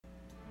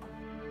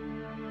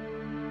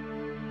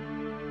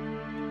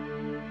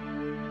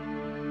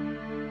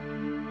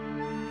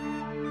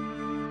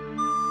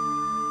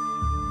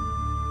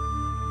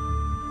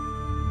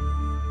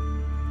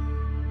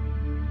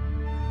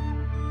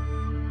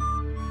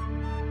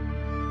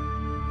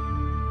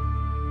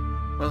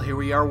Well, here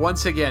we are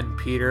once again,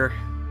 Peter,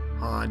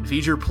 on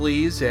V'ger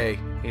Please, a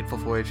Hateful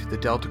Voyage to the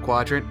Delta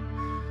Quadrant.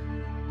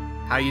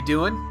 How you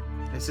doing?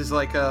 This is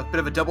like a bit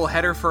of a double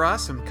header for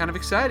us. I'm kind of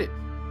excited.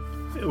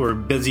 We're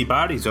busy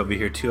bodies over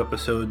here. 2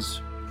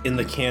 episodes in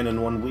the can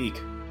in 1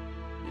 week.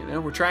 You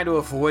know, we're trying to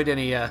avoid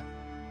any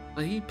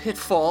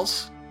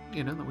pitfalls.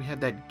 You know, that we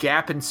had that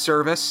gap in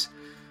service.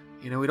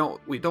 You know,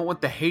 we don't want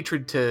the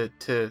hatred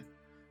to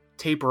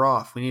taper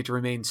off. We need to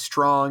remain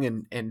strong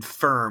and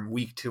firm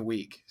week to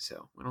week.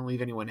 So we don't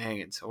leave anyone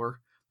hanging. So we're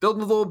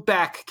building a little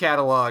back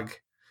catalog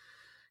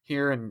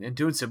here and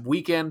doing some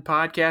weekend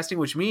podcasting,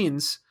 which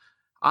means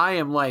I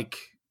am like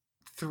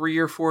 3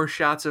 or 4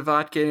 shots of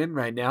vodka in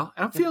right now.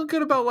 And I'm feeling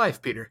good about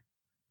life, Peter.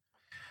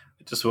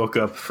 I just woke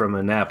up from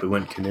a nap. We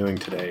went canoeing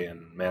today,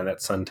 and man,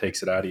 that sun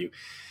takes it out of you.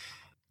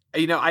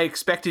 You know, I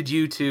expected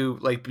you to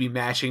like be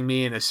mashing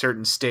me in a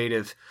certain state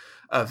of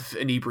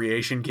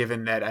inebriation,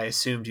 given that I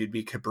assumed you'd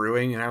be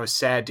cabrewing, and I was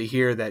sad to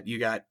hear that you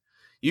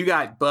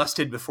got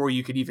busted before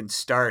you could even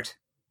start.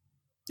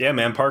 Yeah,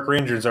 man, park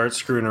rangers aren't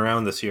screwing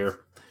around this year.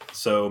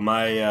 So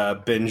my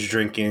binge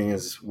drinking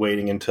is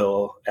waiting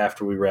until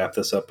after we wrap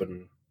this up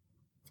and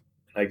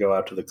I go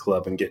out to the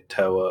club and get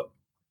toe up.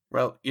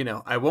 Well, you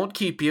know, I won't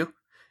keep you.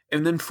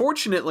 And then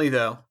fortunately,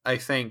 though, I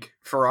think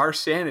for our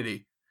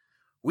sanity,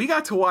 we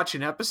got to watch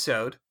an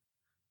episode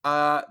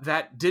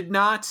that did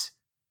not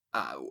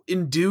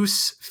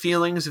induce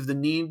feelings of the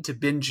need to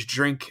binge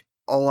drink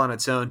all on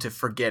its own to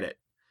forget it.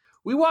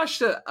 We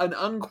watched an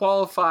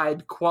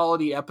unqualified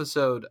quality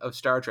episode of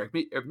Star Trek.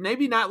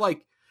 Maybe not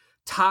like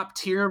top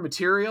tier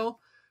material,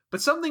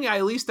 but something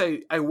at least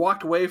I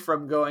walked away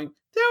from going,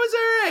 that was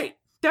all right.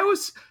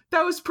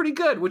 That was pretty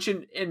good, which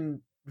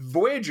in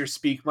Voyager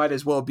speak might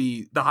as well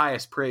be the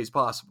highest praise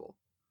possible.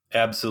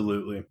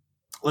 Absolutely.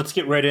 Let's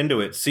get right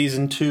into it.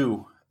 Season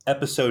 2,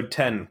 Episode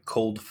 10,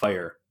 Cold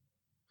Fire.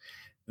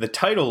 The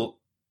title,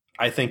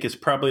 I think, is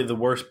probably the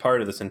worst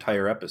part of this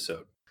entire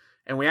episode.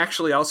 And we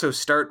actually also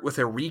start with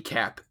a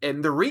recap.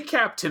 And the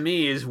recap, to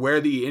me, is where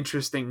the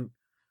interesting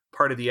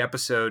part of the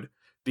episode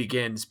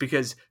begins.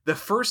 Because the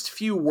first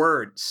few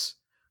words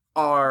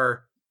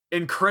are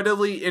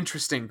incredibly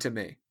interesting to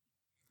me.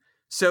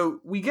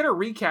 So we get a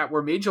recap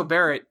where Majel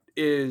Barrett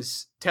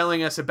is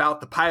telling us about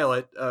the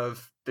pilot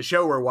of the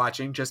show we're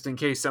watching, just in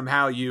case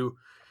somehow you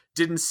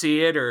didn't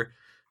see it or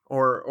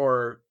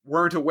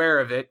weren't aware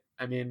of it.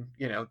 I mean,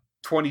 you know,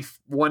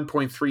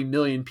 21.3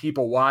 million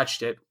people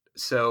watched it.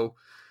 So,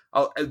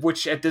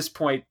 which at this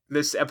point,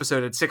 this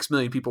episode had 6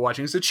 million people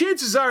watching. So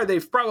chances are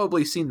they've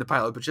probably seen the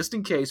pilot, but just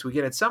in case we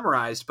get it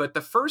summarized. But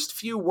the first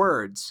few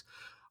words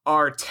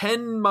are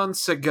 10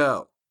 months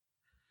ago.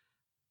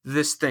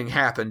 This thing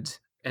happened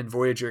and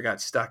Voyager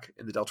got stuck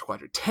in the Delta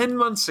Quadrant 10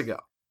 months ago.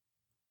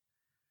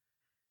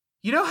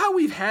 You know how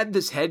we've had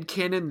this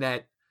headcanon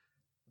that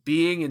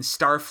being in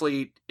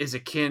Starfleet is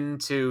akin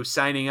to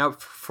signing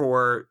up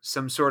for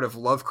some sort of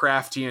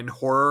Lovecraftian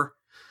horror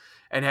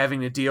and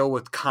having to deal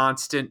with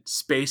constant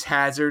space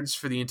hazards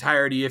for the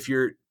entirety of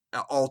your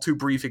all too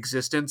brief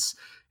existence,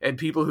 and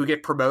people who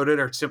get promoted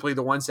are simply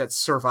the ones that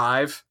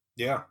survive?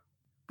 Yeah.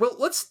 Well,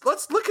 let's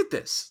look at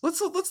this.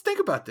 Let's think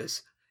about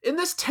this. In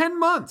this 10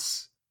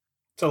 months,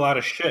 it's a lot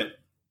of shit.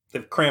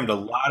 They've crammed a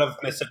lot of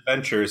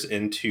misadventures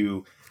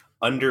into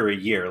under a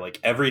year. Like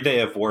every day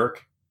of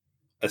work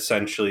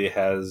essentially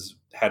has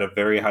had a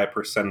very high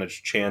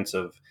percentage chance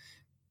of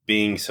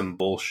being some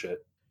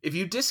bullshit. If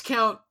you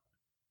discount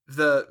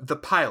the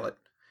pilot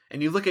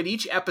and you look at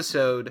each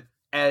episode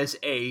as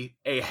a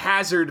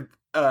hazard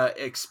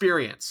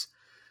experience,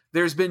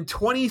 there's been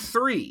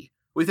 23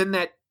 within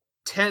that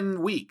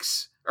 10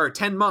 weeks or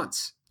 10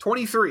 months.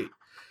 23.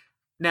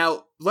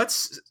 Now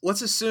let's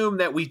assume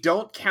that we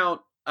don't count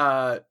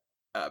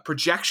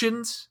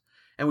projections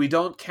and we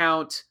don't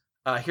count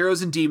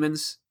Heroes and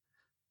Demons,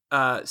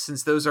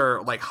 since those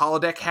are like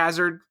holodeck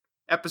hazard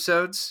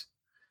episodes,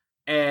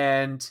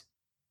 and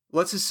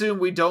let's assume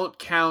we don't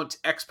count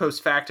Ex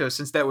Post Facto,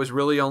 since that was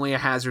really only a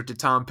hazard to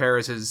Tom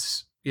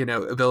Paris's, you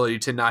know, ability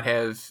to not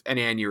have an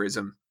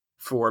aneurysm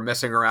for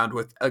messing around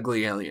with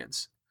ugly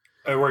aliens.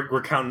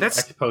 We're counting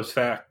Ex Post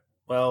Fact.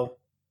 Well,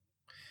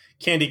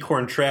 Candy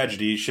Corn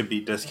Tragedy should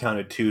be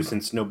discounted too,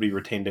 since nobody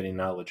retained any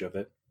knowledge of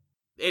it.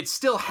 It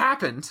still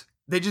happened.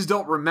 They just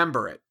don't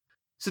remember it.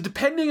 So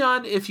depending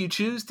on if you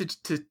choose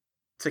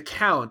to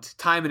count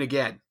time and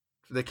again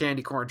for the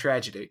Candy Corn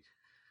Tragedy,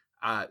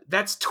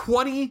 that's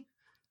 20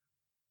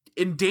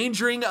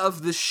 endangering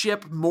of the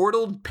ship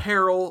mortal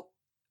peril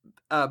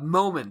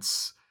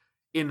moments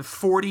in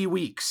 40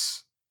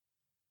 weeks.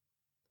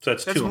 So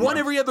that's one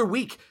every other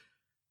week.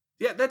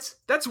 Yeah,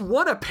 that's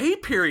one a pay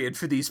period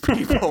for these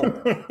people.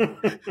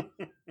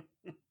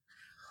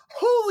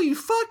 Holy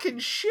fucking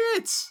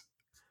shit!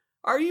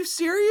 Are you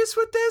serious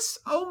with this?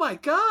 Oh my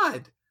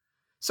god!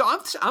 So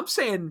I'm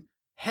saying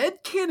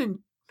headcanon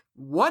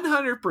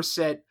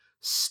 100%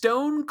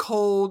 stone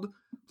cold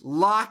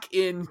lock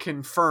in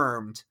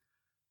confirmed.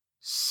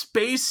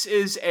 Space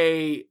is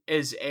a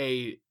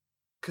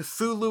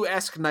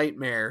Cthulhu-esque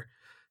nightmare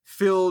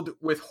filled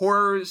with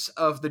horrors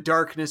of the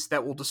darkness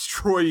that will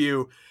destroy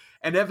you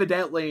and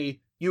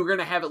evidently you're going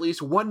to have at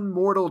least one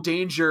mortal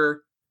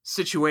danger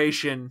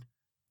situation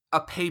a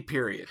pay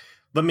period.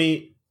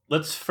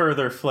 Let's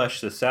further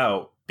flesh this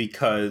out,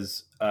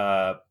 because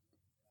the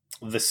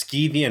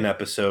Skeevian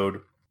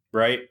episode,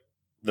 right?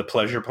 The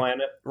Pleasure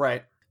Planet.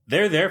 Right.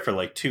 They're there for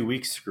like 2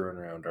 weeks screwing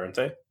around, aren't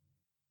they?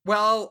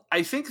 Well,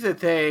 I think that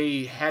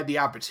they had the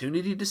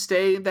opportunity to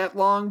stay that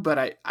long,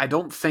 but I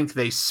don't think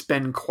they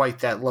spend quite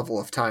that level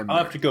of time I'll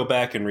there. have to go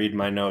back and read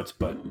my notes,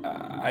 but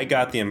I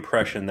got the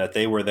impression that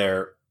they were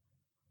there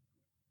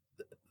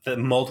the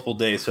multiple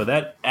days. So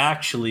that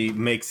actually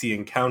makes the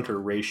encounter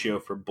ratio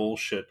for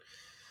bullshit,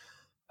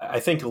 I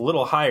think, a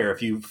little higher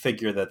if you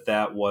figure that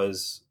that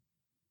was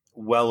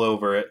well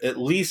over at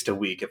least a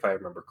week, if I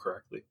remember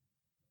correctly.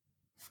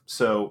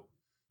 So,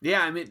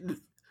 yeah, I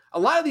mean, a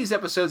lot of these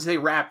episodes, they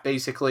wrap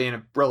basically in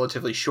a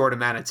relatively short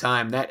amount of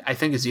time. That, I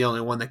think, is the only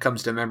one that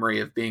comes to memory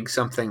of being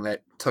something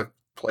that took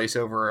place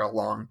over a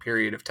long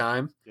period of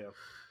time.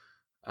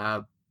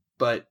 yeah.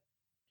 But,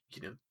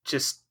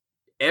 just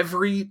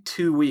every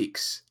 2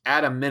 weeks,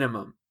 at a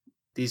minimum,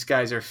 these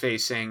guys are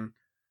facing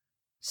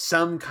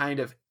some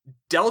kind of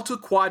Delta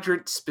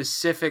Quadrant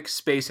specific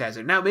space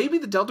hazard. Now, maybe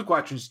the Delta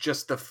Quadrant is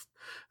just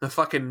the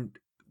fucking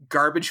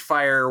garbage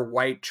fire,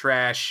 white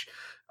trash,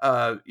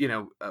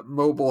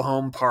 mobile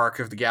home park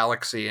of the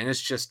galaxy, and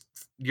it's just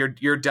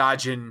you're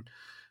dodging,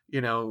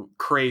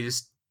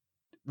 crazed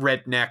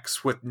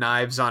rednecks with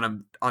knives on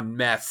them on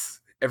meth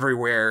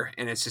everywhere,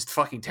 and it's just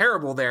fucking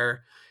terrible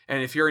there.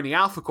 And if you're in the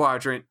Alpha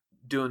Quadrant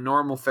doing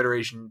normal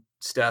Federation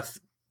stuff,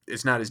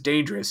 it's not as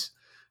dangerous,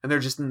 and they're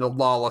just in the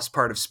lawless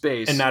part of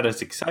space And not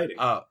as exciting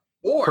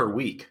or per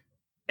week.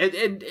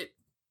 it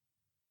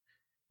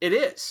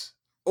is.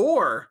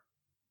 Or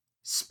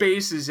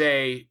space is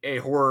a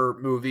horror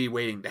movie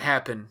waiting to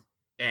happen,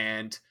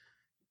 and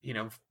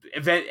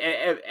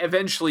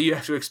eventually you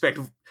have to expect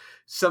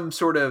some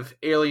sort of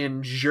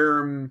alien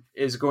germ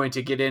is going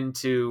to get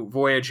into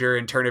Voyager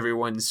and turn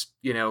everyone's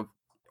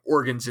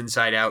organs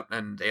inside out,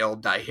 and they all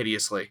die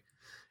hideously,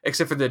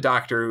 except for the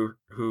Doctor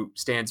who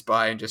stands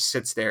by and just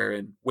sits there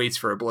and waits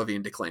for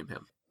Oblivion to claim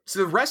him. So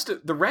the rest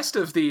of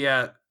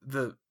the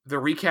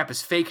recap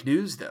is fake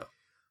news, though,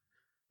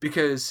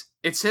 because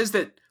it says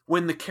that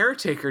when the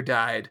caretaker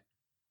died,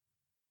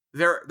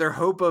 their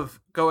hope of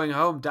going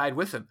home died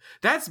with him.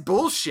 That's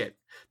bullshit.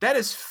 That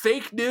is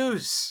fake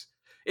news.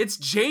 It's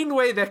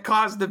Janeway that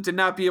caused them to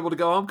not be able to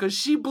go home because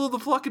she blew the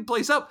fucking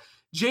place up.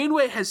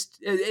 Janeway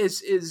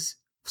is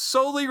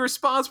solely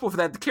responsible for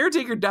that. The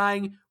caretaker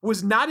dying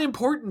was not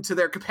important to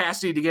their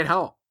capacity to get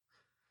home.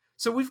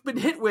 So we've been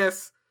hit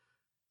with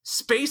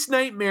Space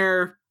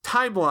Nightmare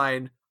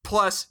timeline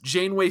plus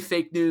Janeway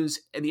fake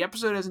news, and the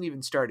episode hasn't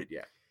even started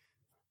yet.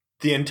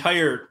 The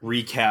entire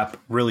recap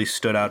really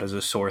stood out as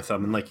a sore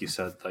thumb. And like you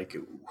said, like,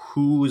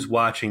 who's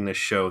watching this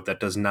show that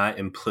does not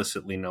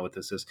implicitly know what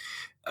this is?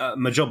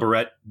 Majel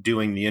Barrett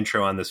doing the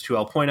intro on this too.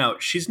 I'll point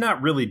out, she's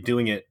not really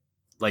doing it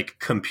like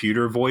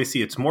computer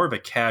voicey. It's more of a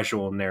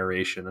casual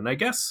narration. And I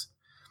guess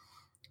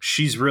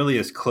she's really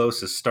as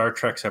close as Star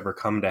Trek's ever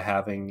come to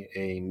having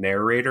a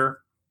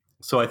narrator.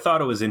 So I thought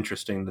it was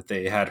interesting that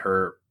they had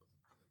her,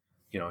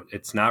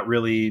 it's not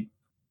really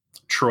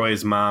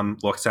Troy's mom,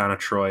 Loxana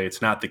Troi.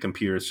 It's not the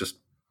computer. It's just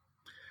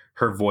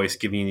her voice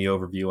giving you the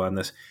overview on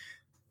this.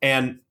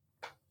 And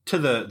to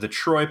the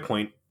Troy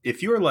point,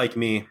 if you're like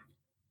me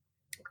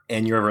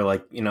and you're ever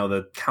like,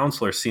 the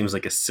counselor seems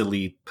like a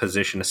silly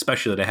position,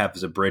 especially to have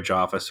as a bridge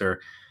officer,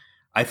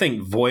 I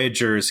think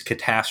Voyager's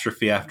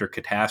catastrophe after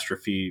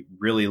catastrophe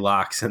really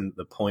locks in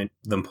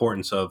the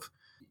importance of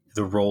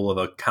the role of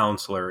a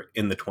counselor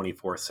in the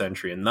 24th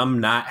century, and them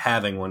not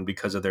having one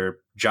because of their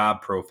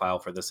job profile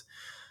for this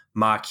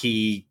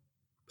Maquis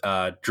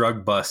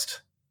drug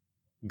bust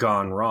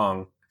gone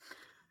wrong.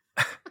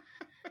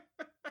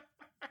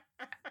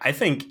 I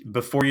think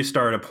before you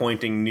start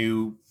appointing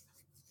new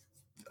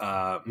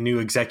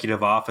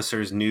executive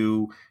officers,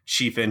 new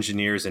chief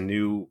engineers, and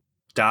new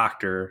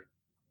doctor,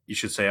 you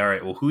should say, all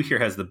right, well, who here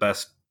has the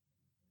best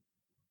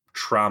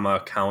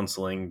trauma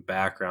counseling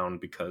background?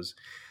 Because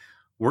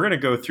we're going to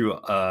go through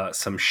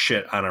some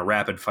shit on a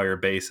rapid fire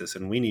basis,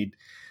 and we need,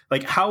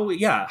 like, how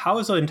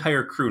is the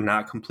entire crew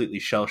not completely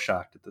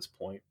shell-shocked at this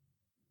point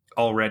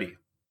already?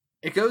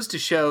 It goes to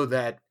show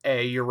that,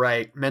 A, you're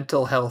right,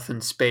 mental health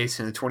in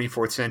space in the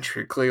 24th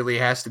century clearly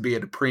has to be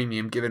at a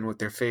premium given what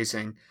they're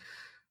facing.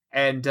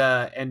 And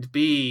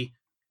B,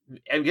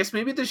 I guess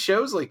maybe this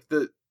shows like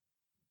the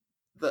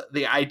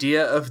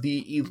idea of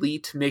the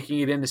elite making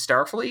it into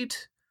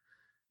Starfleet.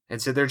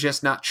 And so they're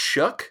just not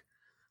shook.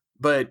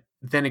 But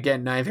then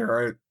again, neither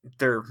are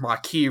they're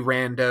Maquis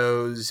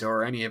randos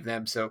or any of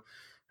them. So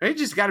it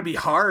just got to be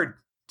hard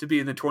to be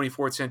in the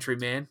 24th century,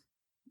 man.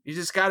 You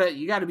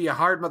got to be a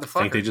hard motherfucker.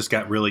 I think they just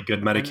got really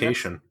good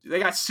medication. They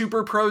got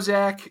super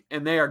Prozac,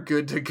 and they are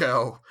good to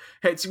go.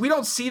 We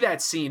don't see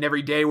that scene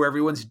every day where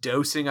everyone's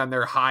dosing on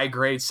their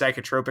high-grade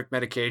psychotropic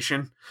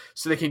medication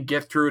so they can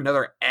get through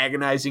another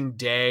agonizing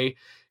day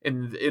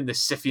in the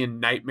Scythian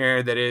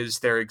nightmare that is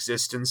their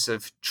existence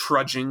of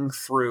trudging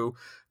through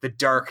the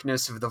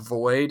darkness of the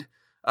void.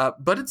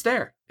 But it's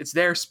there. It's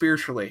there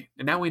spiritually,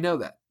 and now we know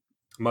that.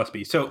 Must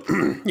be. So,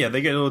 yeah,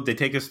 they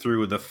take us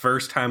through the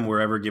first time we're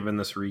ever given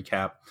this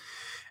recap.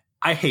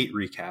 I hate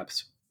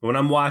recaps. When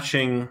I'm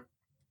watching,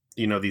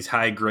 these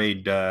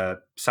high-grade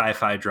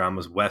sci-fi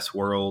dramas,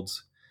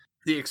 Westworlds,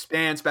 The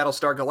Expanse,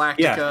 Battlestar Galactica.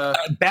 Yeah,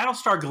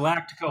 Battlestar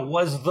Galactica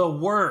was the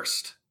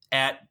worst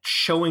at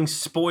showing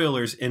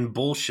spoilers and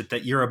bullshit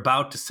that you're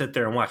about to sit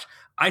there and watch.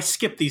 I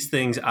skip these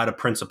things out of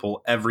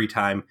principle every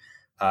time.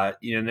 And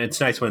it's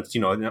nice when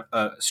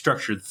it's,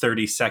 structured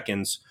 30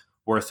 seconds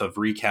worth of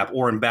recap,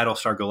 or in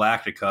Battlestar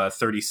Galactica,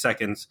 30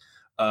 seconds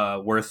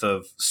worth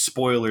of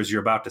spoilers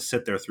you're about to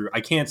sit there through.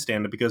 I can't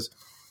stand it because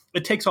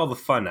it takes all the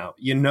fun out.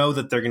 You know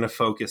that they're going to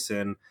focus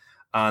in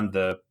on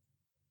the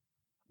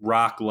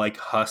rock-like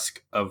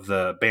husk of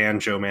the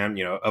banjo man,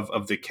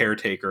 of the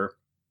caretaker.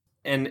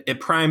 And it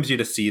primes you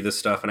to see this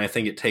stuff, and I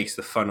think it takes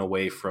the fun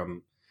away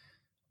from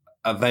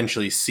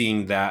eventually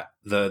seeing that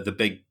the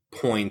big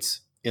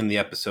points in the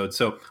episode.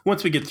 So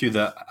once we get through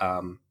the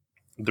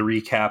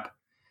recap,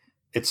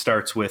 it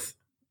starts with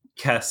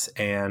Kes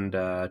and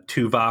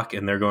Tuvok,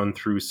 and they're going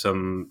through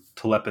some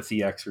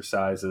telepathy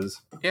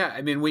exercises. Yeah,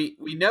 I mean, we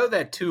know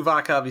that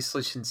Tuvok,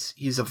 obviously, since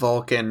he's a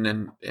Vulcan,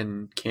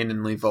 and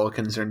canonly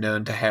Vulcans are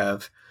known to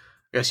have,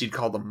 I guess you'd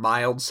call them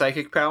mild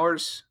psychic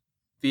powers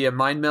via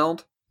mind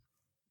meld.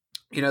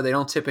 They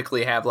don't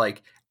typically have,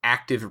 like,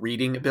 active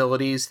reading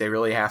abilities. They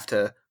really have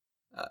to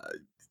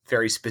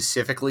very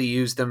specifically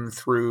use them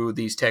through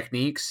these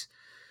techniques.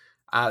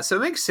 So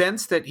it makes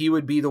sense that he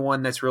would be the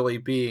one that's really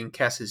being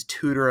Kes's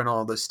tutor and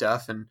all this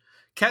stuff. And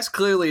Kes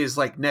clearly is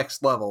like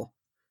next level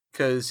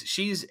because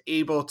she's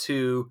able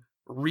to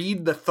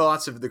read the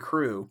thoughts of the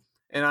crew.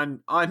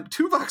 And on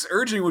Tuvok's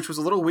urging, which was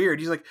a little weird,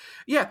 he's like,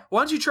 yeah,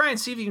 why don't you try and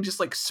see if you can just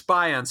like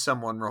spy on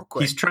someone real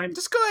quick. Just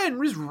go ahead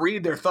and just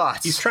read their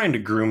thoughts. He's trying to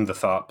groom the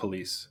thought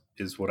police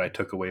is what I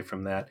took away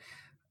from that.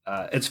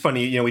 It's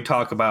funny, we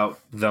talk about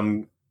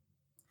them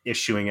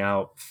issuing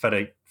out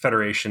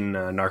Federation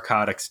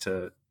narcotics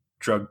to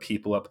drug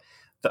people up.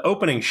 The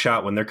opening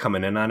shot when they're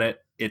coming in on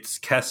it, it's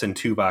Kes and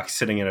Tuvok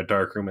sitting in a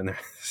dark room, and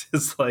there's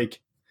just like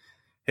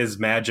his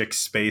magic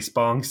space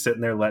bong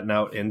sitting there letting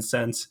out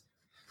incense.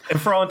 And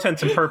for all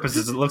intents and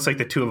purposes, it looks like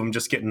the two of them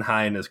just getting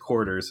high in his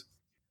quarters.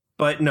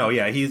 But no,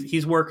 yeah,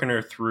 he's working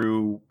her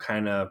through,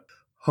 kind of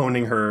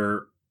honing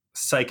her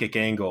psychic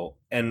angle.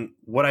 And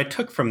what I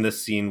took from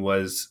this scene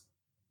was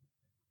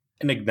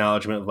an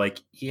acknowledgement of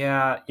like,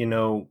 yeah,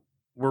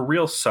 we're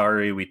real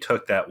sorry we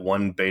took that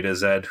one Beta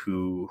Z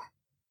who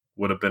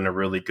would have been a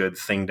really good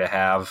thing to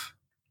have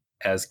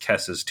as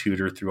Kes's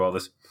tutor through all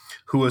this,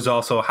 who was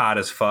also hot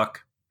as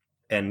fuck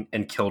and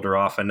killed her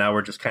off. And now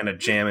we're just kind of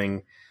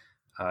jamming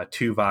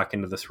Tuvok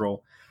into this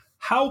role.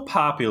 How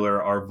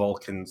popular are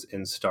Vulcans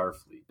in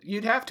Starfleet?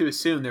 You'd have to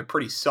assume they're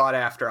pretty sought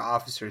after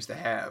officers to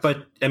have.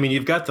 But I mean,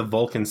 you've got the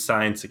Vulcan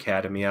Science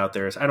Academy out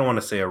there. I don't want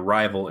to say a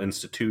rival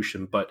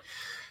institution, but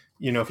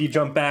if you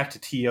jump back to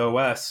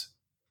TOS,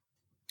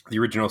 the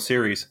original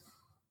series,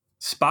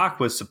 Spock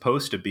was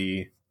supposed to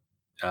be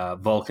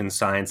Vulcan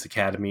Science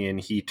Academy, and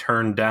he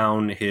turned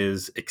down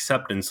his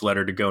acceptance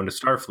letter to go into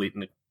Starfleet,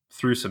 and it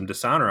threw some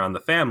dishonor on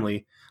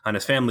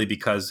his family,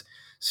 because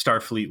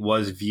Starfleet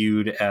was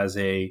viewed as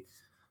a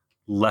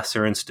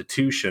lesser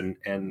institution.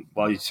 And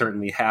while you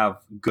certainly have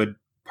good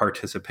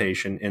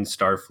participation in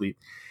Starfleet,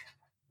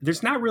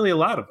 there's not really a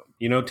lot of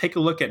them. Take a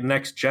look at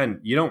Next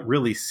Gen. You don't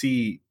really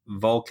see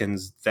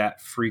Vulcans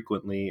that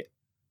frequently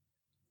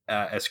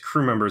as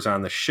crew members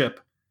on the ship,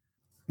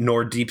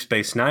 nor Deep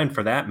Space Nine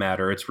for that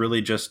matter. It's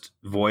really just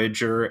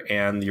Voyager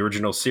and the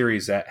original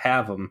series that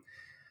have them.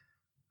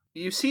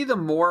 You see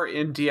them more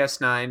in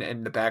DS9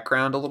 in the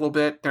background a little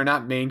bit. They're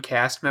not main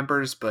cast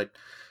members, but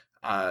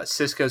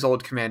Sisko's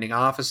old commanding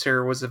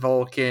officer was a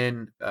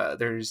Vulcan.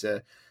 There's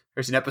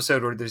an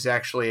episode where there's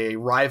actually a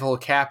rival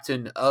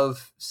captain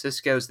of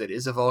Sisko's that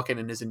is a Vulcan,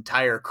 and his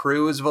entire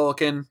crew is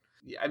Vulcan.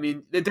 I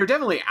mean, they're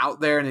definitely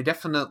out there, and they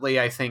definitely,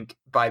 I think,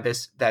 by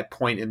that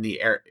point in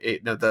the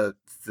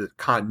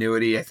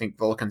continuity, I think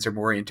Vulcans are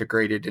more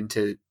integrated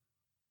into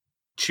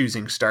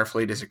choosing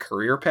Starfleet as a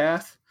career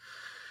path.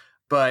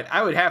 But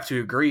I would have to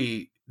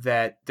agree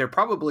that they're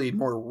probably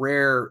more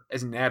rare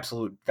as an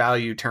absolute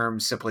value term,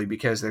 simply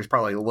because there's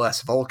probably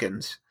less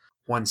Vulcans.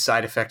 One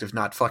side effect of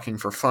not fucking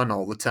for fun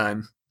all the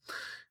time.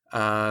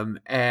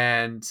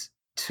 And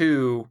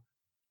two,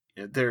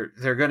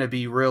 they're going to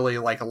be really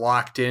like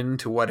locked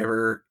into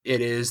whatever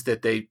it is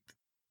that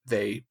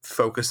they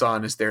focus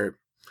on as their,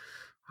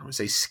 I would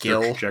say,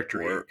 skill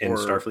trajectory in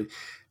Starfleet.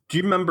 Do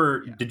you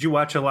remember? Yeah. Did you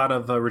watch a lot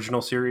of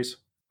original series?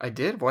 I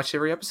did. Watched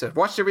every episode.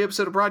 Watched every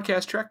episode of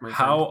Broadcast Trek.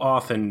 How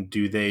often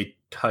do they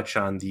touch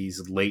on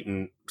these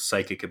latent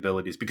psychic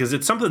abilities? Because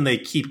it's something they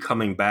keep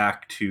coming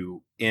back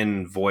to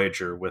in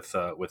Voyager with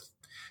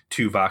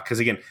Tuvok. Because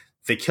again,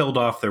 they killed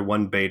off their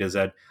one Beta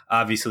Z.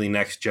 Obviously,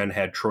 Next Gen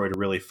had Troy to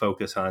really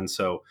focus on.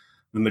 So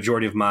the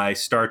majority of my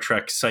Star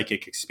Trek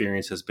psychic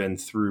experience has been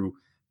through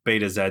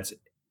Beta Zs.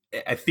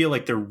 I feel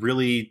like they're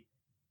really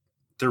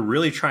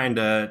trying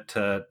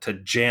to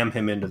jam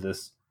him into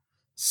this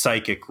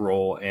psychic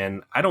role,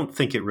 and I don't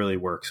think it really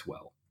works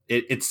well.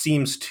 It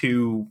seems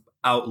too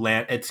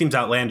it seems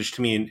outlandish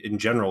to me in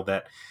general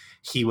that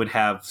he would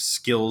have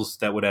skills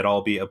that would at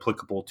all be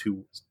applicable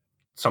to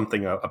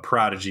something a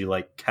prodigy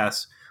like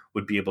Kes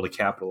would be able to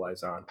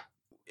capitalize on.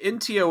 In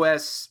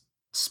TOS,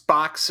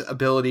 Spock's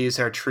abilities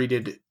are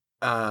treated,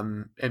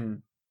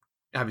 and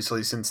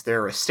obviously since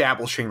they're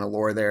establishing the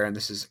lore there, and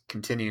this is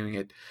continuing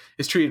it,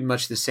 is treated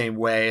much the same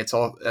way.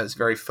 It's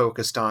very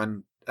focused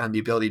on the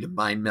ability to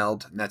mind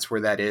meld, and that's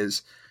where that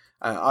is.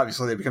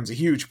 Obviously, that becomes a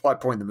huge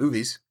plot point in the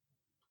movies,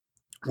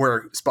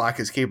 where Spock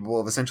is capable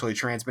of essentially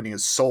transmitting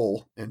his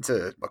soul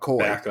into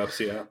McCoy.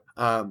 Backups,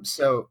 yeah.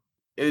 So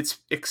it's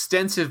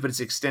extensive, but it's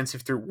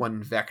extensive through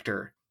one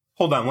vector.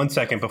 Hold on 1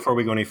 second before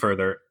we go any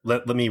further.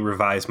 Let me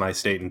revise my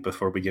statement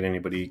before we get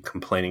anybody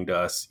complaining to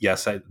us.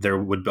 Yes, there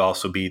would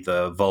also be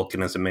the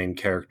Vulcan as a main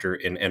character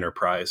in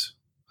Enterprise,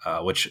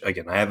 which,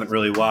 again, I haven't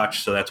really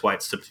watched, so that's why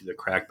it slipped through the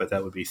crack, but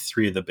that would be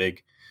 3 of the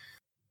big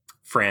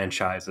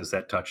franchises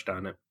that touched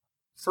on it.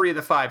 3 of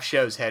the 5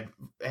 shows had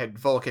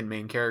Vulcan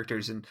main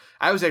characters, and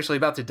I was actually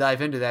about to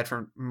dive into that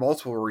for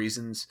multiple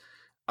reasons.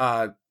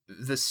 The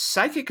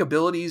psychic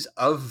abilities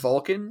of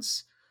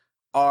Vulcans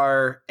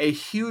are a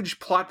huge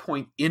plot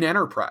point in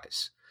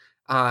Enterprise,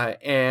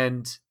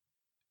 and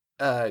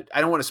I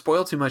don't want to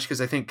spoil too much because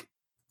I think,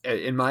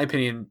 in my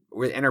opinion,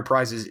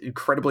 Enterprise is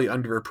incredibly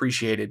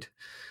underappreciated.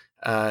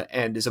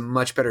 And is a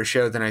much better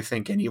show than I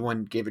think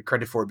anyone gave it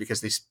credit for,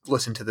 because they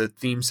listened to the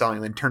theme song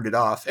and then turned it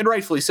off. And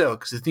rightfully so,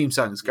 because the theme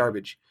song is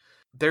garbage.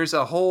 There's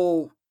a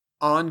whole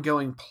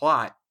ongoing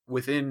plot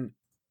within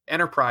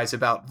Enterprise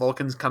about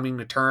Vulcans coming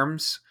to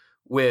terms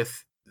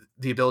with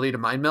the ability to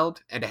mind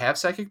meld and to have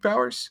psychic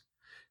powers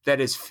that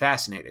is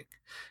fascinating.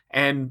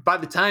 And by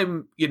the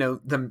time,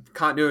 the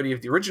continuity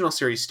of the original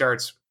series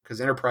starts,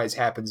 because Enterprise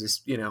happens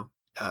as,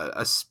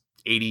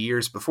 80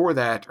 years before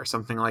that or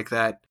something like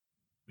that,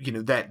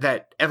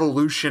 that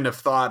evolution of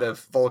thought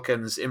of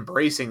Vulcans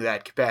embracing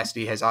that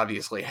capacity has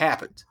obviously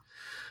happened.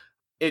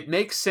 It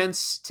makes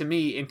sense to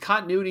me in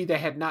continuity they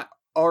had not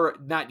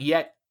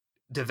yet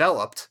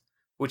developed,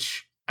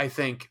 which I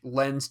think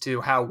lends to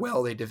how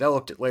well they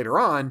developed it later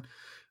on,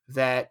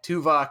 that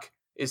Tuvok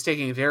is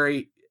taking a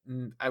very,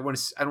 I don't want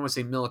to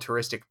say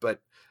militaristic,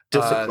 but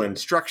disciplined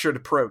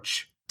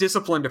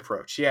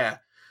approach, yeah,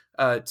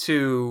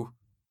 to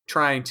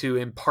trying to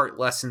impart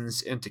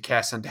lessons into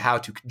Kes on how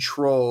to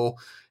control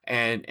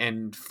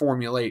and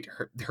formulate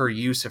her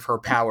use of her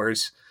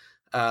powers,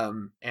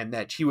 and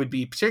that he would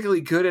be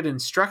particularly good at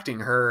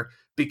instructing her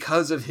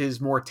because of his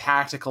more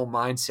tactical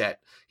mindset.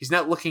 He's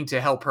not looking to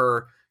help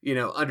her,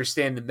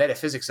 understand the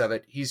metaphysics of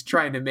it. He's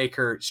trying to make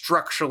her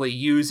structurally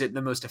use it in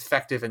the most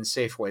effective and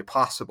safe way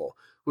possible,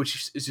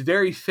 which is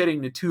very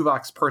fitting to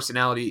Tuvok's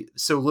personality,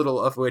 so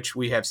little of which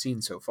we have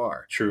seen so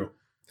far. True.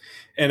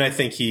 And I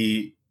think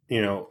he,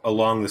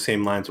 along the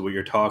same lines of what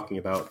you're talking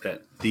about,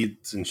 that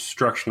these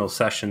instructional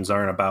sessions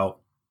aren't about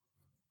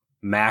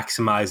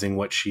maximizing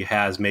what she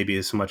has, maybe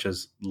as much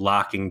as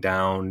locking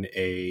down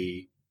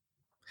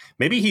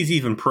maybe he's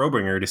even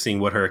probing her to seeing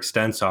what her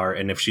extents are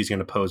and if she's going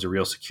to pose a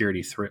real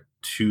security threat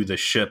to the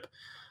ship.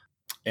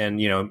 And,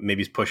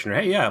 maybe he's pushing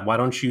her, hey, yeah, why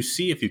don't you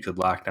see if you could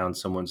lock down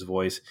someone's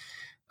voice?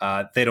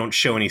 They don't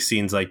show any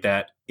scenes like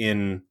that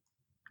in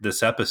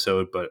this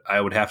episode, but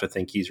I would have to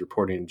think he's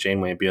reporting to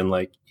Janeway and being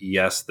like,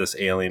 yes, this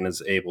alien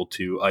is able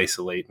to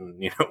isolate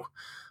and,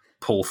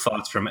 pull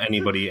thoughts from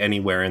anybody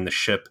anywhere in the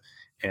ship.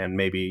 And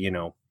maybe,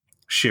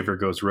 Shiver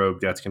goes rogue.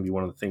 That's going to be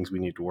one of the things we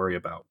need to worry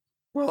about.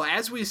 Well,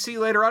 as we see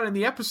later on in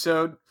the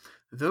episode,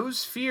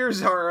 those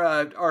fears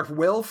are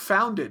well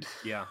founded.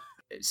 Yeah.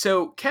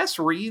 So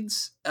Kes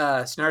reads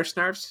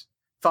Snarf's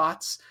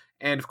thoughts,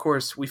 and of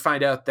course we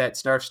find out that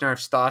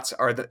Snarf's thoughts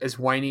are as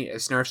whiny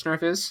as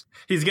Snarf is.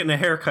 He's getting a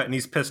haircut and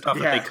he's pissed off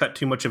that they cut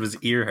too much of his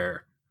ear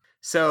hair.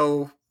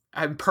 So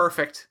I'm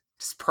perfect.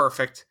 It's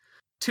perfect.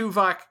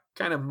 Tuvok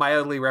kind of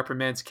mildly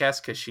reprimands Kes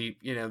because she,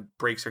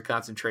 breaks her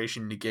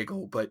concentration to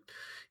giggle, but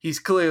he's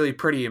clearly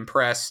pretty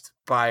impressed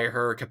by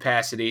her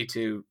capacity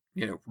to,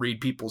 read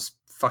people's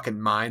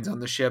fucking minds on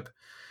the ship.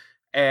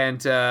 And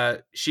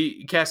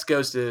Kes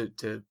goes to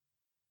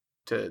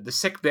the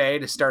sick bay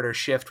to start her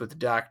shift with the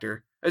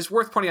doctor. It's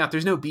worth pointing out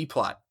there's no B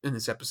plot in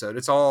this episode.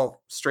 It's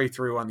all straight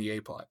through on the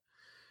A plot.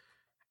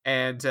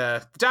 And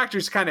the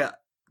doctor's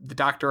the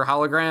doctor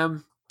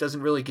hologram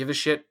doesn't really give a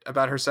shit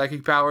about her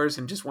psychic powers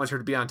and just wants her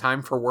to be on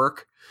time for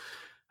work.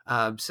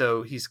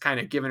 So he's kind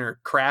of giving her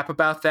crap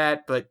about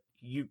that, but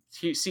you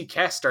see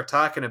Kes start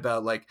talking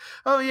about like,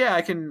 oh yeah,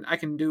 I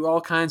can do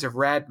all kinds of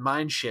rad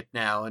mind shit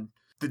now. And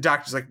the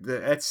doctor's like,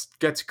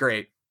 that's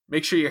great.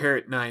 Make sure you're here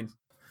at 9.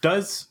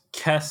 Does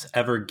Kes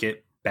ever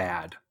get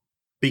bad?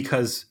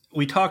 Because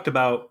we talked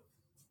about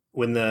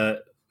when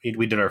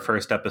we did our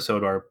first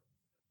episode, our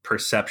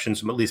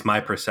perceptions, at least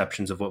my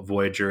perceptions of what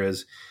Voyager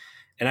is.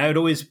 And I had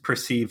always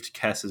perceived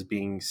Kes as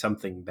being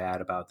something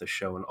bad about the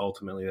show. And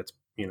ultimately that's,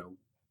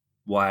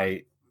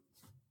 why,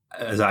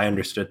 as I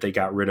understood, they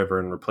got rid of her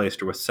and replaced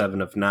her with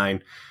 7 of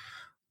 9.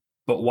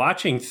 But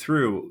watching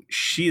through,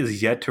 she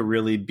is yet to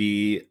really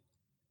be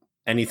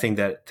anything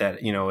that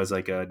is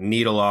like a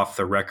needle off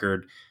the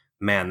record.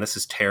 Man, this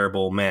is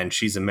terrible. Man,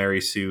 she's a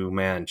Mary Sue.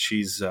 Man,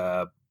 she's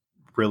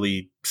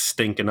really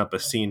stinking up a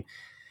scene.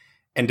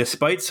 And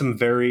despite some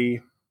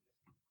very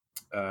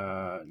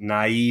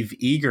naive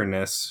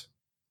eagerness,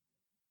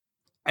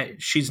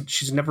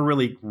 she's never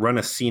really run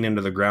a scene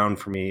into the ground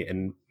for me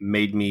and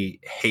made me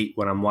hate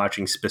what I'm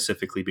watching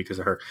specifically because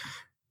of her.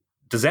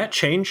 Does that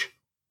change?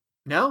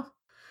 No.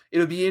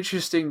 It'll be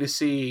interesting to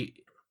see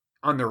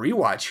on the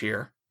rewatch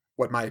here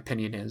what my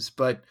opinion is,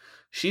 but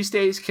she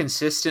stays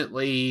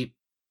consistently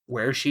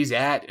where she's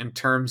at in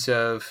terms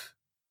of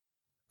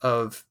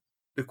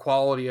the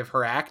quality of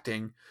her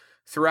acting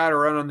throughout her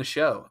run on the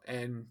show.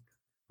 And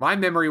my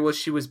memory was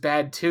she was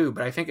bad too,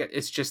 but I think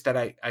it's just that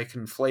I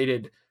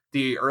conflated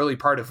the early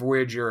part of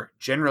Voyager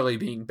generally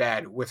being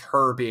bad with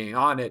her being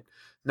on it,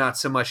 not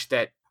so much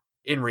that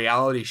in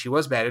reality she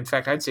was bad. In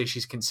fact, I'd say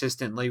she's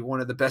consistently one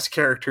of the best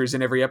characters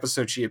in every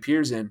episode she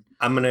appears in.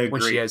 I'm going to agree.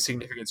 When she has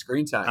significant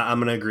screen time. I'm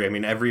going to agree. I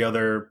mean,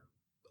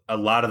 a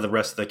lot of the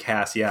rest of the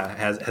cast,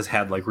 has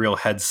had like real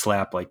head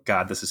slap, like,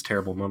 God, this is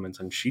terrible moments,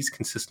 and she's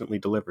consistently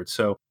delivered.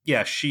 So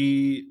yeah,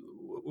 so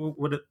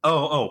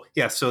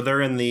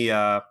they're in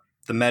the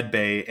med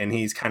bay, and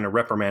he's kind of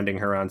reprimanding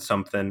her on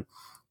something,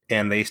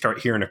 and they start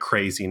hearing a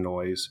crazy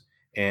noise,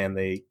 and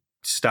they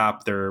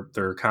stop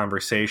their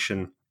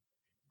conversation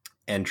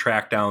and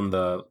track down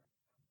the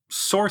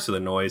source of the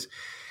noise,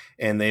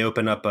 and they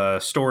open up a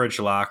storage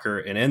locker,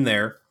 and in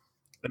there,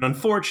 and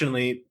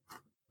unfortunately,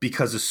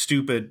 because of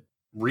stupid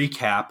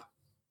recap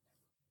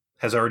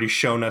has already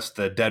shown us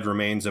the dead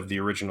remains of the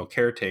original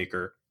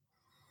caretaker,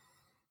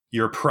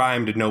 you're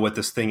primed to know what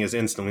this thing is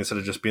instantly, instead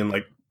of just being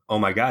like, oh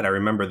my God, I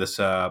remember this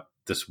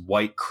this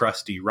white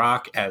crusty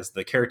rock as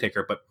the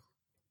caretaker. But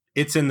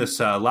it's in this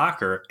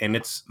locker, and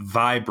it's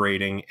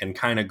vibrating and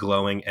kind of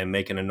glowing and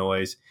making a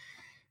noise.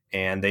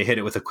 And they hit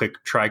it with a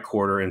quick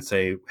tricorder and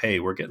say, hey,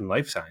 we're getting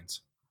life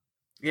signs.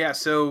 Yeah,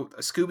 so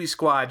a Scooby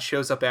Squad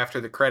shows up after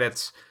the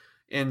credits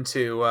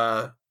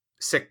into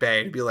sick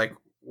bay to be like,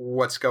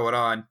 what's going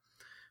on?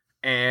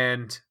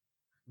 And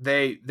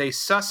they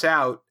suss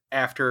out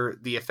after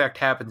the effect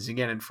happens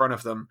again in front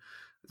of them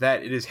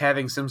that it is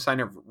having some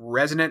kind of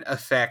resonant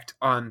effect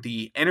on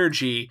the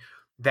energy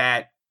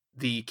that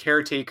the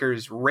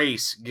caretaker's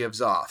race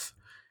gives off,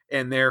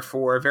 and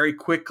therefore very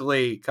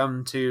quickly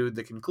come to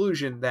the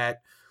conclusion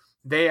that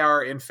they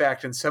are in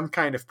fact in some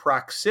kind of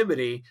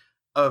proximity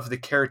of the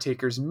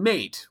caretaker's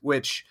mate,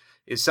 which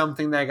is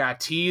something that got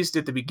teased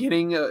at the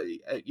beginning,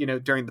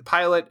 during the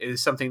pilot. It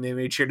is something they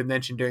made sure to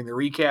mention during the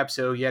recap.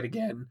 So yet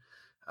again,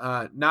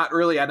 not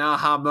really an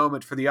aha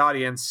moment for the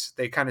audience.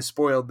 They kind of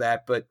spoiled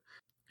that, but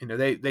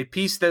they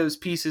piece those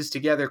pieces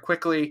together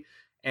quickly,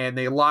 and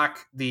they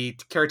lock the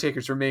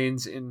caretaker's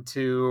remains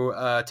into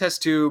a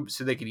test tube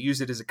so they could use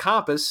it as a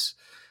compass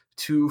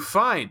to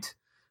find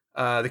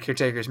the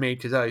caretaker's mate,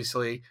 because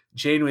obviously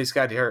Janeway's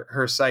got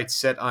her sights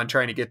set on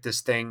trying to get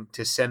this thing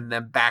to send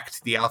them back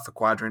to the Alpha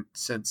Quadrant,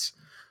 since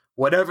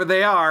whatever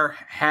they are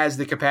has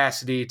the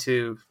capacity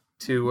to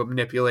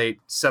manipulate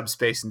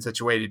subspace in such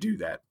a way to do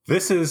that.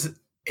 This is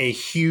a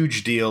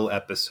huge deal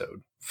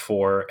episode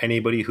for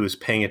anybody who's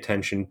paying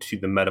attention to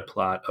the meta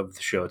plot of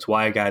the show. It's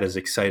why I got as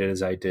excited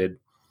as I did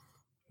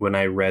when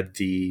I read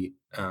the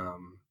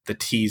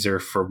teaser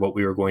for what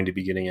we were going to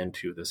be getting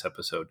into this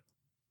episode.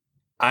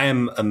 I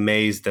am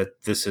amazed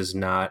that this is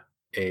not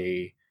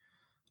a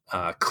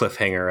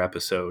cliffhanger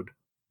episode,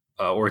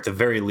 or at the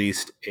very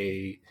least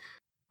a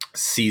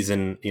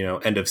season,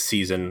 end of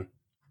season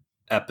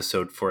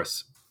episode for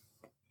us.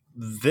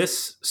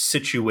 This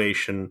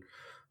situation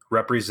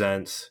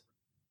represents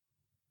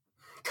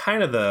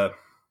kind of the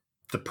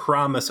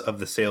promise of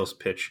the sales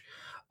pitch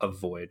of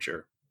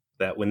Voyager,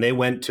 that when they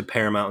went to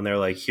Paramount and they're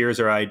like, here's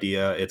our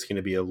idea, it's going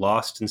to be a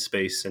Lost in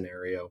Space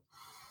scenario.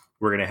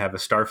 We're going to have a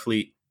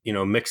Starfleet,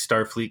 mixed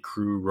Starfleet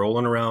crew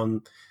rolling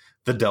around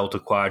the Delta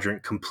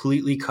Quadrant,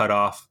 completely cut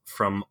off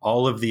from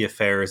all of the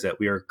affairs that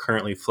we are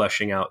currently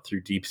fleshing out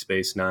through Deep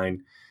Space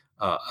Nine,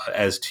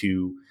 as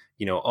to,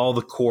 all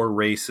the core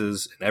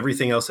races and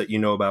everything else that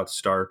about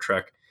Star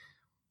Trek.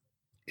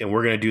 And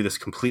we're going to do this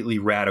completely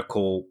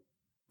radical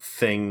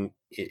thing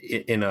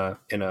in a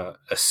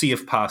sea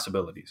of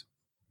possibilities.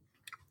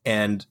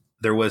 And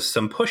there was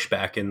some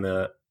pushback in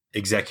the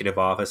executive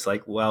office,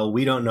 like, well,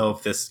 we don't know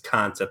if this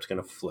concept's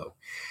going to flow.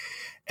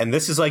 And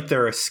this is like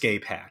their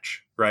escape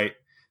hatch, right?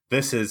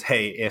 This is,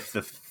 hey, if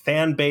the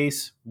fan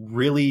base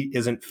really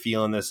isn't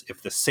feeling this,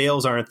 if the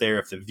sales aren't there,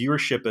 if the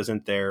viewership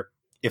isn't there,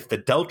 if the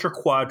Delta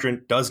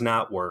Quadrant does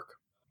not work,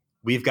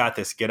 we've got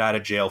this get out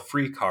of jail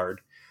free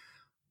card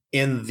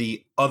in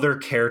the other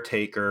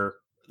caretaker,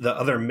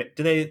 did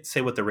they say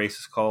what the race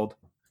is called?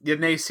 The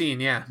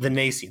Nacine, yeah. The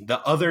Nacine. The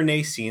other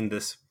Nacine,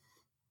 this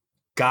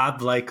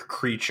godlike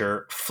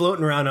creature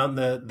floating around on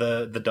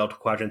the Delta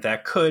Quadrant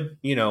that could,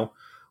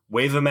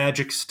 wave a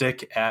magic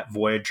stick at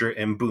Voyager,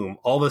 and boom,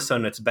 all of a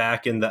sudden it's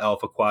back in the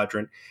Alpha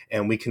Quadrant,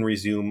 and we can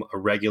resume a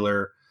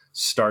regular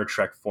Star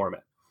Trek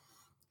format.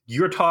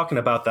 You're talking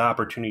about the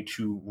opportunity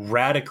to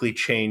radically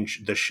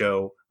change the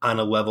show on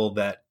a level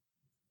that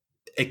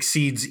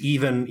exceeds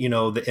even,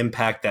 the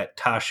impact that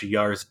Tasha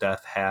Yar's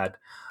death had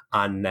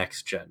on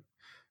Next Gen.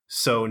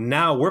 So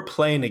now we're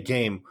playing a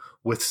game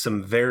with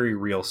some very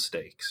real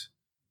stakes.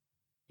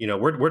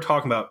 We're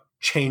talking about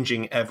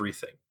changing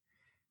everything.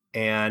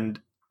 And,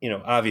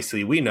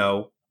 obviously we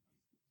know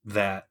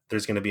that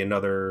there's going to be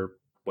another,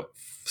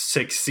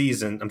 5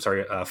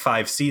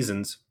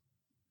 seasons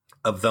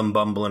of them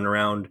bumbling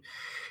around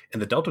in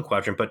the Delta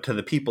Quadrant. But to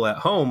the people at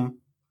home,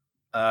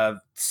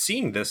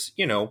 seeing this,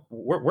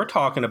 we're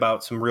talking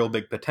about some real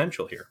big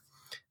potential here.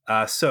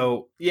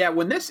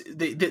 When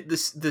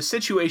the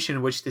situation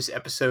in which this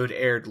episode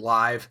aired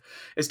live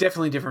is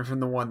definitely different from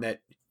the one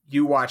that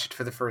you watched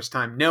for the first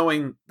time,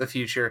 knowing the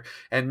future,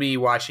 and me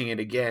watching it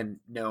again,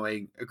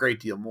 knowing a great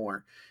deal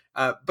more.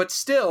 But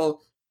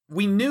still,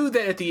 we knew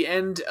that at the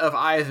end of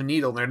Eye of the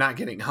Needle, they're not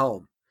getting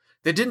home.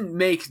 That didn't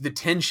make the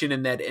tension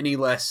in that any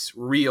less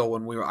real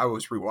when I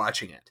was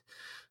rewatching it.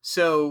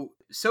 So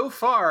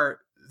far,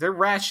 they're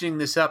ratcheting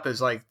this up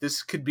as like,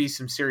 this could be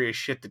some serious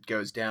shit that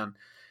goes down.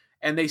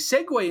 And they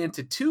segue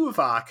into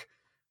Tuvok,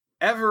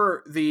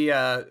 ever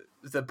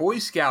the Boy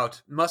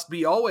Scout must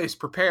be always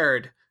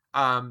prepared,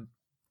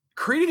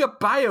 creating a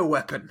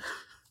bioweapon.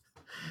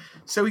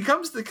 So he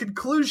comes to the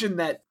conclusion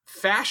that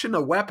fashion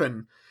a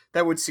weapon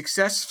that would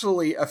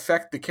successfully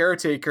affect the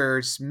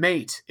caretaker's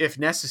mate if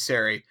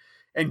necessary,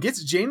 and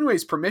gets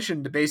Janeway's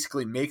permission to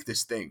basically make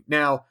this thing.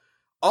 Now,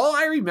 all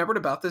I remembered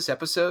about this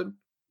episode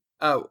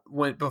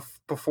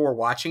before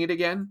watching it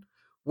again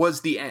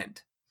was the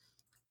end.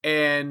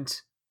 And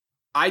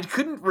I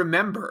couldn't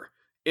remember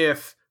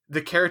if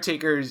the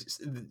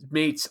caretaker's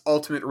mate's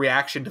ultimate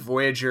reaction to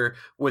Voyager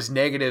was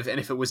negative, and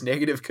if it was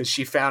negative because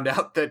she found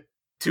out that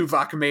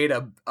Tuvok made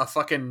a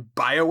fucking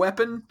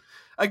bioweapon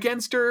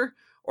against her,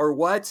 or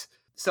what.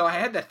 So I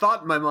had that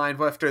thought in my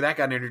mind after that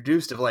got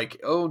introduced of like,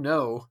 oh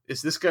no,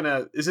 is this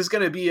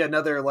gonna be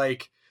another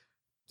like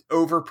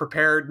over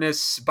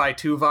preparedness by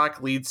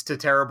Tuvok leads to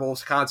terrible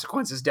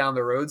consequences down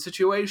the road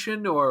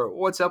situation, or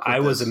what's up with I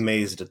this? was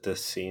amazed at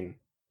this scene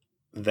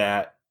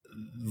that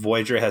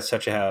Voyager has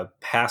such a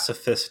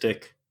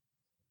pacifistic,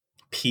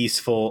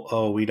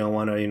 peaceful, we don't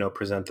want to,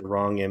 present the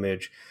wrong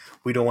image.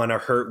 We don't want to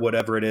hurt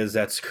whatever it is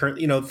that's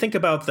currently, think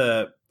about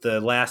the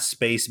last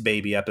Space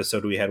Baby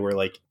episode we had where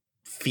like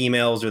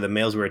females or the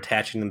males were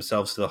attaching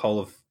themselves to the hull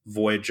of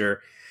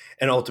Voyager,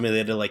 and ultimately they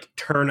had to like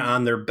turn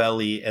on their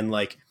belly and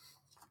like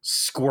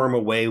squirm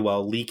away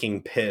while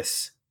leaking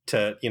piss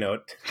to,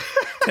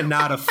 to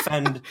not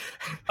offend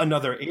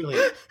another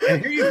alien.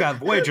 And here you've got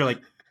Voyager like,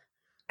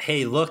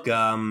 hey, look,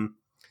 we're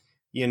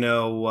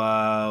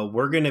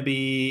going to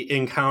be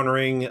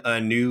encountering a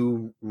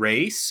new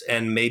race,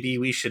 and maybe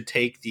we should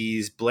take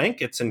these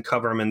blankets and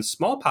cover them in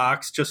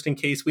smallpox just in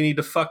case we need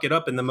to fuck it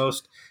up in the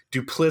most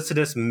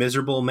duplicitous,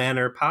 miserable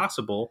manner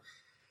possible.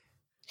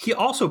 He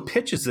also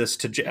pitches this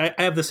to,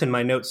 I have this in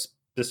my notes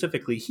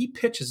specifically, he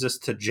pitches this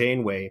to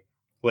Janeway,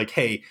 like,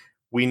 hey,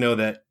 we know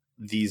that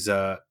these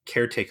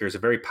caretakers are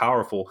very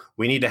powerful.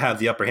 We need to have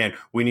the upper hand.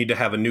 We need to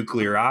have a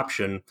nuclear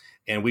option,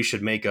 and we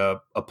should make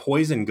a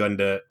poison gun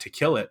to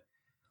kill it.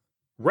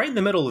 Right in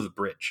the middle of the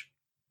bridge.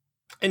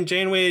 And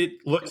Janeway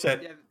looks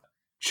at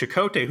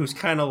Chakotay, who's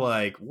kind of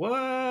like,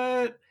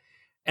 what?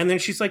 And then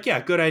she's like, yeah,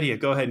 good idea.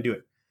 Go ahead and do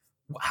it.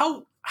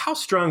 How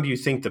strong do you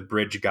think the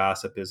bridge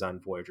gossip is on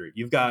Voyager?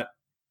 You've got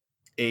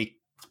a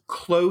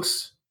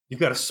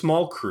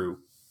small crew.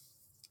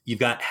 You've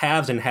got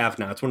haves and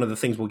have-nots. One of the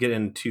things we'll get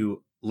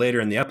into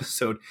later in the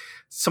episode,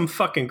 some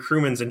fucking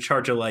crewman's in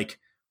charge of like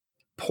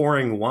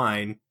pouring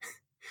wine.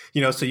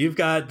 So you've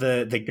got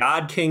the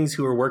God Kings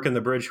who are working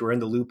the bridge, who are in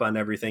the loop on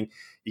everything.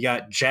 You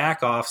got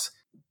Jack-Offs,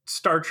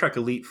 Star Trek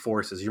Elite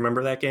Forces. You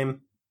remember that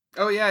game?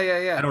 Oh yeah.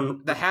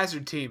 The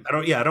Hazard Team. I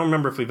don't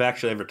remember if we've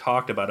actually ever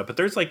talked about it, but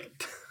there's like,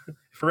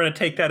 if we're going to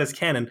take that as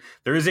canon,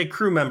 there is a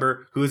crew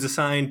member who is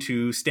assigned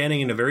to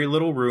standing in a very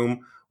little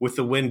room with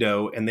the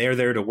window, and they're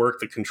there to work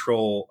the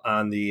control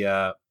on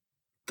the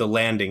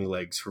landing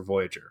legs for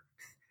Voyager.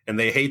 And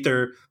they hate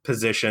their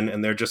position,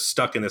 and they're just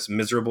stuck in this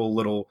miserable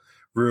little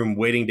room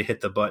waiting to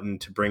hit the button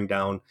to bring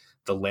down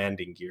the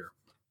landing gear.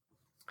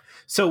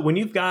 So when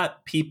you've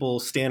got people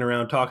standing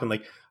around talking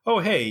like, oh,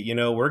 hey,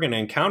 we're going to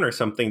encounter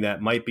something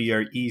that might be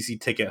our easy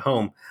ticket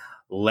home.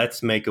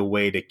 Let's make a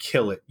way to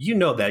kill it.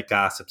 That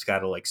gossip's got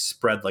to like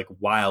spread like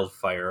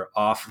wildfire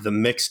off the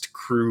mixed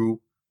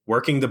crew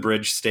working the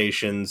bridge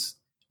stations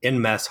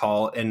in mess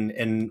hall.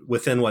 And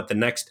within the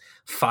next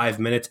 5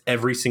 minutes,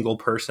 every single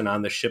person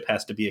on the ship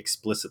has to be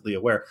explicitly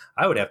aware.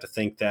 I would have to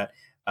think that,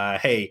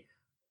 hey,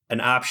 an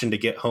option to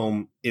get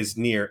home is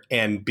near,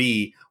 and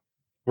B,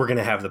 we're going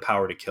to have the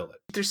power to kill it.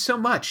 There's so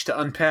much to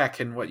unpack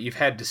in what you've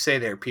had to say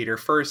there, Peter.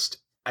 First,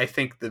 I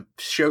think the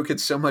show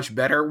gets so much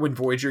better when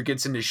Voyager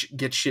gets into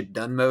get shit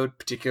done mode,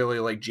 particularly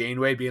like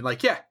Janeway being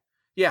like,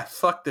 yeah,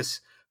 fuck this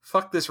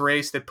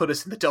race that put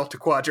us in the Delta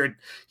Quadrant.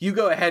 You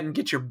go ahead and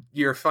get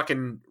your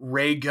fucking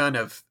ray gun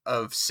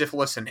of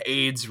syphilis and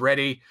AIDS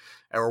ready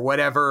or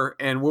whatever,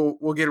 and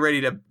we'll get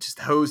ready to just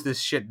hose this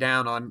shit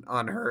down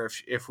on her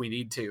if we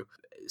need to.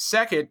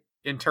 Second,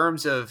 in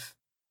terms of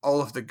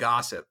all of the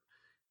gossip,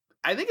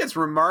 I think it's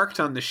remarked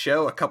on the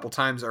show a couple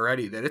times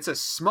already that it's a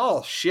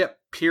small ship,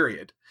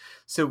 period.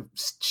 So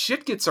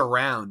shit gets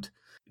around,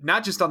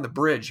 not just on the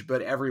bridge,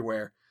 but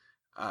everywhere.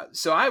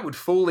 So I would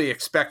fully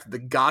expect the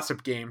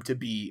gossip game to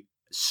be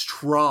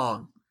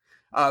strong,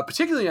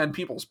 particularly on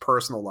people's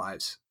personal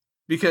lives.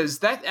 Because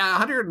that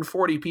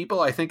 140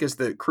 people, I think, is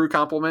the crew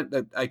complement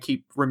that I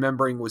keep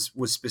remembering was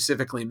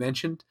specifically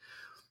mentioned.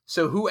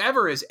 So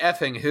whoever is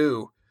effing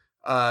who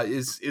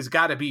is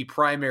got to be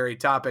primary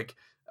topic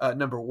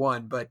number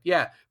one. But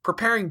yeah,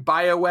 preparing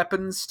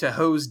bioweapons to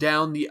hose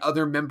down the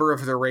other member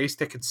of the race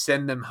that could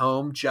send them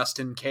home just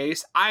in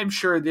case. I'm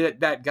sure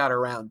that got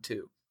around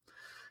too.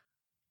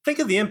 Think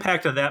of the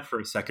impact of that for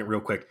a second, real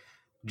quick.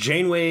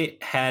 Janeway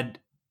had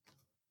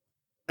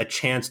a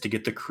chance to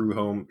get the crew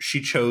home.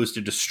 She chose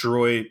to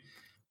destroy,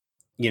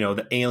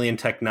 the alien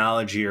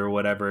technology or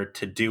whatever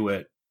to do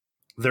it.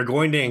 They're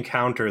going to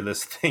encounter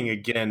this thing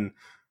again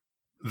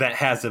that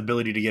has the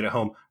ability to get it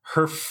home.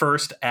 Her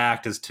first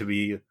act is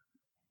to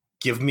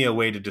give me a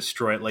way to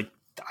destroy it. Like,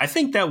 I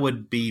think that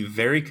would be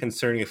very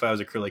concerning if I was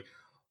a crew. Like,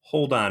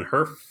 hold on.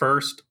 Her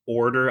first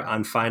order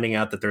on finding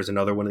out that there's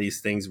another one of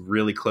these things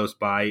really close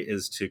by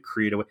is to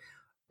create a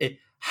way.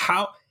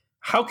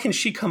 How can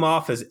she come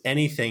off as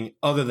anything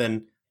other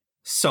than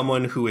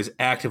someone who is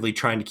actively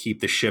trying to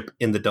keep the ship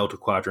in the Delta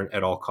Quadrant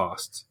at all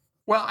costs?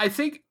 Well, I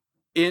think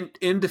in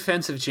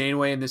defense of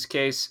Janeway in this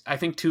case, I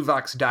think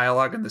Tuvok's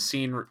dialogue in the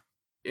scene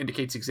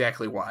indicates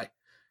exactly why.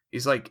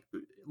 He's like,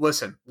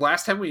 listen,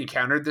 last time we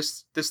encountered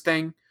this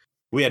thing,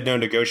 we had no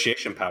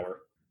negotiation power.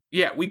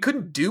 Yeah, we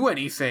couldn't do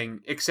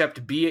anything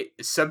except be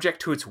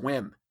subject to its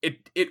whim.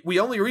 The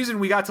only reason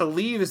we got to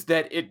leave is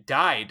that it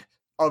died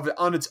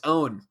on its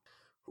own.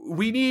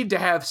 We need to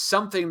have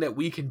something that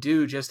we can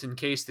do just in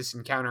case this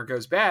encounter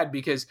goes bad,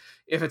 because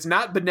if it's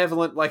not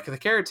benevolent like the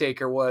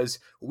caretaker was,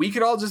 we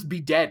could all just be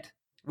dead.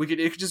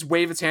 It could just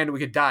wave its hand and we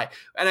could die.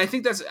 And I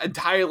think that's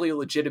entirely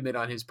legitimate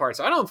on his part.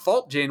 So I don't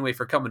fault Janeway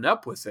for coming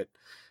up with it.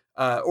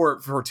 Or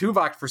for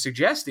Tuvok for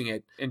suggesting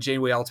it, and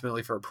Janeway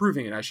ultimately for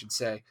approving it, I should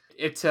say.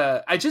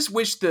 I just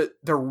wish that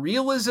the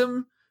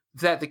realism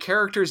that the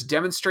characters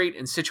demonstrate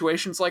in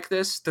situations like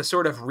this, the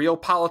sort of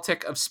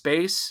realpolitik of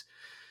space,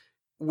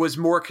 was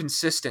more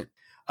consistent.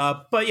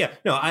 But yeah,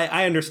 no,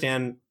 I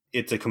understand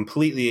it's a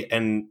completely,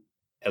 and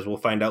as we'll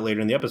find out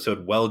later in the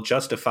episode,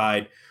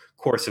 well-justified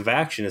course of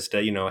action is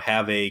to,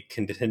 have a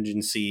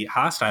contingency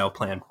hostile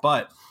plan.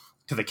 But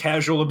to the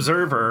casual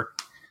observer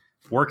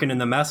working in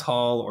the mess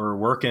hall or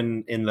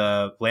working in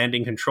the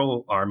landing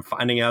control arm,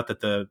 finding out that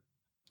the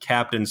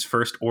captain's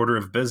first order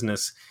of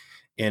business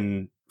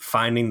in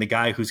finding the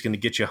guy who's going to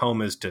get you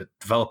home is to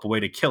develop a way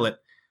to kill it,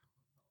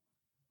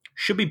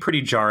 should be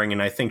pretty jarring,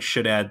 and I think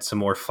should add some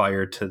more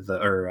fire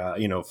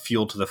to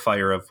fuel to the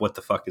fire of what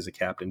the fuck is a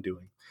captain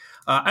doing.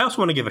 I also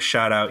want to give a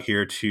shout out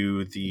here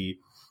to the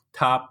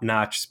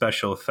top-notch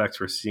special effects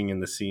we're seeing in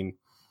the scene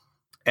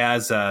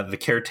as the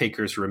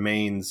caretaker's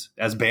remains,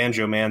 as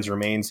Banjo Man's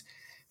remains,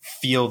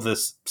 feel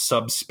this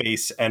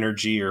subspace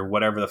energy or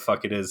whatever the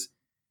fuck it is.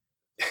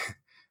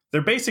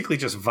 They're basically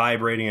just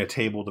vibrating a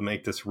table to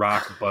make this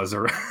rock buzz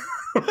around.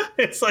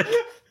 It's like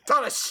it's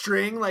on a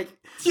string, like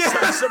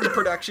some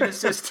production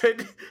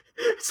assistant.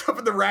 It's up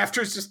in the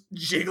rafters, just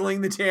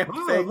jiggling the damn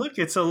thing. Look,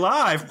 it's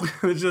alive.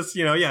 Just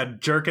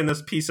jerking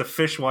this piece of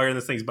fish wire in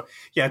this thing. But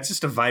yeah, it's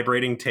just a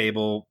vibrating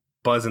table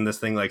buzzing this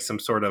thing like some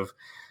sort of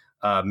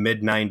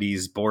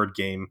mid-90s board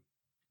game,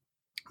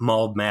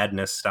 Mauled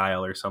Madness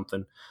style or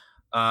something.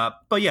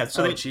 But yeah,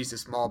 so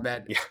Jesus, Maul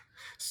Madness. Yeah.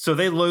 So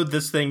they load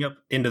this thing up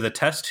into the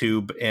test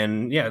tube,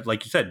 and yeah,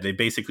 like you said, they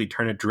basically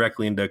turn it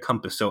directly into a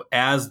compass. So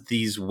as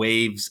these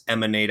waves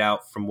emanate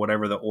out from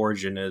whatever the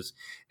origin is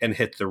and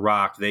hit the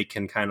rock, they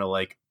can kind of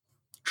like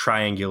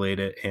triangulate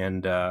it,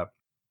 and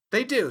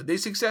they do. They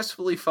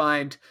successfully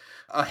find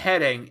a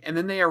heading, and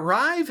then they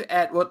arrive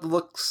at what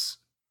looks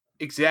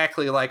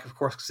exactly like, of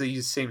course, because they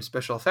use the same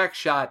special effects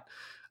shot,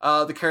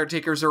 the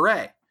caretaker's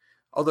array.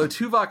 Although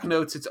Tuvok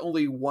notes it's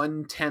only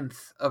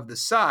 1/10 of the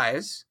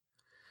size.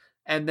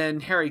 And then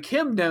Harry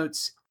Kim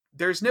notes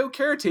there's no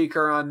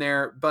caretaker on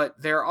there,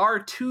 but there are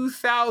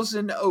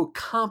 2,000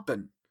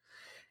 Ocampan.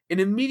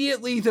 And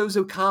immediately those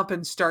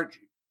Ocampan start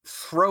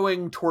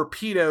throwing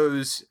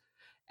torpedoes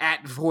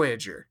at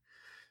Voyager.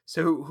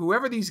 So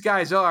whoever these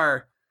guys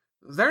are,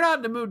 they're not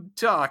in the mood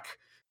to talk.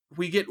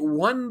 We get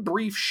one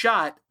brief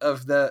shot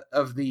of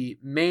the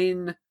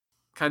main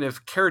kind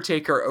of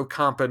caretaker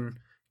Ocampan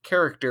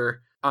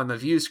character on the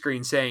view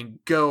screen saying,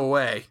 "Go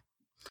away."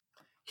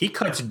 He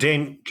cuts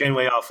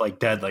Janeway off like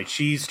dead. Like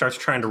she starts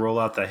trying to roll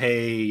out the,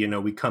 hey,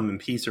 we come in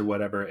peace or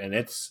whatever. And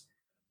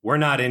we're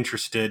not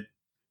interested.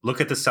 Look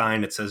at the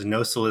sign. It says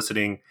no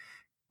soliciting.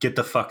 Get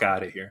the fuck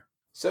out of here.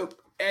 So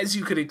as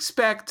you could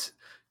expect,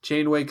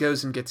 Janeway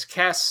goes and gets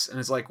Kess and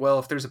is like, well,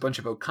 if there's a bunch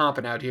of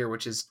Ocampan out here,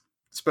 which is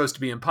supposed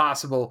to be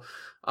impossible,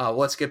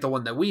 let's get the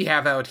one that we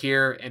have out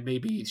here. And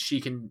maybe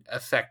she can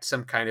effect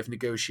some kind of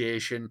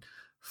negotiation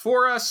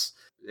for us.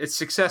 It's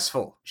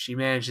successful. She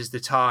manages to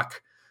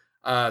talk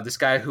this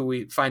guy who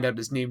we find out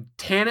is named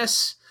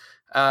Tanis,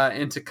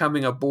 into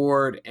coming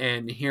aboard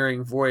and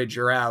hearing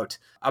Voyager out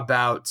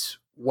about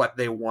what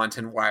they want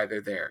and why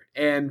they're there.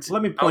 And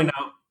let me point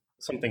out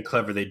something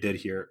clever they did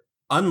here.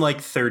 Unlike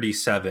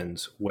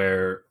 37s,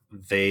 where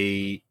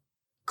they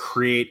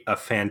create a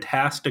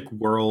fantastic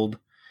world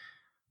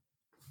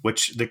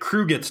which the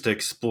crew gets to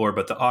explore,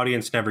 but the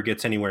audience never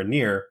gets anywhere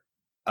near.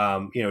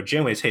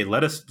 Janeway's, hey,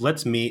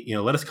 let's meet.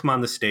 Let us come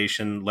on the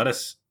station.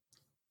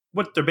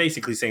 What they're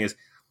basically saying is,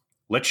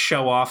 let's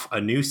show off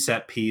a new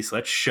set piece.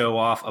 Let's show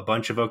off a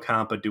bunch of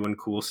Ocampa doing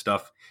cool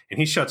stuff. And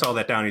he shuts all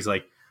that down. He's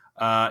like,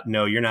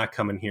 no, you're not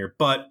coming here,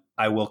 but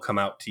I will come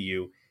out to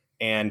you.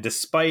 And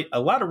despite a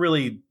lot of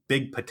really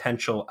big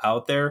potential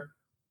out there,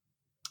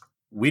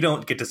 we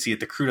don't get to see it.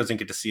 The crew doesn't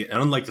get to see it.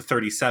 And unlike the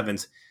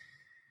 37s,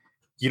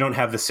 you don't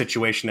have the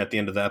situation at the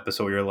end of the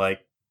episode where you're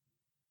like,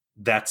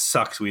 that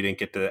sucks. We didn't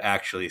get to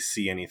actually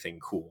see anything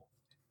cool.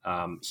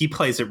 He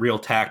plays it real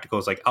tactical.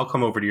 It's like, I'll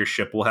come over to your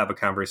ship. We'll have a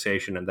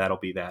conversation and that'll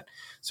be that.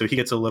 So he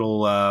gets a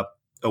little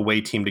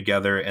away team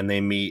together and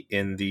they meet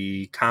in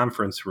the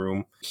conference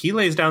room. He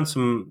lays down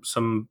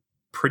some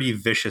pretty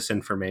vicious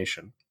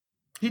information.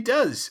 He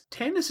does.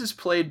 Tanis is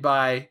played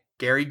by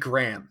Gary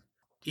Graham.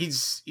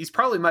 He's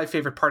probably my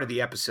favorite part of the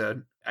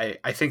episode.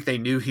 I think they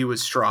knew he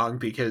was strong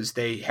because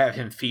they have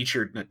him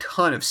featured in a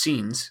ton of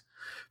scenes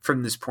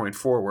from this point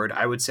forward.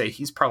 I would say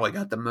he's probably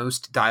got the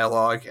most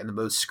dialogue and the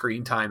most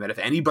screen time out of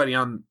anybody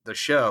on the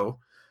show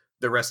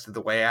the rest of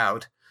the way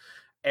out.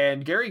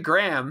 And Gary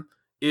Graham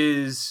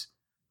is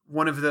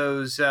one of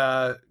those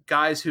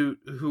guys who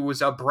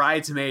was a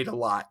bridesmaid a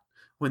lot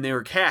when they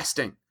were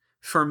casting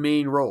for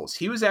main roles.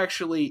 He was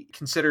actually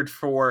considered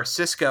for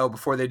Sisko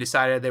before they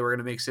decided they were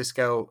going to make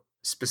Sisko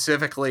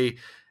specifically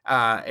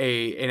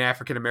an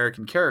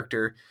African-American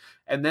character.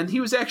 And then he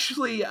was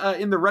actually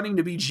in the running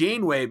to be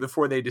Janeway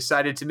before they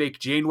decided to make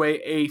Janeway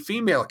a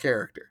female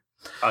character.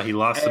 He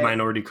lost the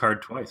minority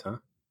card twice, huh?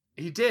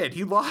 He did.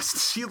 He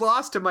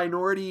lost a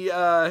minority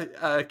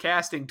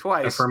casting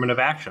twice. Affirmative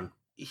action.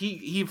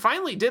 He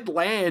finally did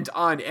land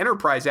on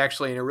Enterprise,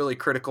 actually, in a really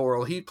critical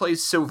role. He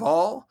plays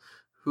Soval,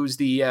 who's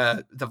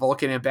the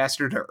Vulcan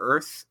ambassador to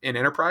Earth in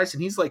Enterprise,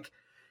 and he's like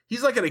a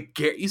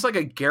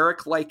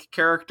Garak-like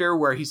character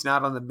where he's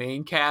not on the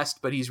main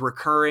cast, but he's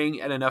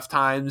recurring at enough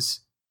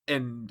times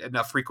and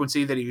enough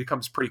frequency that he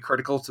becomes pretty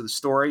critical to the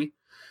story.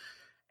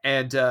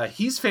 And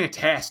he's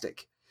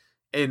fantastic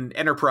in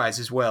Enterprise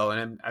as well.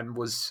 And I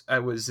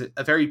was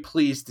very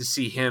pleased to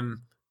see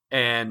him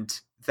and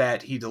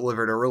that he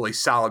delivered a really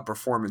solid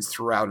performance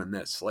throughout in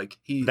this.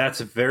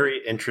 That's a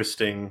very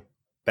interesting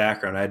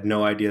background. I had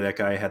no idea that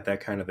guy had that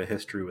kind of a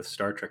history with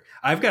Star Trek.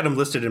 I've got him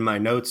listed in my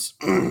notes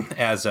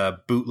as a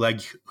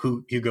bootleg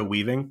Hugo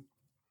Weaving.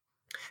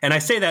 And I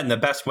say that in the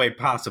best way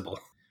possible.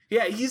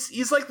 Yeah,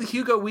 he's like the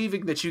Hugo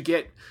Weaving that you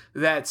get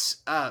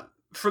that's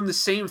from the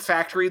same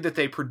factory that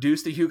they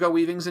produce the Hugo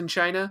Weavings in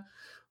China,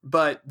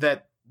 but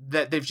that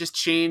they've just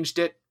changed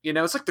it.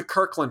 It's like the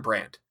Kirkland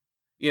brand,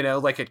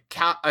 like at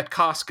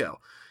Costco.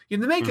 They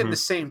make it in the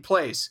same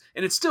place,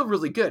 and it's still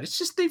really good. It's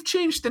just they've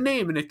changed the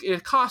name, and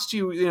it costs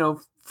you,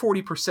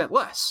 40%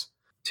 less.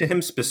 To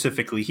him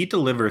specifically, he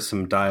delivers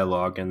some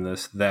dialogue in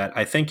this that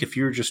I think if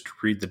you were just to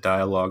read the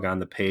dialogue on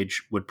the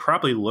page would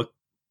probably look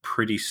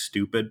pretty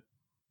stupid.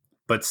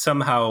 But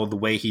somehow the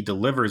way he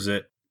delivers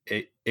it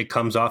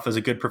comes off as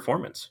a good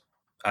performance.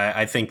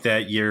 I think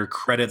that your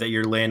credit that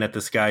you're laying at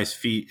this guy's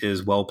feet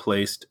is well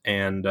placed,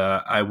 and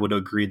I would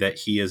agree that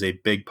he is a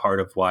big part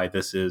of why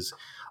this is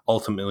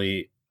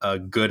ultimately a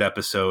good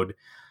episode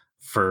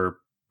for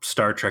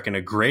Star Trek and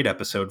a great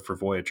episode for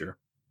Voyager.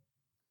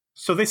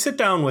 So they sit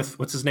down with,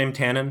 what's his name,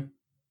 Tanis?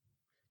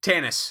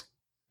 Biff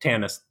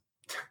Tannen?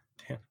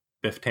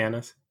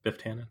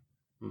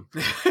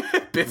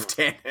 Biff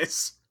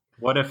Tanis.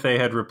 What if they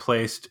had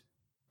replaced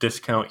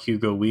Discount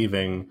Hugo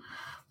Weaving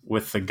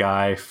with the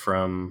guy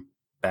from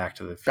Back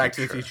to the Future? Back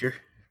to the Future.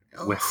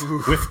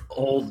 With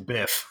old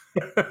Biff.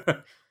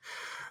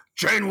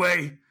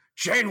 Janeway,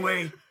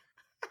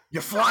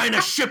 you're flying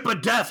a ship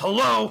of death,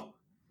 hello?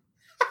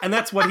 And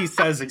that's what he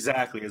says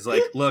exactly. Is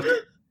like, look,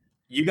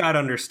 you got to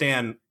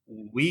understand,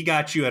 we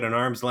got you at an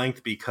arm's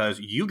length because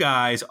you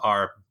guys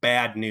are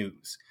bad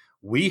news.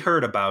 We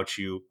heard about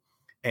you.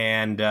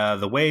 And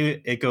the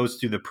way it goes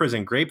through the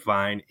prison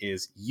grapevine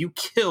is you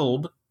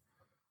killed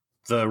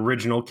the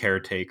original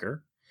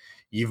caretaker.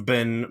 You've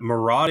been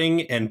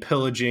marauding and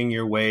pillaging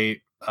your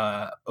way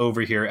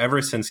over here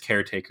ever since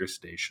Caretaker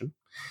Station.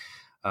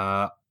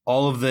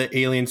 All of the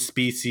alien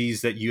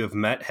species that you have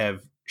met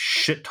have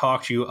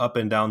shit-talked you up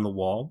and down the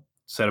wall,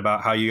 said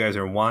about how you guys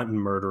are wanton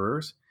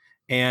murderers,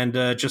 and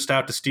just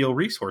out to steal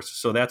resources.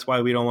 So that's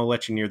why we don't want to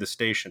let you near the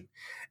station.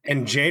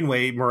 And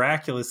Janeway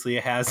miraculously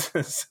has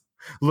this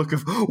look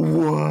of,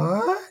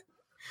 what?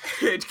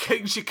 And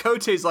King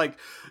Chakotay's like,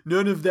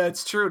 none of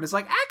that's true. And it's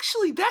like,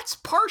 actually, that's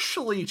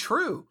partially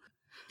true.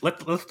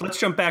 Let's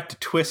jump back to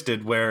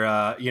Twisted,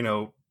 where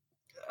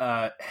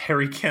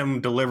Harry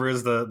Kim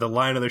delivers the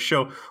line of the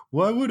show,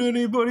 why would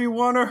anybody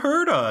want to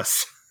hurt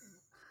us?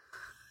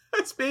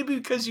 That's maybe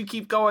because you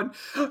keep going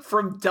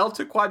from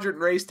Delta Quadrant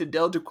race to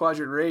Delta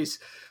Quadrant race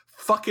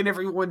fucking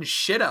everyone's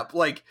shit up.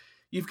 Like,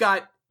 you've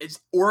got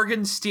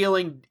organ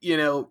stealing,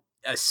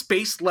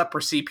 space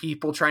leprosy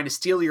people trying to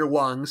steal your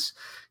lungs.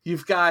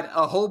 You've got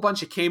a whole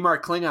bunch of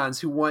Kmart Klingons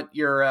who want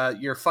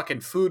your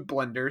fucking food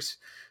blenders.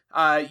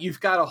 You've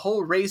got a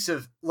whole race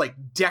of like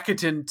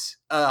decadent,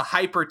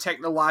 hyper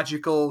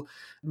technological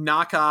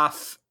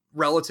knockoff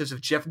relatives of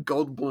Jeff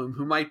Goldblum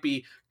who might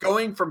be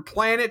going from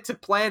planet to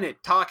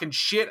planet talking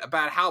shit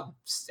about how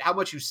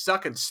much you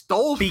suck and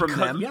stole from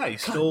them. Yeah, you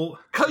stole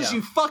because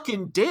you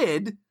fucking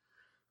did.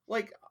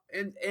 Like,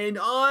 and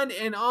on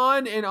and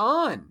on and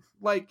on.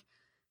 Like,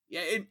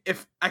 yeah,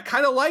 if I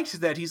kind of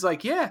liked that he's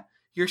like, yeah,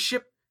 your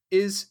ship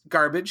is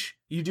garbage.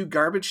 You do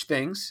garbage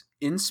things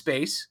in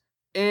space,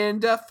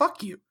 and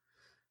fuck you.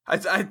 I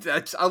loved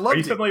it. Are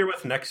you familiar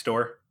with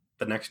Nextdoor,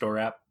 the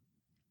Nextdoor app?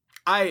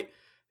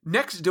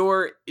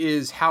 Nextdoor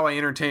is how I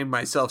entertain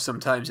myself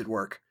sometimes at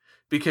work,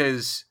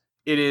 because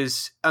it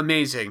is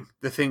amazing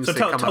the things that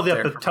come up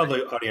there. Tell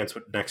the audience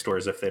what Nextdoor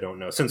is if they don't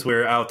know, since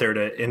we're out there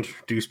to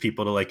introduce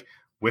people to like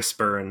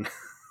Whisper and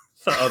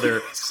the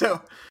other.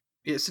 So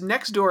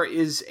Nextdoor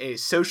is a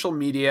social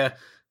media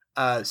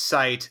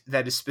site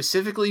that is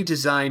specifically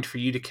designed for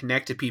you to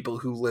connect to people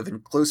who live in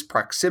close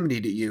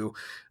proximity to you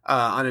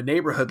on a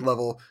neighborhood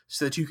level,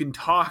 so that you can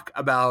talk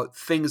about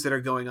things that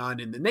are going on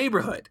in the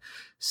neighborhood.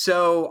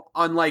 So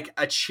on like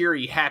a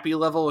cheery, happy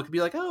level, it could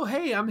be like, oh,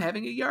 hey, I'm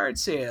having a yard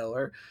sale,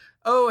 or,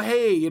 oh,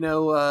 hey,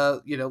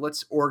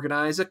 let's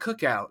organize a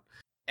cookout.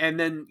 And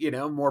then,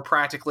 more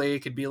practically, it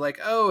could be like,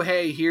 oh,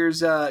 hey, here's,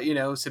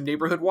 some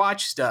neighborhood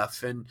watch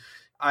stuff. And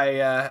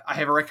I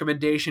have a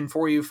recommendation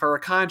for you for a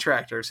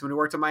contractor, someone who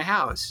worked on my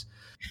house.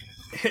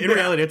 In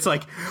reality, it's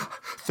like,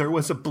 there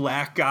was a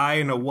black guy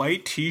in a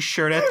white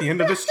t-shirt at the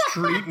end of the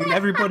street, and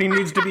everybody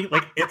needs to be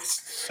like,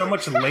 it's so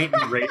much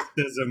latent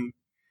racism,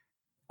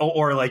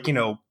 or like,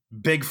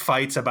 big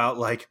fights about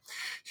like,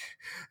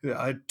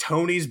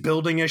 Tony's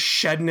building a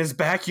shed in his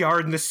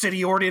backyard and the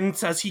city ordinance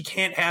says he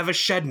can't have a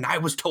shed, and I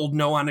was told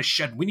no on a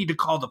shed. We need to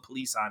call the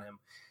police on him.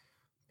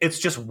 It's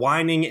just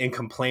whining and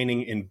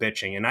complaining and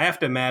bitching. And I have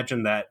to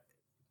imagine that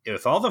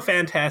with all the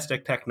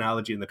fantastic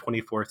technology in the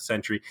 24th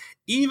century,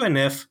 even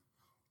if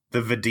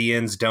the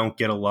Vidians don't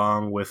get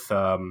along with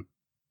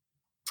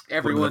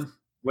everyone,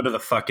 what are the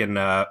fucking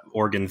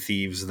organ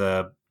thieves?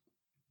 The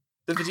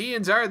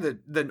Vidians are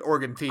the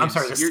organ thieves. I'm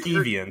sorry, the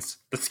Skeevians.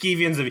 The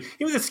Skeevians,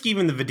 even the Skeev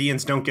and the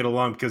Vidians don't get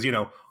along because,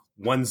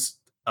 one's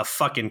a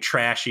fucking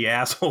trashy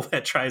asshole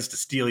that tries to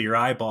steal your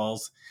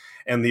eyeballs,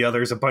 and the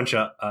other's a bunch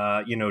of,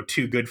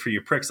 too good for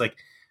you pricks. Like,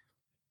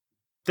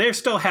 there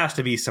still has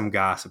to be some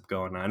gossip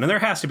going on. And there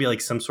has to be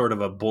like some sort of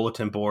a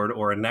bulletin board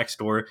or a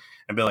Nextdoor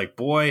and be like,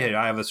 boy, hey,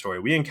 I have a story.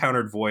 We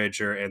encountered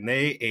Voyager and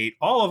they ate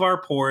all of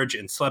our porridge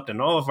and slept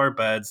in all of our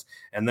beds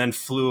and then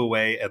flew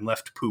away and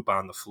left poop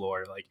on the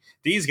floor. Like,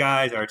 these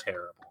guys are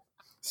terrible.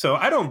 So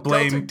I don't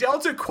blame...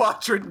 Delta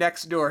Quadrant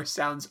Nextdoor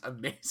sounds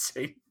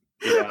amazing.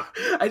 Yeah.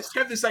 I just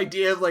have this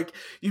idea of like,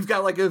 you've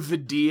got like a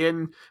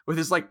Vidian with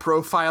his like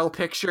profile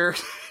picture.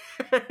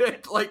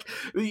 Like,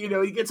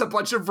 he gets a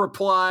bunch of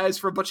replies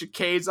for a bunch of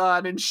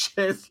Kazon and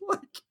shit.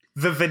 Like,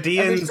 the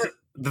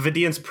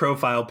Vidians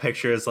profile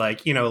picture is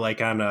like, like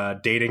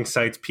on dating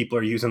sites, people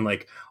are using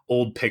like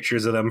old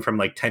pictures of them from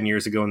like 10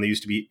 years ago, and they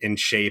used to be in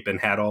shape and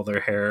had all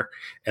their hair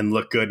and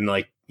look good, and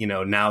like,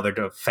 now they're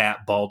a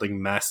fat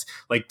balding mess.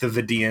 Like the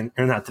Vidian,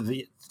 or not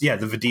the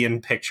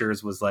Vidian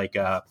pictures was like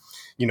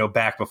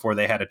back before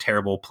they had a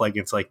terrible plague.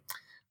 It's like,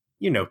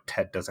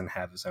 Ted doesn't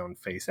have his own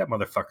face. That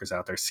motherfucker's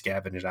out there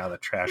scavenging out of the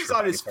trash. He's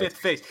on his fifth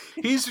face.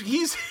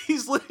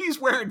 He's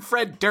wearing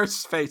Fred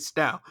Durst's face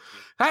now.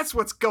 That's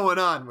what's going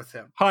on with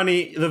him.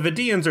 Honey, the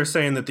Vidians are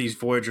saying that these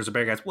Voyagers are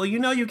bad guys. Well,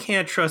 you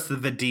can't trust the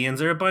Vidians.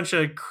 They're a bunch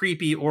of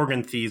creepy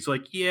organ thieves.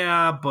 Like,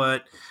 yeah,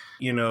 but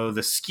the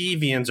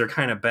Skeevians are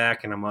kind of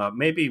backing them up.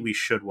 Maybe we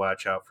should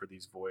watch out for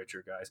these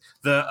Voyager guys.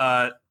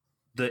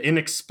 The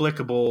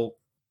inexplicable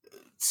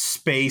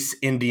space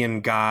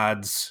Indian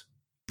gods.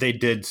 They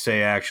did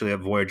say actually that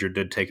Voyager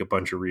did take a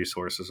bunch of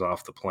resources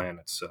off the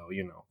planet. So,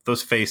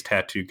 those face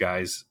tattoo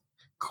guys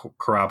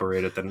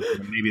corroborated that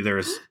maybe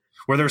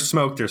where there's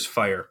smoke, there's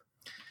fire.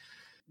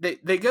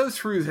 They go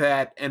through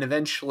that, and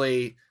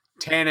eventually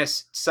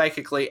Tanis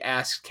psychically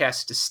asks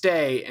Kes to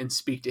stay and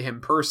speak to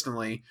him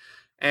personally.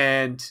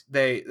 And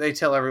they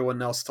tell everyone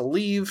else to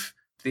leave.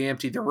 They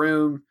empty the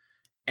room.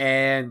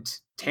 And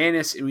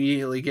Tanis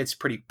immediately gets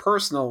pretty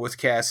personal with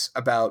Kes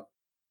about,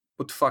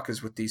 what the fuck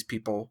is with these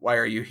people? Why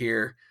are you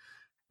here?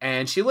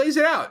 And she lays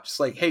it out. Just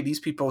like, hey, these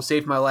people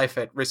saved my life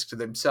at risk to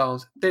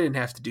themselves. They didn't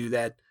have to do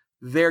that.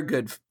 They're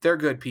good. They're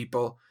good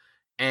people.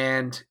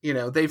 And,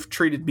 they've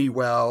treated me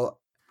well,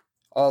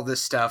 all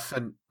this stuff.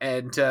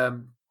 And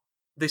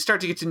they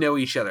start to get to know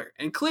each other.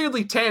 And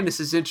clearly Tanis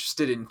is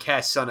interested in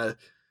Kes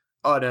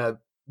on a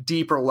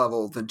deeper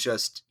level than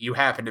just, you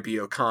happen to be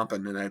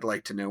Ocampan and I'd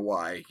like to know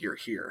why you're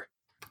here.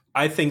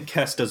 I think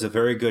Kes does a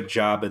very good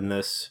job in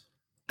this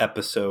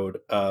episode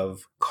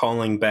of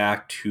calling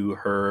back to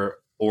her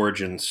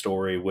origin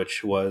story,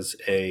 which was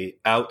a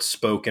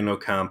outspoken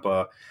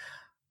Ocampa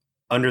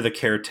under the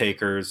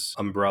caretaker's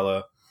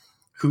umbrella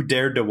who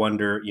dared to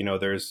wonder,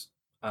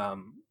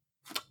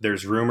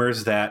 there's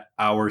rumors that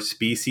our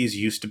species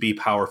used to be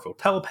powerful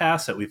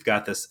telepaths, that we've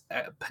got this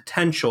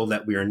potential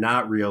that we are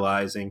not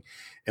realizing.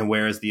 And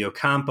whereas the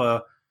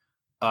Ocampa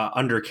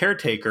under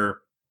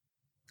Caretaker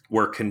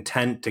were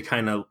content to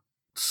kind of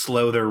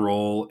slow their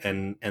roll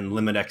and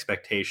limit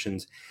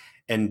expectations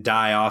and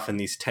die off in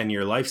these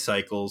 10-year life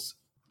cycles,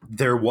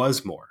 there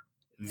was more.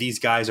 These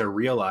guys are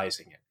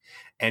realizing it.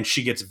 And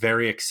she gets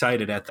very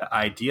excited at the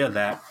idea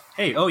that,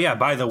 hey, oh yeah,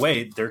 by the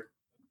way,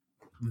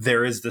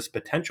 there is this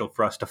potential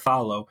for us to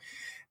follow.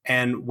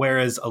 And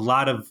whereas a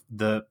lot of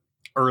the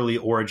early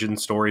origin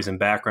stories and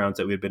backgrounds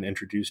that we've been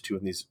introduced to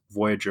in these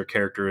Voyager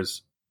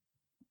characters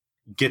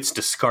gets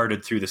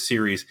discarded through the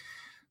series,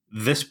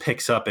 this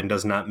picks up and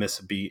does not miss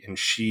a beat. And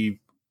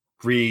she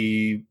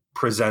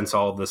represents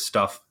all of this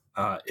stuff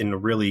in a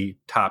really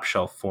top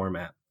shelf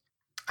format.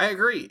 I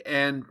agree.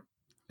 And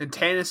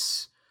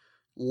Tanis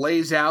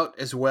lays out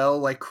as well,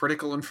 like,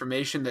 critical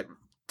information that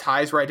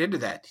ties right into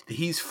that.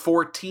 He's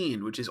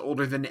 14, which is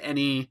older than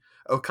any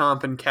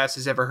Ocampan Kes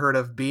has ever heard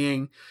of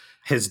being.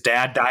 His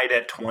dad died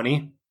at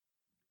 20.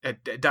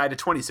 Died at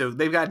 20, so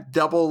they've got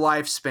double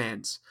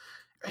lifespans.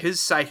 His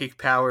psychic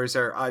powers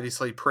are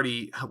obviously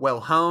pretty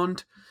well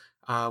honed.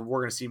 We're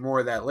going to see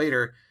more of that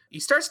later. He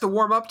starts to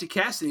warm up to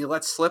Kes, and he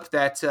lets slip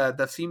that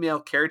the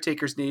female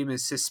caretaker's name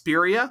is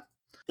Suspiria.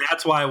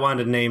 That's why I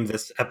wanted to name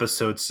this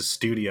episode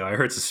Sustudio. I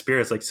heard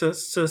Suspiria. It's like,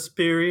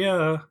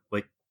 Suspiria.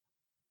 Like,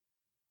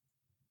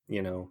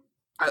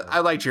 I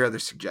liked your other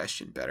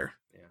suggestion better.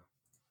 Yeah.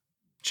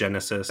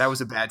 Genesis. That was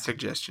a bad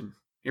suggestion.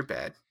 You're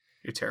bad.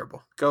 You're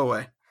terrible. Go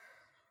away.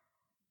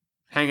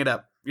 Hang it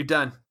up. You're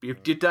done. You're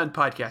done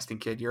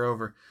podcasting, kid. You're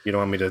over. You don't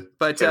want me to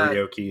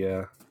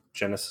karaoke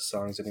Genesis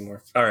songs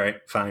anymore? All right,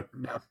 fine.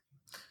 No.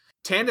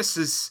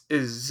 Tanis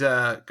is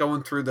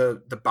going through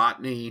the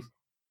botany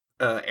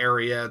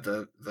area,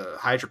 the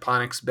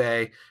hydroponics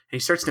bay, and he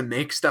starts to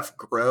make stuff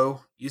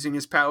grow using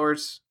his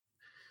powers.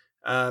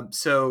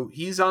 So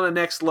he's on the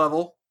next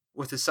level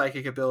with his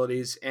psychic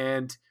abilities,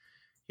 and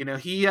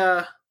he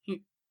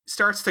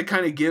starts to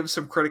kind of give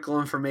some critical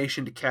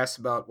information to Kes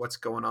about what's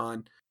going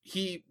on.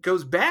 He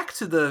goes back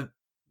to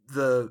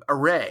the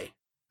array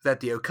that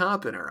the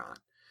Ocampan are on,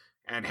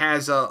 and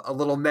has a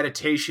little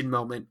meditation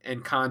moment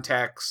and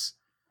contacts,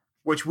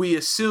 which we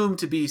assume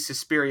to be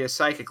Suspiria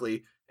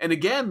psychically. And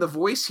again, the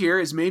voice here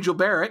is Majel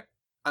Barrett.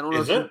 I don't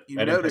know if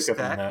you noticed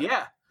that.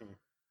 Yeah.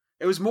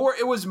 It was more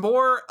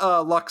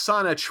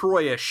Lwaxana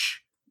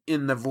Troi-ish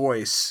in the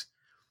voice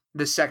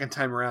the second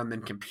time around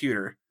than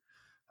computer.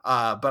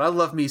 But I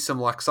love me some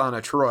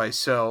Lwaxana Troi,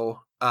 so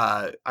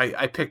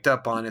I picked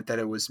up on it that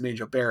it was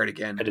Majel Barrett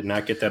again. I did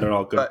not get that at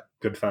all.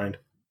 Good find.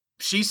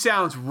 She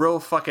sounds real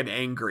fucking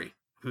angry.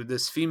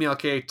 This female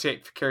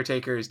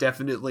caretaker is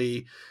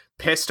definitely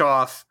pissed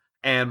off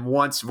and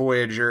wants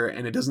Voyager,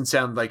 and it doesn't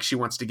sound like she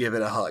wants to give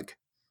it a hug.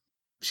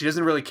 She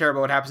doesn't really care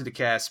about what happens to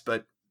Kes,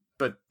 but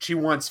she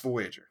wants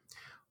Voyager.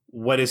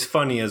 What is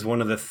funny is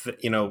one of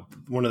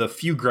the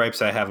few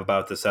gripes I have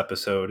about this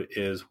episode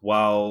is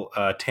while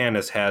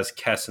Tanis has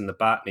Kes in the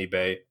botany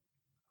bay,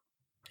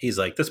 he's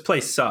like, this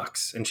place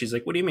sucks. And she's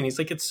like, what do you mean? He's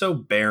like, it's so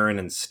barren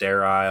and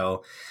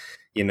sterile.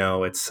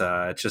 It's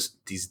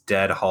just these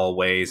dead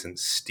hallways and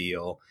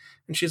steel.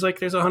 And she's like,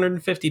 there's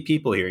 150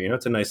 people here.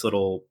 It's a nice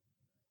little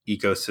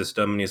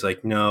ecosystem. And he's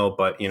like, no,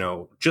 but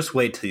just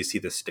wait till you see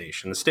the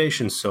station. The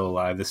station's so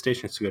alive. The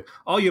station's so good.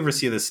 All you ever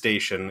see of the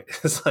station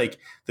is like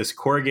this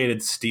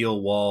corrugated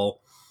steel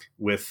wall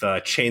with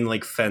a chain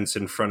link fence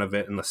in front of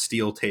it and the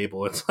steel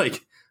table. It's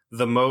like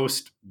the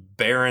most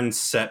barren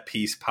set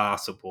piece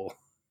possible.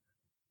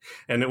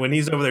 And when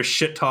he's over there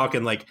shit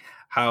talking like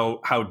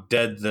how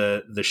dead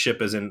the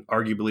ship is in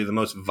arguably the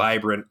most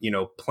vibrant,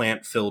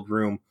 plant filled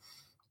room,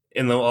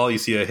 and then all you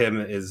see of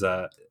him is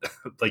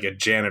like a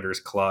janitor's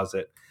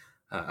closet.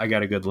 I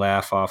got a good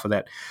laugh off of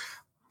that.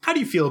 How do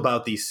you feel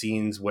about these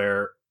scenes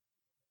where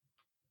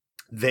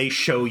they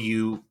show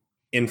you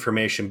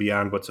information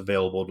beyond what's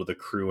available to the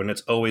crew, and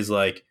it's always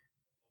like,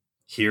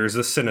 here's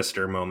a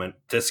sinister moment.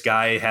 This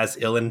guy has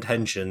ill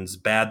intentions.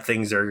 Bad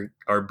things are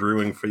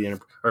brewing for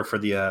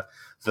the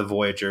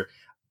Voyager.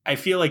 I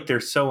feel like they're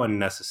so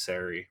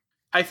unnecessary.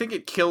 I think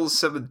it kills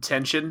some of the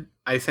tension.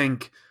 I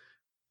think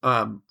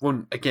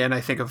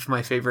I think of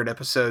my favorite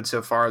episode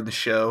so far of the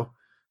show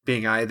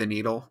being Eye of the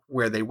Needle,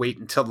 where they wait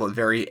until the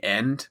very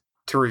end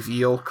to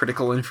reveal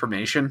critical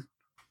information.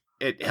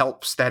 It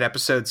helps that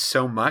episode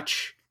so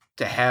much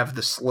to have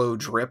the slow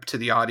drip to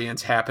the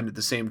audience happen at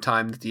the same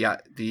time that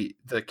the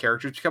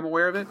characters become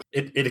aware of it.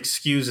 It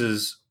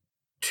excuses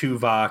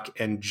Tuvok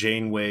and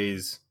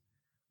Janeway's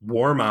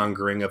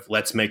warmongering of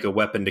let's make a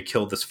weapon to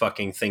kill this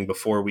fucking thing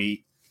before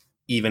we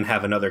even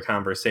have another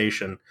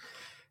conversation.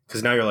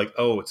 Because now you're like,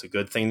 oh, it's a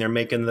good thing they're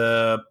making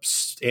the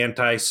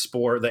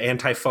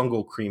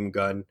antifungal cream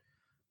gun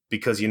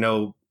because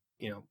ill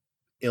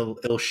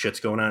shit's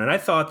going on. And I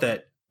thought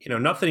that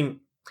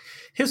nothing.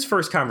 His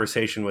first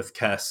conversation with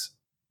Kes,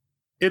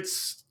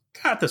 it's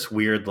got this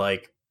weird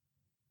like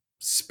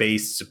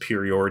space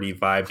superiority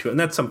vibe to it. And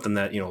that's something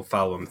that,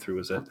 follow him through,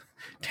 is that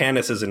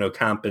Tanis is an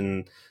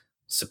Ocampan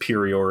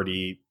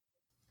superiority.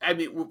 I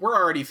mean, we're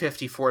already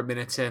 54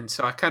 minutes in,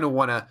 so I kind of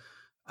want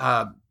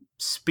to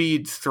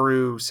speed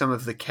through some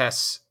of the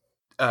Kes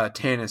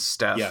Tanis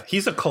stuff. Yeah,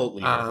 he's a cult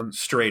leader,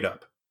 straight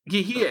up.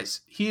 He is.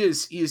 He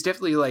is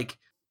definitely, like,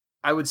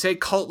 I would say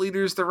cult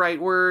leader is the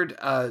right word.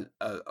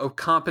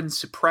 Ocampan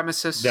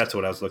supremacist. That's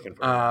what I was looking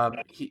for.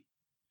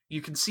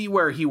 You can see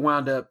where he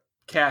wound up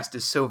cast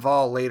as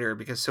Soval later,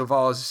 because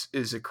Soval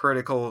is a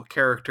critical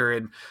character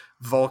in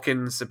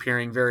Vulcans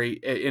appearing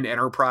in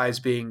Enterprise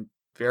being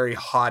very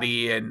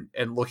haughty and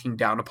looking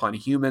down upon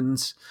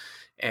humans,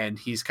 and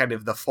he's kind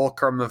of the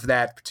fulcrum of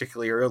that,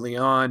 particularly early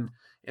on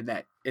in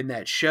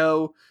that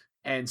show.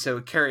 And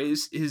so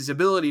his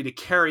ability to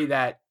carry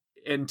that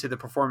into the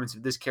performance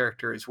of this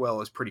character as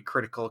well is pretty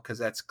critical, because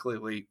that's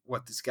clearly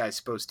what this guy's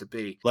supposed to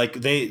be.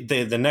 Like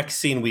the next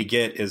scene we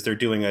get is they're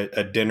doing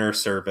a dinner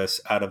service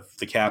out of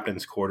the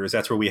captain's quarters.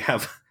 That's where we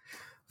have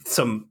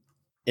some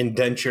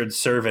indentured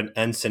servant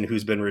ensign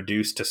who's been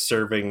reduced to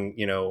serving,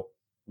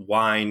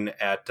 wine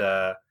at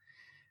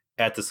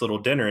this little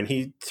dinner, and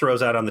he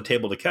throws out on the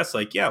table to Kes,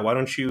 like, yeah, why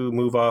don't you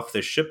move off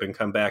this ship and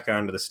come back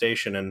onto the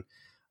station? And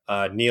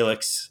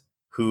Neelix,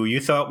 who you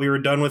thought we were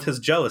done with his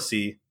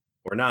jealousy,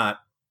 we're not,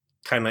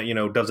 kind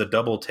of, does a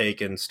double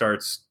take and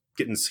starts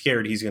getting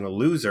scared he's going to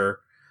lose her.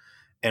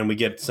 And we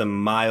get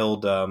some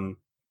mild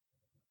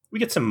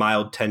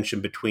tension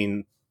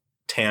between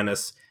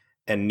Tanis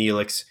and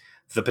Neelix,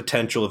 the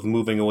potential of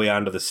moving away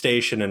onto the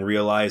station and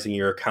realizing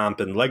your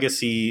Ocampan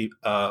legacy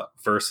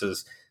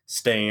versus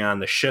staying on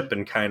the ship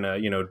and kind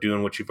of,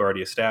 doing what you've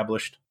already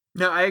established.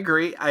 No, I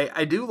agree.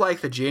 I do like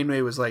that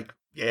Janeway was like,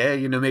 yeah,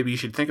 maybe you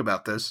should think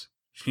about this.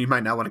 You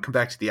might not want to come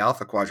back to the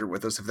Alpha Quadrant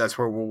with us if that's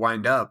where we'll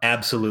wind up.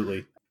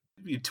 Absolutely.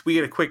 We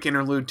get a quick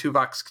interlude.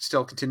 Tuvok's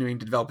still continuing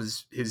to develop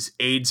his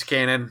AIDS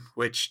cannon,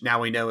 which now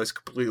we know is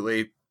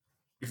completely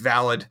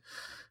valid.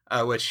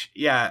 Which,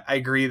 yeah, I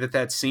agree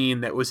that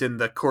scene that was in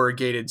the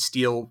corrugated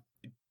steel,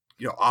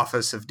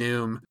 office of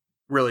Doom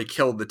really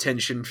killed the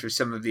tension for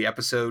some of the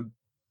episode.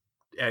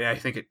 And I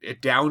think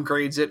it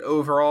downgrades it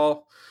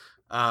overall.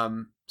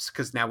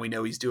 Because now we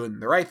know he's doing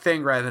the right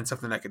thing rather than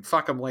something that could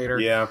fuck him later.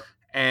 Yeah.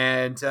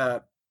 And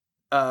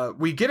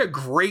we get a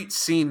great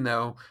scene,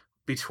 though,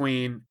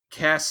 between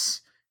Kes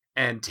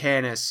and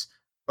Tanis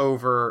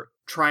over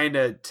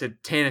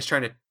Tanis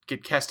trying to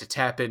get Kes to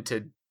tap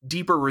into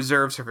deeper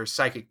reserves of her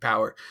psychic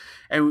power.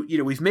 And,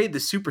 we've made the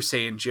Super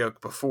Saiyan joke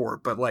before,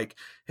 but, like,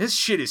 this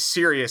shit is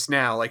serious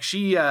now. Like,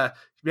 she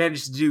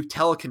managed to do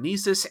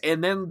telekinesis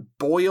and then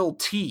boil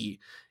tea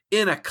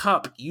in a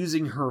cup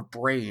using her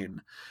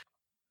brain.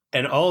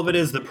 And all of it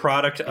is the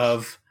product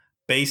of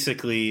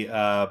basically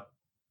the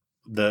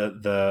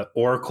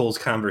Oracle's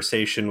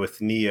conversation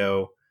with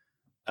Neo.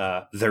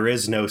 There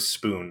is no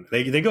spoon.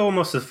 They go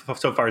almost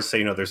so far as to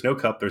say, there's no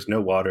cup, there's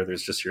no water,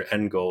 there's just your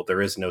end goal.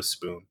 There is no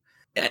spoon.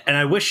 And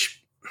I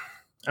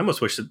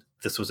almost wish that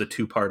this was a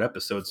 2-part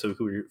episode so we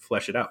could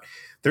flesh it out.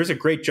 There's a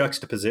great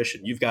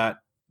juxtaposition. You've got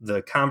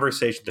the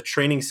conversation, the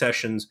training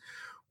sessions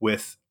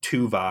with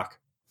Tuvok,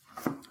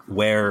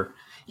 where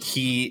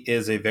he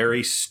is a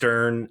very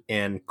stern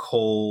and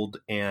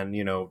cold and,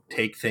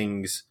 take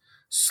things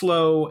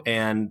slow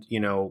and,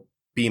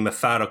 be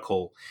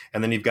methodical.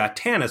 And then you've got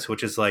Tanis,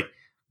 which is like,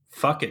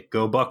 fuck it,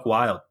 go buck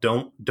wild.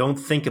 Don't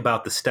think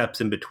about the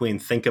steps in between.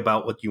 Think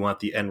about what you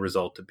want the end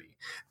result to be.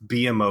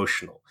 Be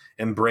emotional.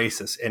 Embrace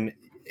this. And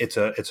it's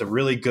a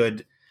really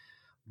good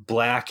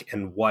black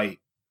and white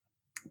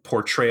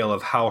portrayal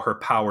of how her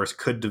powers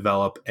could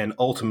develop, and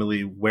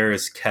ultimately where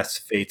is Kes'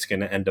 fate's going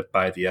to end up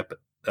by the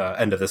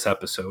end of this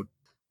episode.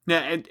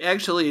 Yeah, it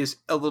actually is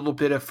a little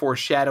bit of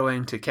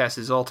foreshadowing to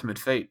Kes' ultimate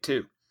fate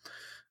too,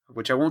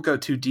 which I won't go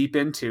too deep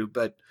into,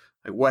 but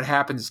like what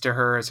happens to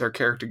her as her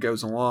character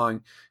goes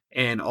along,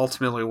 and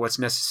ultimately what's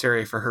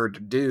necessary for her to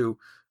do.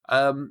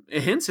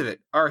 Hints of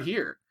it are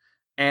here,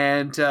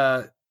 and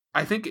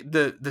I think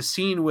the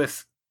scene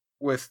with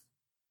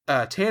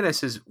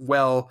Tanis is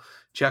well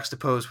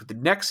juxtaposed with the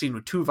next scene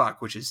with Tuvok,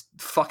 which is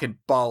fucking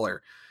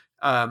baller.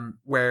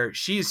 Where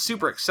she's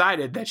super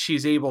excited that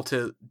she's able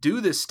to do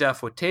this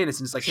stuff with Tanis,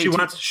 and it's like, hey, she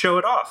wants to show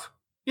it off.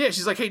 Yeah,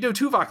 she's like, hey, no,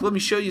 Tuvok, let me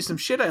show you some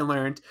shit I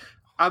learned.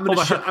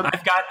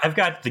 I've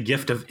got the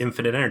gift of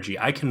infinite energy.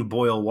 I can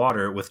boil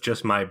water with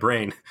just my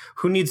brain.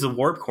 Who needs the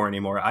warp core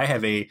anymore? I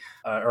have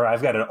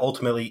I've got an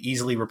ultimately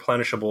easily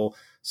replenishable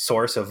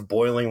source of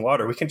boiling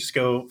water. We can just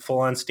go full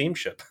on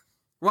steamship.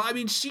 Well, I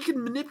mean, she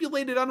can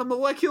manipulate it on a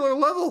molecular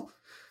level.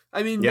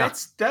 I mean, yeah.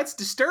 That's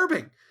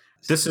disturbing.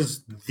 This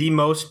is the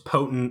most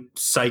potent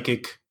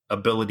psychic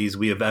abilities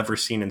we have ever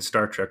seen in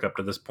Star Trek up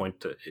to this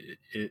point,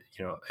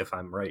 if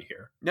I'm right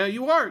here. No,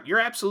 you are. You're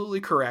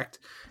absolutely correct.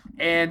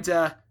 And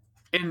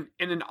in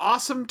an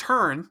awesome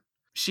turn,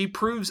 she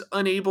proves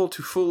unable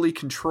to fully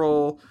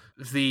control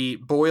the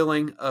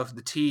boiling of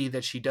the tea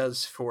that she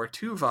does for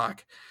Tuvok.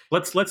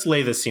 Let's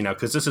lay this scene out,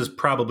 because this is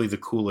probably the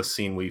coolest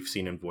scene we've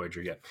seen in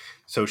Voyager yet.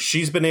 So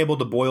she's been able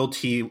to boil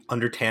tea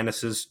under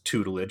Tanis's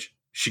tutelage.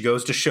 She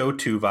goes to show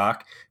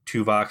Tuvok.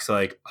 Tuvok's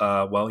like,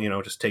 well,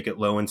 just take it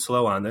low and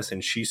slow on this.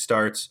 And she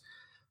starts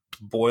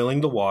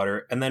boiling the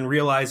water and then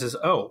realizes,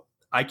 oh,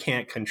 I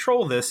can't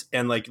control this.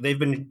 And like they've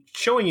been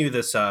showing you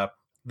this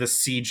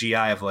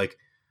CGI of like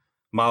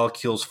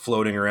molecules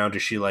floating around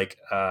as she like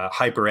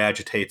hyper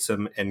agitates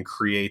them and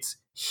creates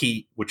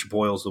heat, which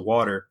boils the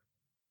water.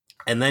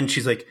 And then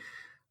she's like,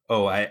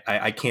 oh,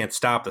 I can't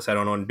stop this. I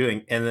don't know what I'm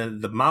doing. And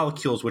then the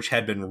molecules, which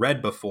had been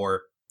red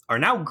before, are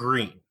now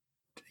green,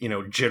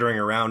 jittering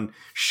around,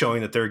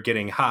 showing that they're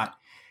getting hot.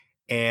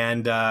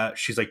 And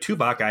she's like,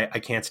 Tuvok, I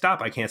can't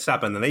stop. I can't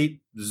stop. And then they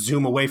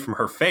zoom away from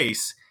her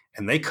face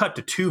and they cut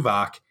to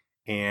Tuvok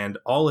and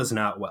all is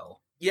not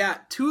well. Yeah,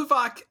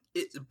 Tuvok,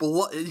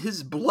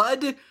 his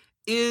blood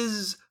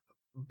is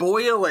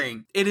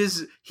boiling.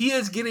 He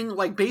is getting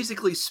like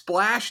basically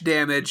splash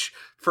damage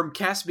from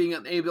Kes being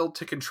unable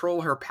to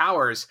control her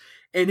powers.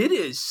 And it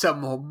is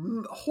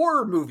some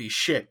horror movie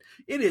shit.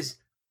 It is,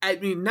 I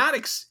mean,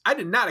 I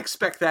did not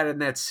expect that in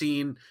that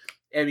scene.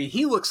 I mean,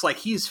 he looks like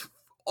he's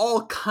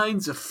all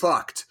kinds of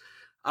fucked.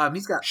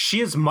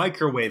 She is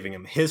microwaving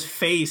him. His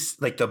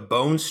face, like the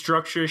bone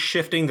structure is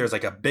shifting. There's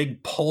like a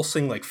big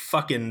pulsing like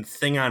fucking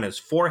thing on his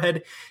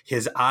forehead.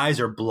 His eyes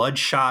are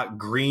bloodshot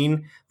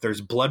green.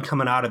 There's blood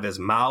coming out of his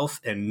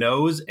mouth and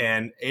nose,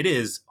 and it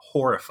is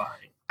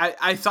horrifying.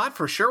 I thought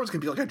for sure it was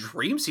gonna be like a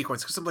dream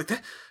sequence because I'm like,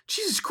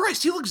 Jesus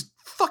Christ, he looks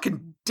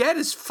fucking dead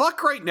as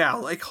fuck right now.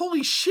 Like,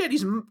 holy shit,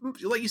 he's,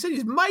 like you said,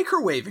 he's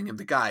microwaving him,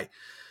 the guy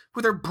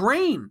with her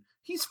brain.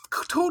 He's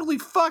totally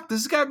fucked.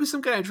 This has got to be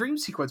some kind of dream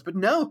sequence. But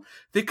no,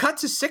 they cut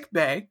to sick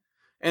bay.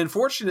 And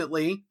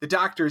fortunately, the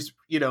doctor's,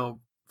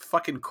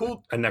 fucking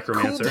a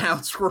necromancer.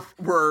 Cooldowns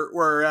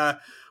were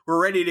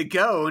ready to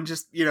go and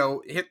just,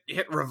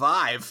 hit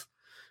revive.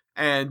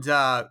 And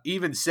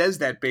even says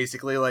that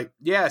basically like,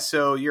 yeah,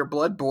 so your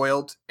blood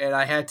boiled and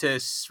I had to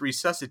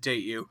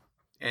resuscitate you.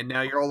 And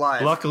now you're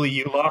alive. Luckily,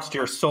 you lost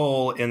your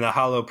soul in the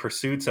Hollow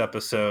Pursuits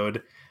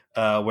episode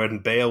when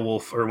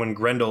Beowulf or when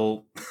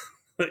Grendel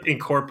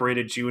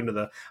incorporated you into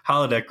the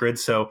holodeck grid.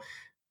 So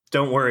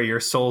don't worry, your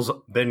soul's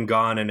been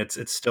gone and it's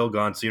still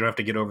gone. So you don't have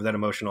to get over that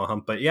emotional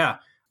hump. But yeah,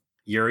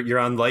 you're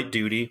on light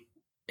duty.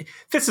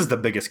 This is the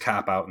biggest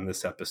cop out in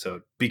this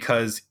episode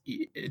because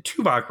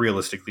Tuvok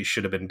realistically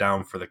should have been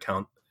down for the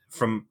count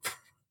from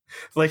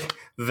like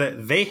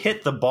they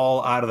hit the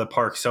ball out of the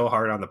park so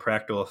hard on the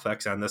practical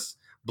effects on this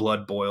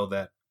blood boil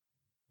that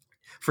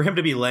for him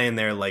to be laying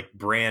there like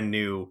brand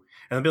new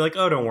and they'll be like,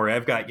 oh, don't worry,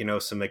 I've got,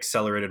 some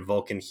accelerated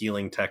Vulcan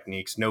healing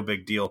techniques, no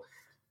big deal.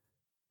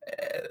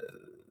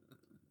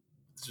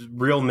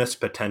 Real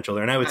missed potential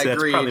there. And I would say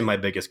that's probably my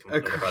biggest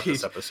complaint about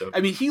this episode. I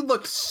mean, he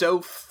looked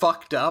so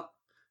fucked up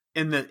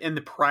in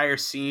the prior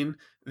scene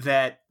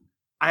that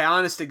I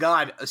honest to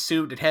God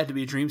assumed it had to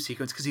be a dream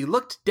sequence because he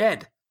looked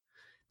dead.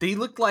 He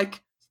looked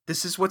like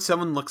this is what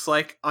someone looks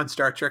like on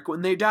Star Trek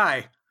when they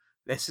die.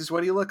 This is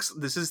what he looks.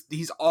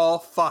 He's all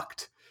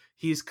fucked.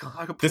 He's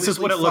completely This is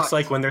what it fucked. looks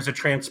like when there's a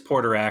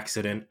transporter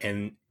accident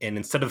and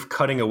instead of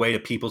cutting away to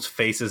people's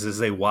faces as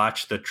they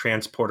watch the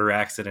transporter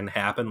accident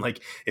happen,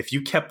 like if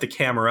you kept the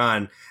camera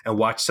on and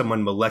watched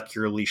someone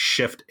molecularly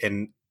shift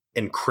and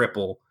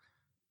cripple,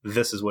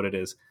 this is what it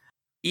is.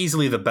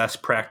 Easily the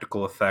best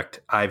practical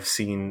effect I've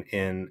seen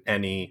in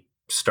any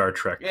Star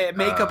Trek. Yeah,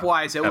 makeup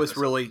wise, it was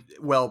really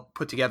well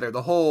put together.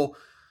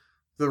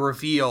 The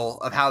reveal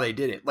of how they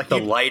did it. Like the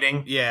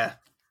lighting. Yeah.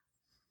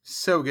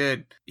 So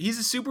good. He's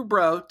a super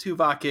bro,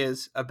 Tuvok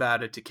is,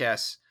 about it to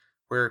Kes.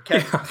 Where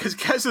because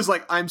Kes is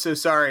like, I'm so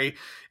sorry.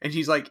 And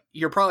he's like,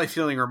 you're probably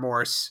feeling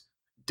remorse.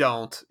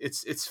 Don't.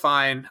 It's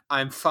fine.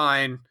 I'm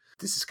fine.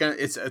 This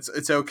is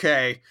it's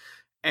okay.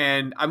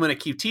 And I'm gonna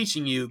keep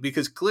teaching you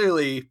because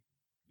clearly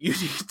you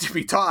need to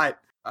be taught.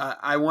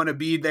 I want to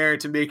be there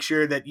to make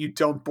sure that you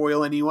don't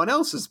boil anyone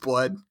else's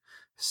blood.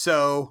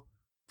 So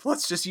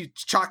let's just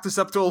chalk this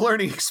up to a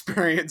learning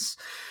experience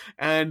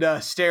and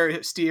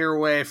steer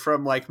away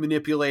from like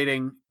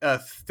manipulating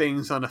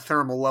things on a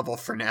thermal level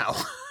for now.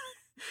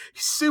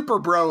 He's super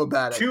bro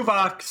about it.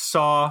 Tuvok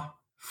saw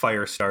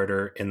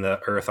Firestarter in the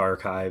Earth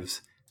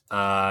archives.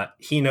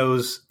 He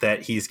knows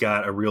that he's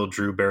got a real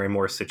Drew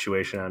Barrymore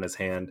situation on his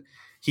hand.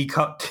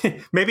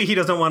 Maybe he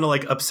doesn't want to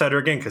like upset her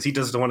again because he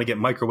doesn't want to get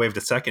microwaved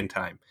a second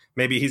time.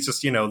 Maybe he's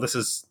just,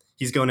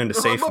 he's going into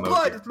safe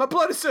mode. My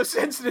blood is so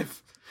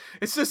sensitive.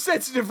 It's so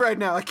sensitive right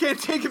now. I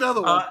can't take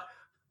another one.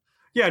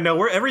 Yeah,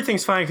 no,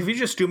 everything's fine. If you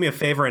just do me a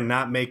favor and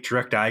not make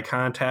direct eye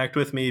contact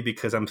with me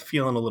because I'm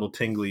feeling a little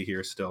tingly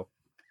here still.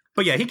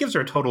 But yeah, he gives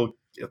her a total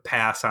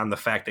pass on the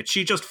fact that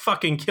she just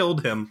fucking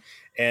killed him.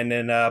 And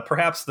then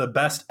perhaps the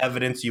best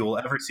evidence you will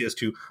ever see as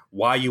to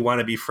why you want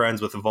to be friends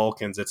with the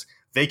Vulcans. It's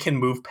they can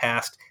move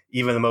past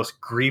even the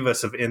most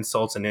grievous of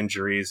insults and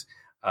injuries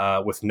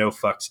with no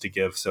fucks to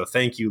give. So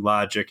thank you,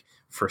 Logic,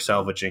 for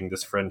salvaging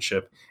this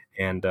friendship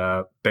and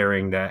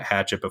burying that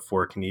hatchet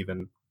before it can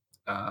even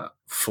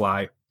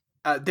fly.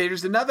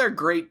 There's another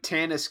great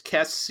Tanis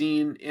Kes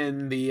scene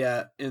in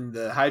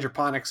the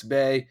hydroponics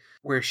bay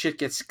where shit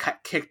gets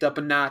kicked up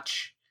a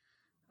notch.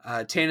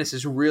 Tanis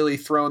is really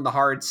throwing the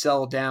hard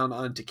sell down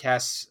onto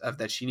Cass of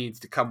that she needs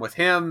to come with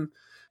him.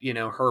 You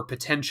know, her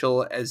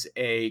potential as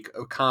a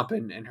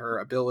Ocampan and her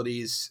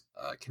abilities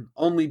can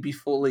only be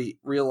fully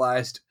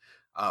realized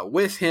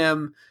with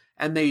him.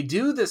 And they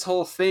do this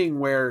whole thing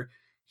where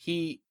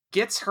he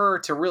gets her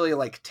to really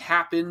like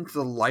tap into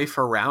the life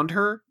around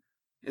her,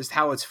 is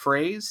how it's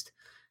phrased.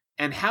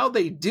 And how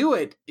they do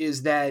it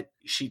is that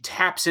she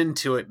taps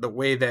into it the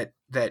way that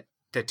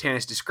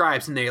Tanis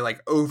describes, and they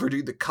like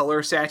overdo the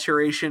color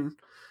saturation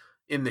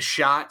in the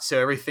shot, so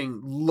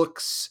everything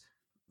looks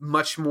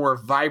much more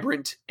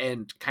vibrant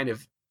and kind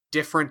of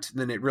different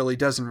than it really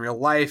does in real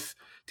life,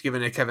 to give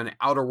it a kind of an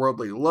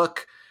outerworldly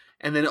look.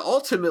 And then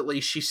ultimately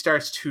she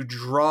starts to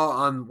draw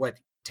on what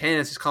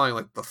Tanis is calling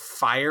like the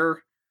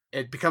fire.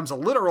 It becomes a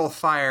literal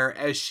fire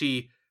as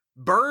she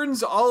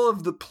burns all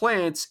of the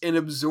plants and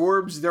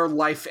absorbs their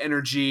life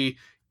energy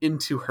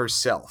into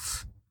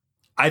herself.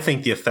 I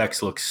think the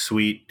effects look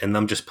sweet, and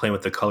them just playing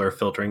with the color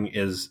filtering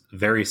is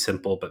very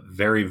simple, but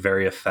very,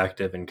 very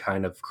effective in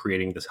kind of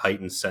creating this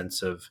heightened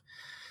sense of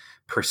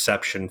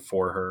perception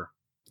for her.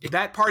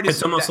 That part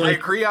is almost like, I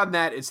agree on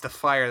that. It's the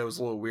fire that was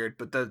a little weird,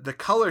 but the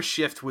color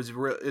shift was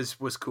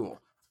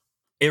cool.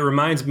 It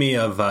reminds me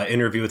of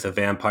Interview with a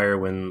Vampire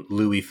when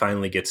Louis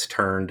finally gets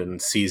turned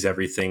and sees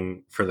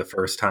everything for the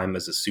first time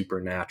as a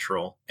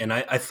supernatural. And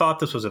I thought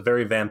this was a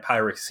very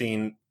vampiric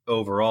scene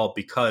overall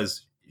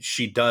because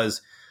she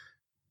does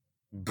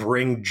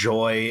bring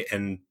joy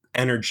and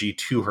energy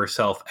to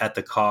herself at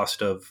the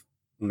cost of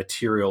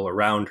material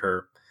around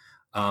her.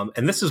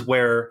 And this is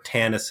where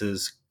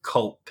Tanis's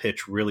cult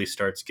pitch really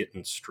starts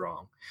getting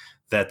strong,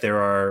 that there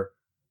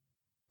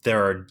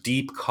are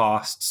deep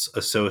costs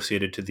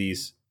associated to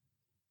these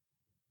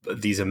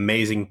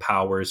amazing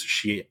powers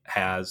she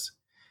has.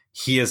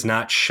 He is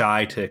not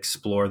shy to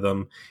explore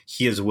them.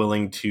 He is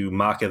willing to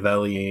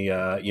Machiavelli,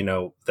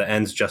 the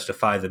ends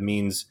justify the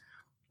means,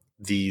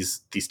 these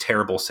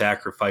terrible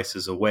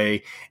sacrifices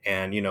away.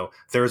 And,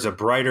 there's a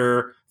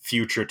brighter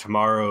future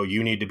tomorrow.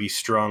 You need to be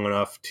strong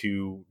enough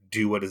to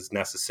do what is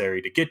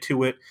necessary to get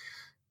to it.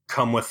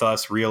 Come with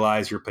us,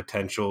 realize your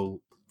potential.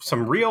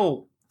 Some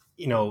real,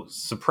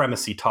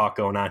 supremacy talk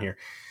going on here.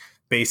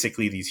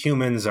 Basically, these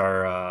humans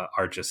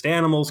are just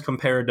animals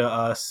compared to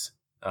us.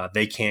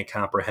 They can't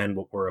comprehend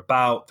what we're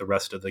about. The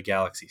rest of the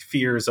galaxy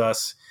fears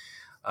us.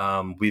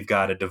 We've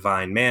got a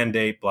divine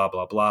mandate, blah,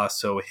 blah, blah.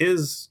 So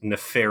his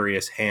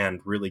nefarious hand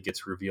really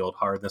gets revealed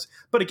hard in this.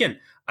 But again,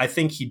 I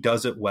think he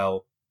does it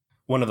well.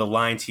 One of the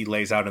lines he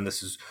lays out in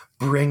this is,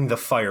 "Bring the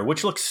fire,"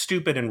 which looks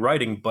stupid in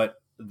writing,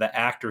 but the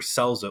actor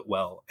sells it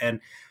well. And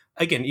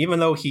again, even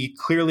though he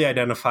clearly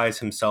identifies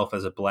himself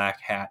as a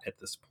black hat at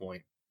this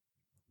point,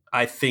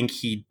 I think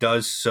he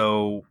does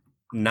so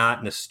not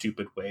in a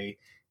stupid way.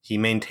 He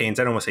maintains,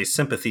 I don't want to say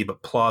sympathy,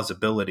 but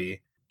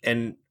plausibility.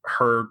 And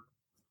her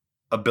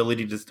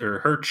ability to, or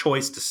her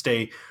choice to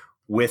stay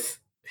with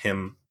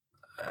him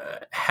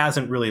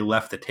hasn't really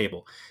left the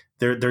table.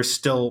 There's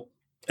still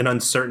an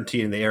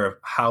uncertainty in the air of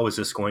how is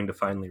this going to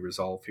finally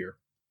resolve here?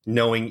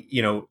 Knowing,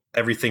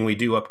 everything we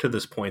do up to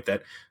this point,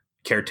 that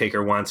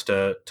Caretaker wants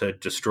to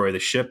destroy the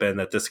ship and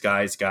that this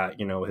guy's got,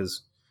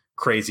 his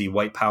crazy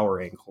white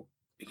power angle.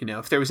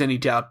 If there was any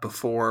doubt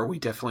before, we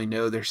definitely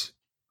know there's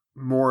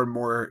more and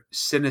more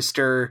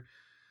sinister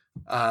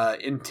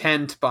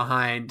intent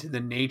behind the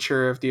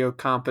nature of the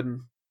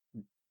Ocampan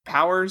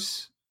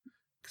powers,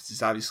 because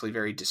it's obviously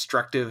very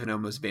destructive and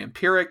almost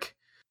vampiric.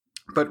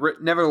 But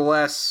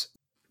nevertheless,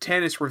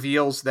 Tanis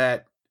reveals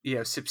that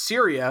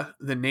Cypseria,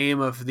 the name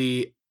of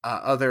the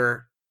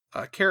other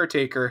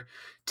caretaker,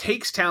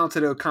 takes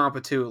talented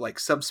Ocampa to like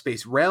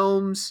subspace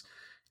realms,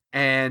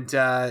 and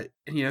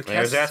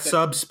there's that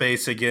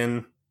subspace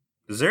again.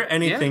 Is there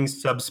anything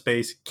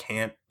subspace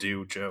can't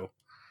do, Joe?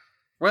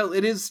 Well,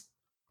 it is,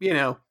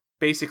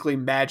 basically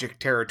magic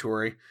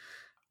territory.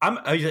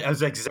 I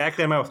was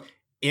exactly on my mouth.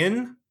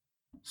 In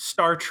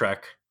Star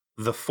Trek,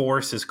 the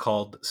Force is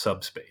called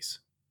subspace,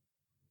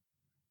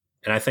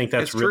 and I think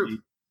that's really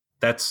true.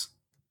 That's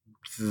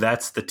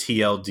the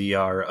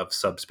TLDR of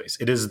subspace.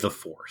 It is the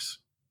Force.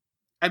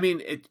 I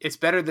mean, it's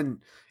better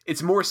than,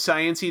 it's more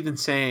sciencey than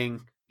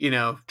saying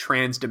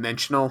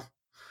transdimensional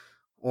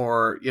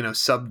or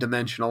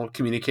subdimensional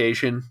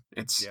communication.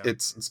 It's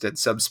instead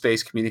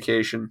subspace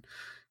communication.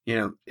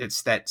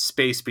 It's that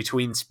space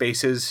between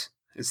spaces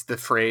is the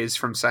phrase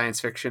from science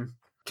fiction.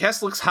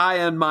 Kes looks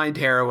high on mind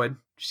heroin.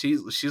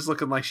 She's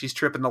looking like she's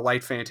tripping the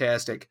light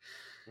fantastic.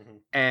 Mm-hmm.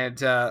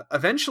 And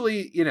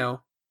eventually,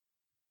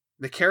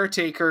 the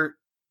caretaker,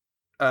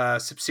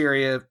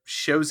 Cypseria,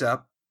 shows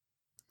up,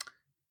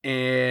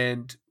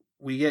 and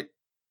we get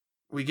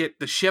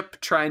the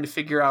ship trying to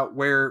figure out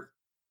where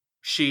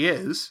she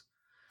is.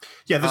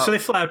 Yeah, so they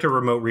fly out to a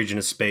remote region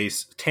of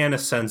space.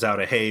 Tanis sends out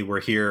a, "Hey, we're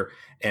here,"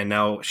 and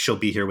now she'll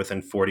be here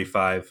within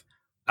 45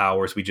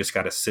 hours. We just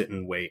got to sit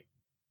and wait.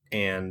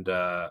 And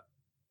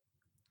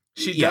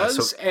she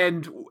does.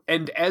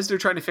 And as they're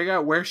trying to figure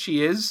out where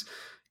she is,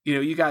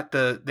 you got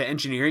the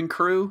engineering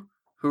crew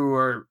who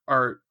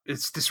are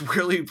it's this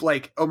really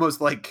like almost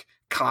like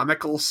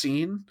comical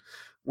scene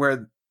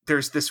where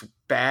there's this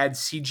bad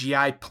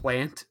CGI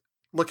plant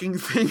looking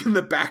thing in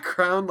the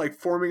background, like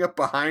forming up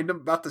behind him,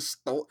 about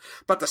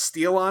to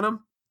steal on him.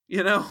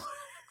 You know.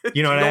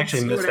 You know, I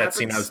actually missed that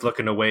scene. I was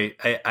looking away.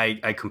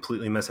 I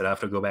completely missed it. I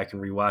have to go back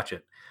and rewatch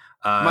it.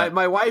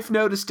 My wife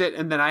noticed it,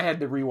 and then I had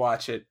to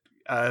rewatch it.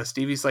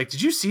 Stevie's like,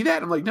 "Did you see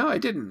that?" I'm like, "No, I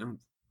didn't." And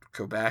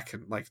go back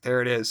and like,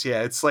 there it is.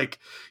 Yeah, it's like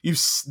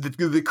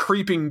the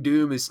creeping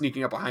doom is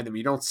sneaking up behind them.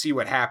 You don't see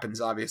what happens,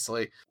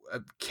 obviously.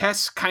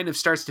 Kes kind of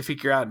starts to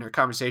figure out in her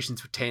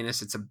conversations with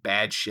Tanis, it's a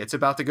bad shit's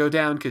about to go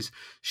down, because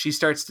she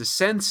starts to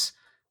sense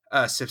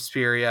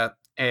Suspiria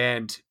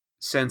and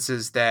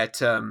senses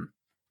that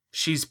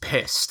she's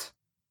pissed.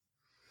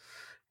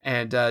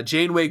 And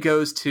Janeway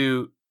goes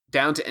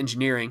down to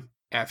engineering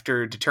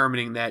after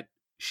determining that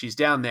she's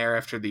down there,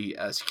 after the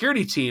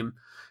security team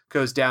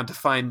goes down to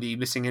find the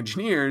missing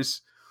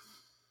engineers.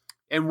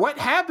 And what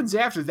happens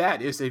after that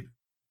is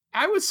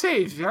I would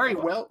say, very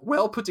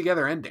well put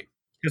together ending.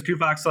 Because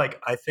Tuvok's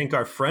like, I think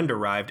our friend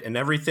arrived, and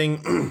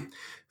everything.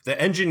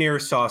 The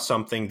engineers saw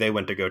something. They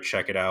went to go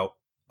check it out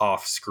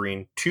off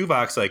screen.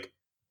 Tuvok's like,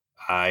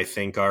 I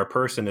think our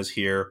person is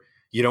here.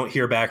 You don't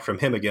hear back from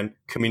him again.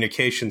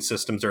 Communication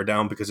systems are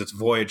down because it's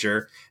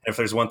Voyager. And if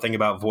there's one thing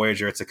about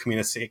Voyager, it's the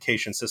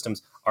communication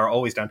systems are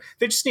always down.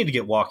 They just need to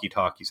get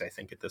walkie-talkies, I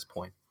think, at this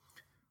point.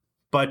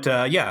 But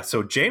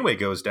so Janeway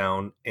goes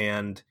down,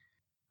 and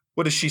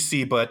what does she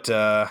see? But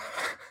I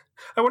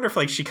wonder if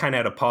like she kind of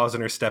had a pause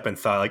in her step and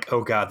thought like,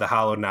 oh God, the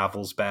Hollow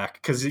Novel's back.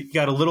 Because you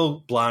got a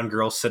little blonde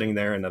girl sitting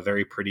there in a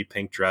very pretty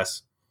pink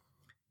dress,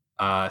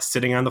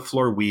 sitting on the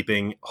floor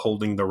weeping,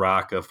 holding the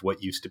rock of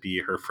what used to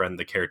be her friend,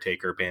 the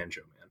caretaker,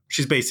 Banjo Man.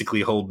 She's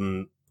basically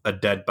holding a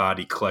dead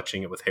body,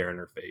 clutching it with hair in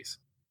her face.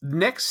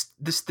 Next,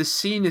 the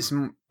scene is,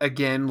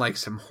 again, like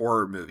some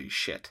horror movie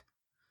shit.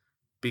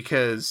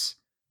 Because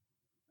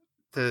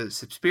the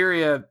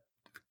Suspiria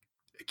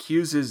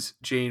accuses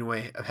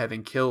Janeway of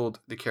having killed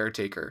the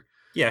caretaker.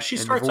 Yeah, she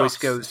starts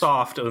off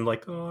soft and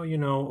like, oh, you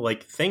know,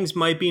 like things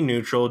might be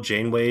neutral.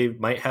 Janeway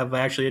might have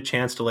actually a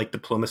chance to like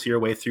diplomacy her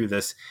way through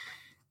this.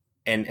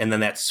 And then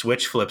that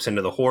switch flips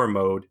into the horror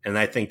mode. And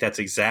I think that's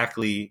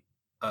exactly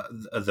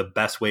the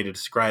best way to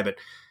describe it.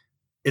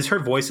 Is her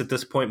voice at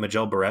this point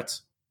Majel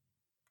Barrett's?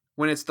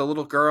 When it's the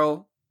little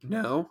girl,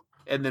 no.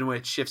 And then when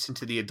it shifts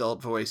into the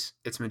adult voice,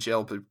 it's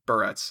Majel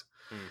Barrett's.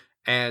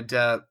 And,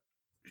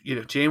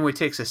 Janeway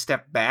takes a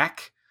step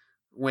back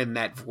when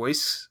that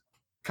voice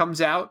comes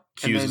out.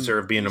 Accuses her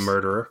of being a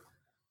murderer.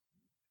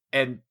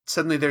 And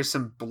suddenly there's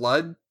some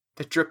blood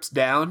that drips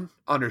down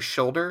on her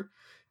shoulder.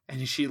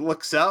 And she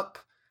looks up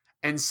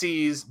and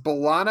sees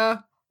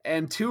B'Elanna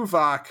and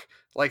Tuvok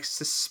like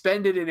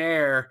suspended in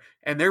air,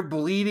 and they're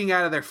bleeding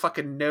out of their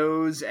fucking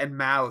nose and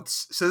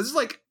mouths. So this is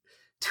like,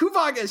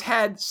 Tuvok has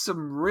had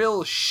some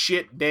real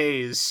shit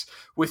days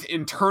with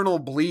internal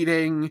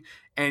bleeding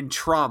and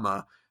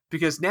trauma,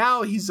 because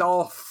now he's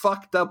all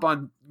fucked up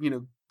on,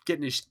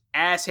 getting his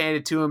ass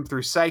handed to him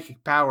through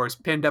psychic powers,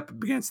 pinned up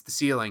against the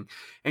ceiling.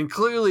 And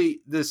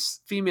clearly this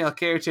female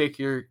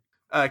caretaker,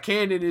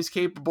 Kanan, is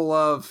capable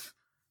of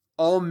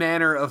all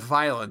manner of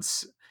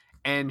violence,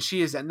 and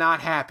she is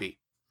not happy.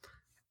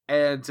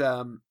 And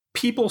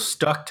people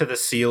stuck to the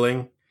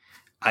ceiling,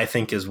 I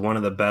think, is one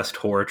of the best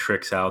horror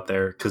tricks out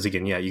there. Because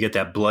again, you get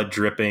that blood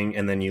dripping,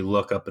 and then you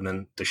look up, and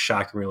then the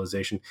shocking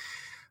realization.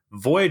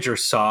 Voyager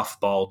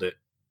softballed it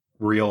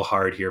real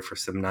hard here for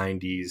some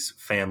 90s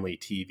family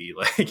TV.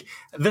 Like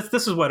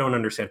this is what I don't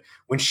understand.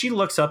 When she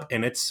looks up,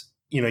 and it's,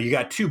 you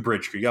got two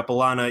bridge crew, you got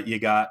B'Elanna, you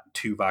got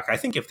Tuvok. I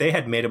think if they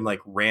had made them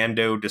like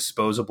rando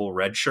disposable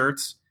red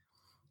shirts,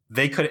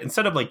 they could,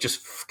 instead of like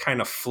just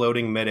kind of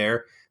floating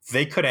midair,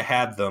 they could have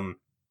had them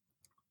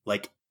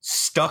like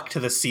stuck to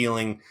the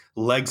ceiling,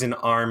 legs and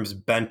arms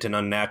bent in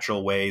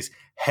unnatural ways,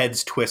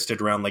 heads twisted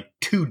around like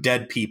two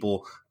dead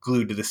people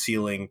glued to the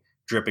ceiling,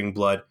 dripping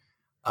blood.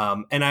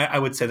 And I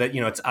would say that,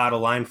 it's out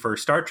of line for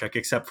Star Trek,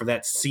 except for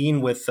that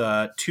scene with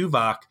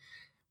Tuvok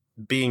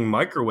being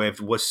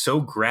microwaved was so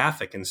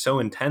graphic and so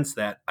intense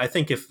that I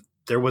think if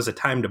there was a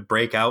time to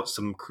break out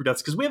some crew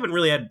deaths, because we haven't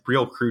really had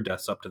real crew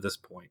deaths up to this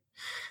point.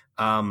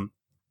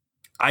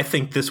 I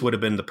think this would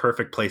have been the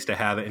perfect place to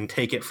have it and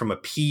take it from a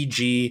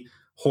PG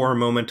horror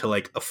moment to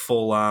like a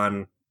full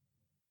on,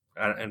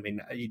 I mean,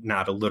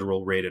 not a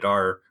literal rated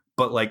R,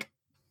 but like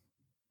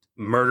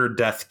murder,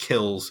 death,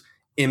 kills,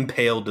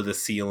 impaled to the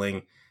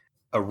ceiling,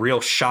 a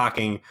real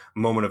shocking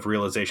moment of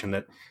realization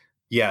that,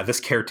 yeah, this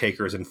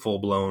caretaker is in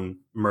full-blown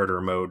murder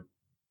mode,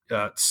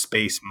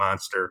 space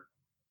monster.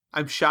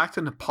 I'm shocked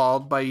and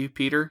appalled by you,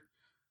 Peter.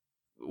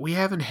 We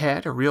haven't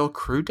had a real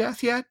crew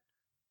death yet?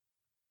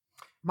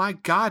 My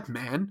God,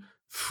 man.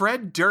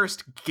 Fred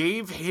Durst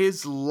gave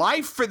his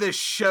life for this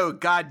show,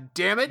 God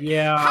damn it.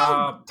 Yeah.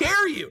 How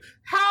dare you?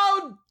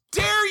 How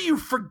dare you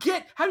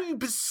forget? How do you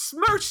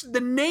besmirch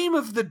the name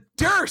of the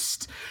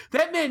Durst?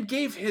 That man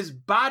gave his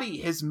body,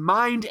 his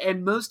mind,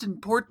 and most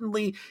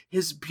importantly,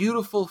 his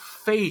beautiful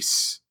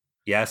face.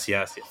 Yes.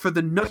 For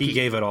the Nookie. He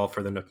gave it all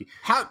for the Nookie.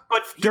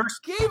 But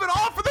Durst gave it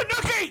all for the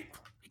Nookie!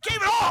 He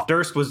gave it all!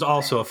 Durst was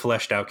also a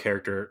fleshed out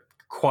character.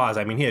 Quaz,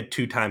 I mean, he had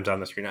 2 times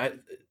on the screen.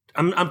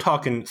 I'm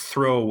talking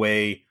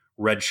throwaway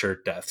red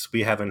shirt deaths.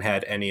 We haven't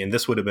had any, and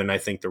this would have been, I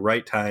think, the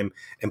right time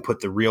and put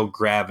the real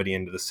gravity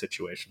into the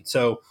situation.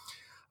 So,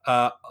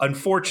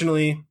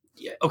 unfortunately,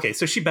 okay,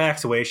 so she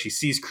backs away. She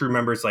sees crew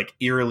members like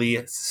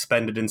eerily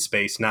suspended in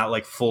space, not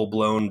like full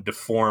blown,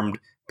 deformed,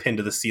 pinned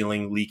to the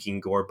ceiling, leaking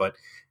gore. But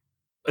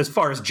as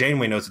far as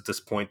Janeway knows at this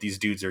point, these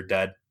dudes are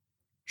dead.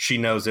 She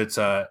knows it's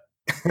a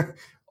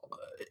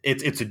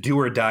it's a do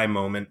or die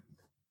moment,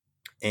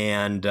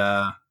 and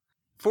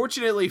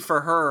fortunately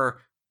for her,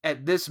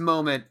 at this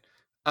moment,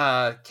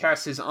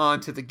 Cass is on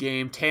to the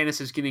game.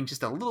 Tanis is getting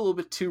just a little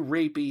bit too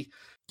rapey.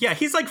 Yeah,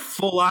 he's like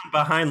full on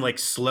behind, like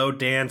slow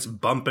dance,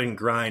 bump and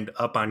grind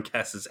up on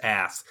Cass's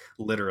ass,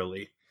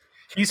 literally.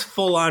 He's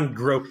full on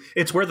grope.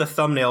 It's where the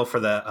thumbnail for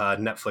the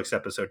Netflix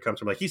episode comes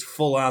from. Like, he's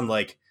full on,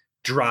 like,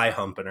 dry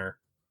humping her.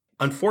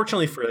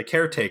 Unfortunately for the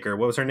caretaker,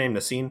 what was her name,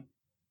 Nasine?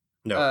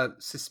 No.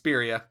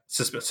 Suspiria.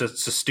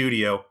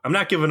 Studio. I'm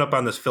not giving up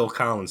on this Phil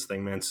Collins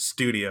thing, man.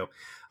 Studio.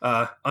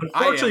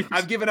 Unfortunately,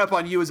 I've given up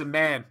on you as a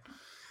man.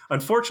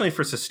 Unfortunately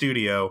for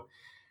Studio,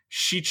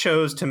 she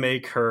chose to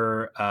make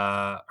her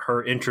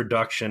her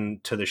introduction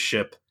to the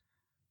ship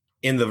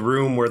in the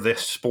room where the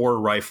spore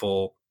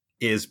rifle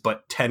is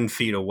but 10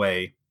 feet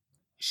away.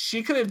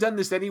 She could have done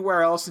this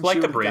anywhere else and like she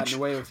would the have bridge. gotten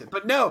away with it.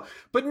 But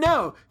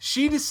no,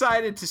 she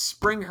decided to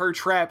spring her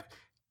trap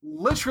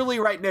literally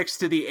right next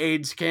to the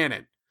AIDS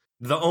cannon.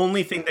 The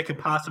only thing that could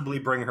possibly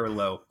bring her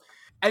low.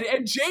 And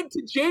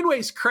to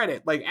Janeway's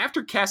credit, like,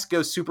 after Cass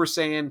goes Super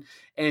Saiyan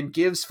and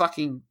gives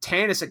fucking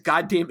Tanis a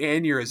goddamn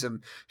aneurysm,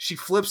 she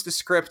flips the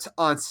script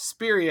on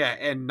Suspiria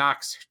and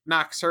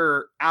knocks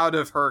her out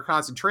of her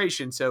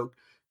concentration. So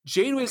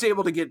Janeway's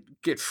able to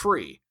get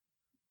free.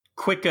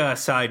 Quick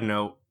side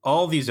note: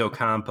 all these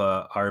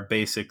Ocampa are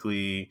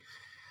basically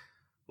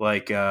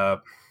like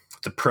the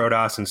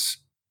Protoss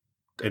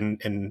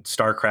in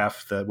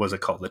StarCraft. What's it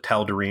called? The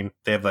Teldarine.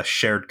 They have a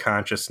shared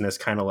consciousness,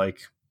 kind of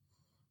like.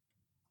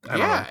 I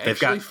don't know.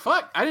 They've actually,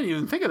 fuck. I didn't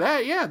even think of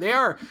that. Yeah, they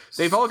are.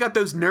 They've all got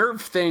those nerve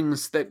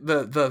things that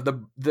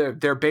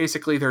they're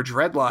basically their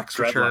dreadlocks.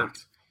 For sure.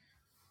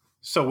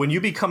 So when you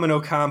become an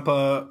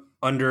Ocampa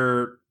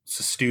under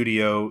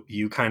Studio,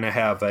 you kind of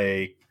have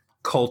a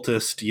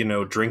cultist,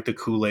 drink the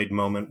Kool-Aid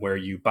moment where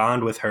you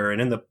bond with her, and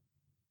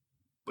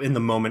in the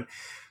moment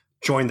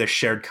join the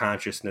shared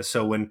consciousness.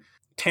 So when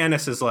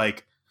Tanis is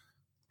like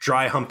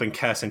dry humping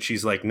Kess and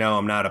she's like, "No,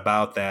 I'm not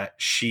about that,"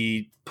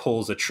 she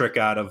pulls a trick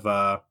out of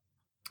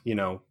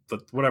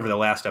whatever the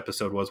last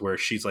episode was, where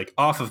she's like,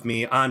 "Off of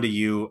me, onto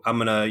you. I'm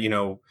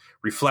gonna,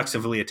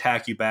 reflexively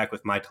attack you back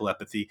with my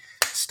telepathy."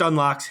 Stun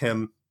locks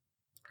him,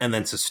 and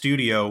then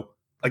Studio,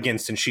 again,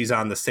 since she's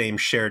on the same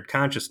shared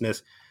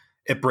consciousness,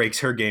 it breaks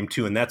her game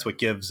too, and that's what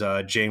gives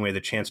Janeway the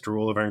chance to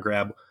roll over and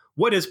grab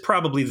what is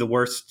probably the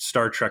worst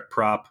Star Trek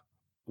prop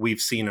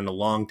we've seen in a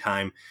long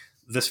time.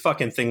 This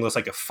fucking thing looks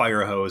like a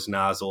fire hose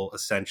nozzle,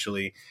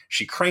 essentially.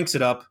 She cranks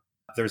it up.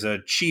 There's a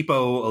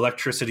cheapo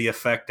electricity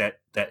effect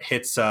that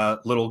hits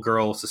little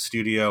girl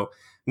Studio,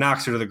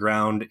 knocks her to the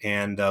ground,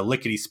 and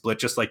lickety split,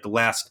 just like the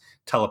last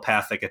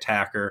telepathic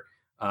attacker.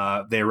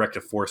 They erect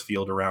a force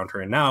field around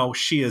her, and now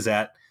she is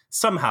at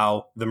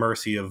somehow the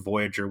mercy of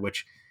Voyager,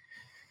 which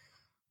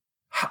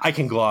I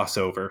can gloss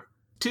over.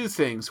 Two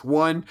things.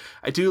 One,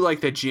 I do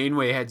like that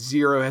Janeway had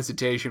zero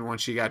hesitation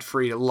once she got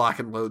free to lock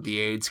and load the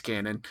AIDS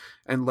cannon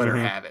and let her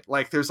have it.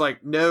 Like, there's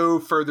like no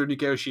further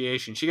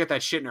negotiation. She got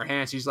that shit in her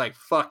hands. She's like,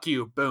 "Fuck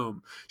you,"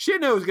 boom. She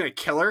didn't know it was gonna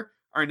kill her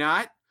or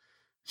not.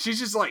 She's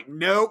just like,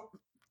 "Nope,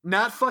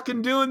 not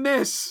fucking doing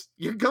this.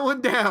 You're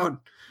going down,"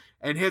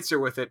 and hits her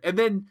with it. And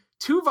then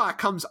Tuvok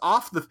comes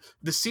off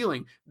the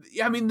ceiling.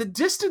 I mean, the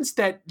distance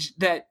that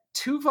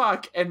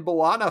Tuvok and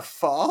B'Elanna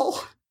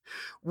fall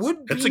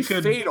would be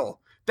fatal.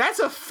 That's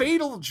a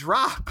fatal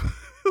drop.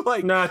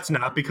 Like, no, it's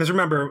not, because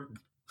remember,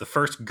 the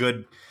first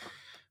good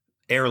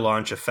air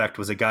launch effect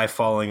was a guy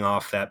falling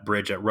off that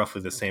bridge at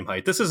roughly the same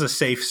height. This is a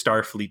safe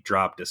Starfleet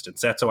drop distance.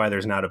 That's why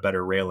there's not a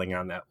better railing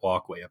on that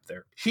walkway up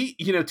there.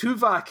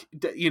 Tuvok,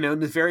 in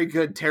the very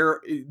good,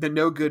 the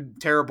no good,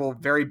 terrible,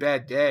 very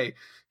bad day,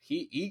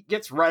 he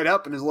gets right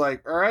up and is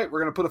like, "All right, we're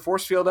going to put a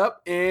force field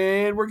up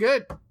and we're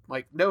good."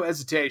 Like, no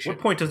hesitation.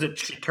 What point does it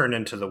turn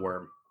into the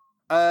worm?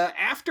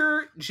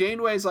 After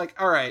Janeway's like,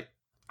 "All right,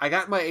 I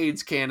got my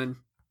AIDS cannon.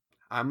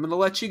 I'm going to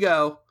let you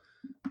go."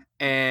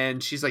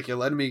 And she's like, "You're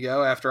letting me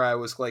go after I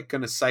was like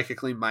going to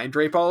psychically mind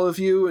drape all of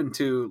you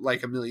into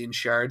like a million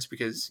shards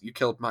because you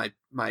killed my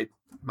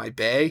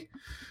bae."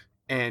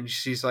 And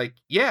she's like,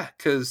 "Yeah,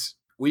 because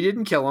we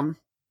didn't kill him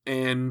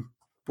and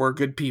we're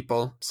good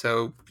people,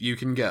 so you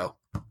can go.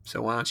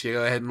 So why don't you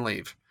go ahead and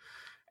leave?"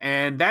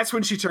 And that's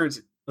when she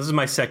turns. This is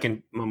my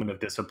second moment of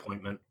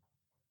disappointment,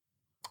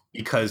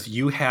 because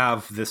you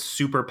have this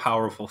super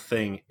powerful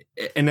thing,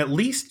 and at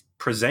least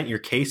present your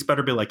case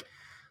better. Be like,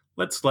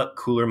 let's let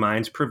cooler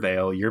minds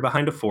prevail. You're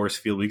behind a force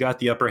field. We got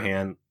the upper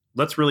hand.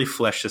 Let's really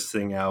flesh this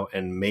thing out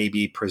and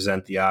maybe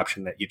present the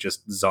option that you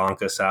just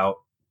zonk us out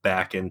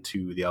back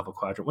into the Alpha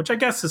Quadrant, which I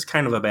guess is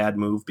kind of a bad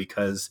move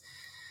because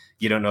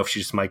you don't know if she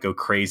just might go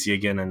crazy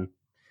again and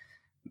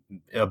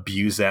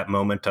abuse that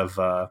moment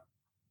of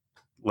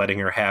letting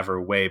her have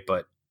her way,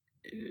 but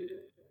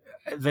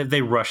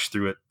they rushed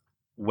through it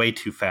way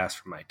too fast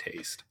for my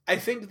taste. I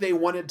think they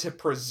wanted to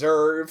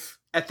preserve,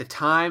 at the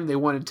time, they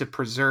wanted to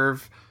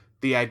preserve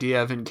the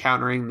idea of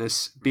encountering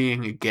this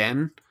being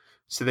again.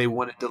 So they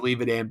wanted to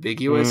leave it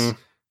ambiguous.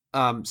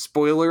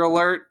 Spoiler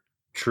alert.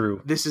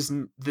 True.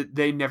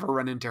 They never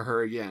run into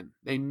her again.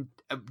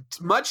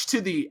 Much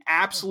to the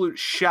absolute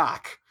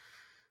shock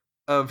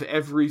of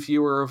every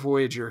viewer of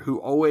Voyager,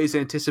 who always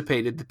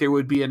anticipated that there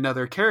would be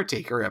another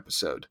caretaker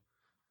episode.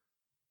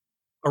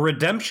 A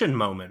redemption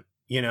moment,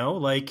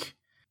 like,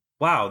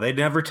 wow, they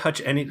never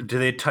touch any. Do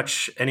they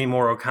touch any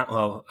more?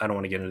 Well, I don't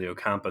want to get into the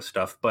Ocampa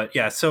stuff, but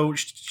yeah. So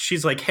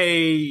she's like,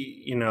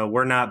 hey,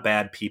 we're not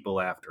bad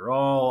people after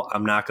all.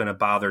 I'm not going to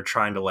bother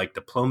trying to like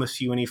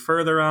diplomacy you any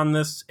further on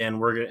this. And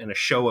we're in a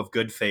show of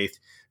good faith,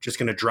 just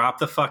going to drop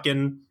the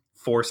fucking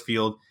force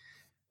field.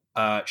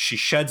 She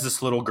sheds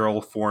this little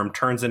girl form,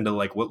 turns into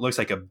like what looks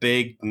like a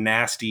big,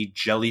 nasty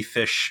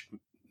jellyfish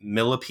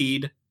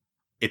millipede.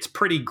 It's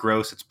pretty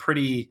gross. It's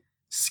pretty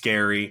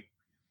scary.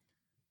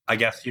 I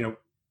guess,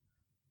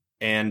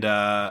 and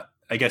I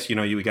guess,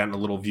 you got a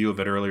little view of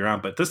it earlier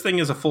on, but this thing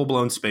is a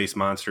full-blown space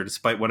monster,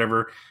 despite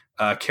whatever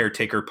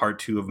Caretaker Part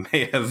 2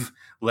 may have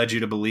led you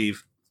to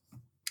believe.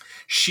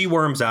 She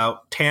worms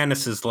out.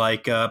 Tanis is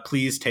like,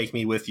 please take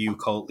me with you,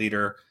 cult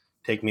leader.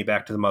 Take me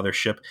back to the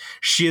mothership.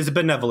 She is a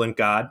benevolent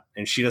god,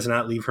 and she does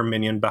not leave her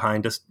minion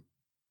behind us,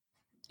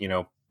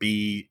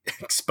 be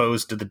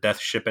exposed to the death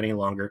ship any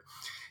longer.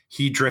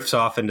 He drifts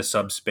off into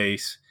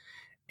subspace,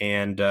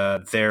 and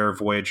their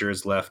Voyager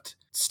is left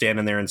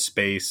standing there in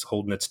space,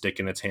 holding its dick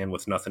in its hand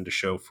with nothing to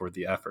show for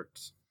the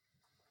efforts.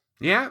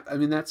 Yeah, I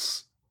mean,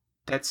 that's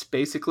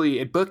basically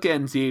it.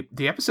 Bookends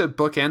the episode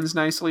bookends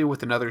nicely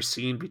with another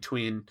scene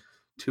between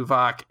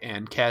Tuvok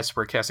and Kes,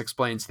 where Kes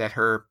explains that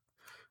her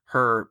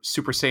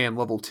Super Saiyan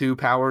level 2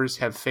 powers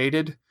have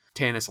faded,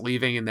 Tanis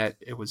leaving, and that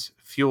it was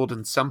fueled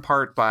in some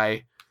part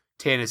by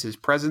Tanis's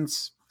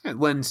presence. It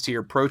lends to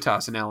your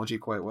Protoss analogy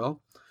quite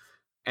well.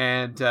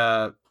 And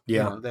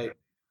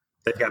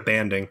they've got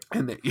banding.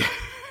 And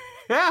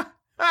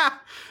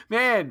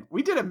man,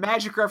 we did a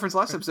magic reference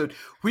last episode.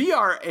 We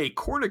are a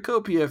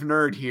cornucopia of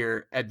nerd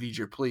here at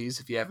V'ger Please,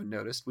 if you haven't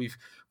noticed. We've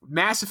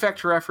Mass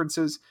Effect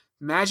references,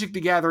 Magic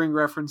the Gathering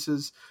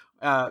references,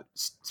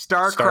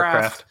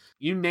 StarCraft.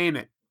 You name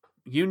it.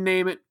 You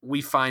name it,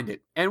 we find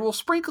it. And we'll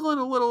sprinkle in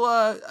a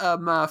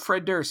little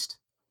Fred Durst,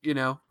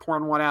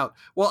 pouring one out.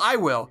 Well, I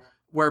will,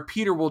 where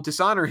Peter will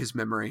dishonor his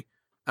memory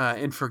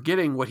in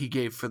forgetting what he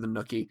gave for the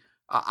Nookie.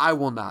 I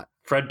will not.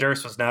 Fred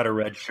Durst was not a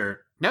red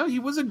shirt. No, he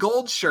was a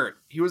gold shirt.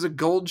 He was a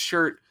gold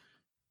shirt,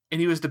 and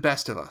he was the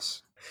best of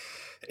us.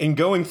 In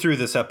going through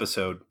this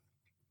episode,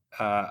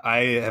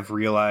 I have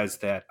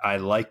realized that I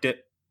liked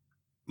it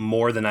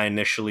more than I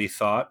initially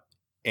thought,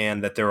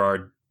 and that there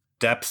are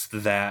depths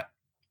that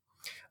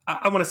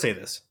I want to say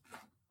this.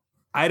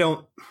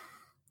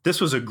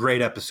 This was a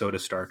great episode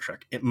of Star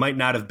Trek. It might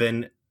not have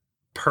been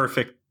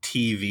perfect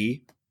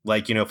TV.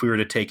 Like, if we were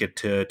to take it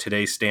to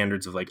today's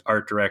standards of like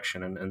art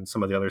direction and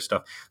some of the other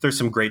stuff, there's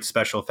some great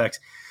special effects.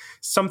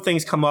 Some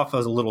things come off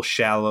as a little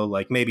shallow,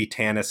 like maybe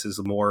Tanis is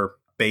a more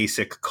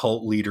basic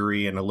cult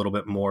leadery and a little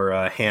bit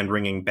more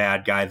hand-wringing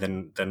bad guy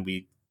than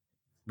we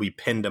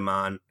pinned him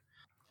on.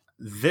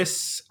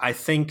 This, I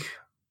think,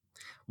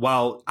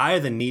 while Eye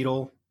of the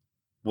Needle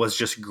was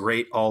just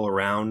great all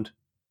around,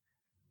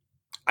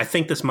 I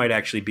think this might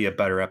actually be a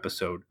better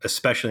episode,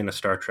 especially in a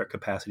Star Trek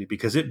capacity,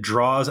 because it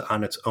draws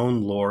on its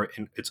own lore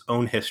and its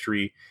own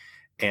history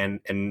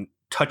and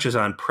touches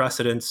on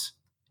precedents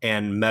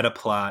and meta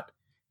plot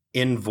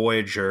in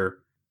Voyager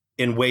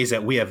in ways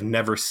that we have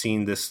never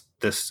seen this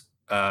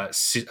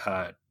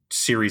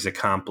series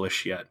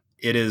accomplish yet.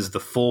 It is the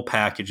full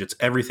package. It's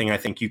everything I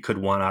think you could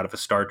want out of a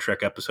Star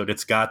Trek episode.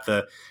 It's got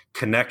the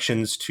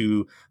connections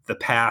to the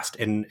past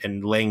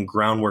and laying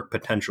groundwork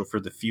potential for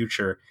the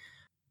future.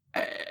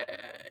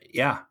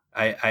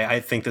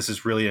 I think this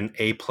is really an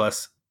A+,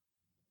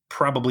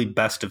 probably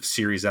best of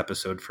series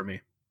episode for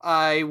me.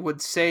 I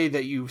would say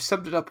that you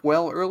summed it up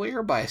well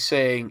earlier by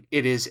saying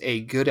it is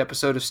a good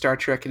episode of Star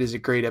Trek. It is a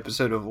great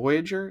episode of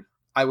Voyager.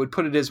 I would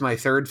put it as my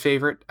third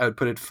favorite. I would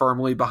put it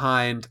firmly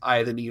behind Eye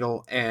of the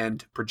Needle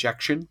and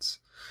Projections,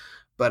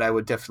 but I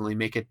would definitely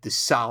make it the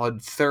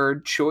solid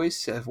third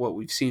choice of what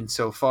we've seen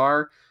so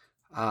far.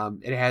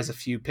 It has a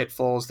few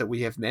pitfalls that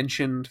we have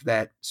mentioned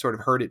that sort of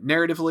hurt it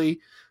narratively,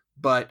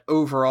 but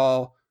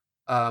overall,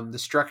 the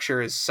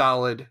structure is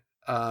solid.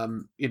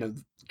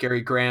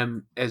 Gary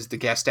Graham as the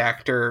guest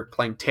actor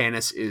playing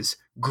Tanis is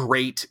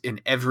great in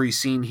every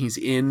scene he's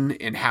in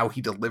and how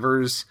he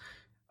delivers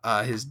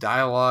his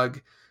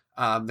dialogue.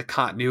 The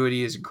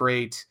continuity is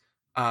great.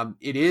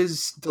 It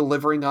is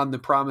delivering on the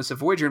promise of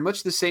Voyager in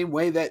much the same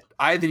way that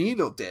Eye of the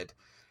Needle did.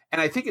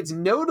 And I think it's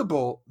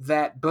notable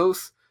that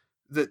both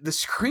the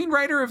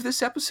screenwriter of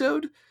this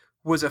episode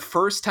was a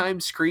first-time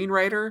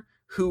screenwriter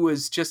who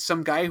was just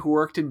some guy who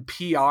worked in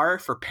PR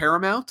for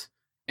Paramount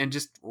and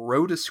just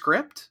wrote a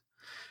script.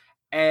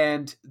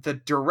 And the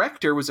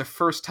director was a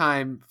first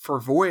time for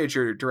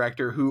Voyager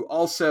director who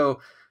also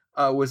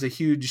was a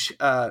huge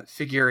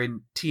figure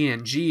in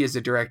TNG as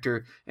a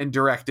director and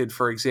directed,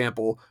 for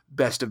example,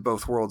 Best of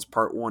Both Worlds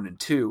Part 1 and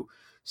 2.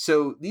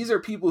 So these are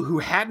people who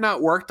had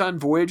not worked on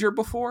Voyager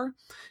before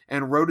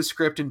and wrote a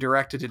script and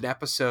directed an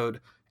episode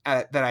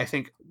that I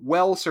think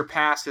well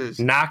surpasses.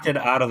 Knocked it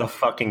out of the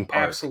fucking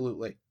park.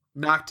 Absolutely.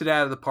 Knocked it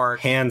out of the park.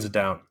 Hands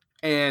down.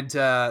 And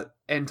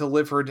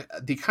delivered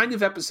the kind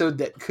of episode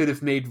that could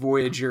have made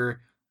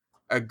Voyager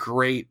a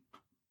great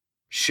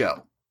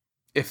show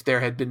if there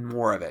had been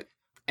more of it.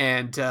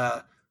 And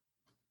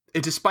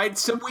despite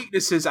some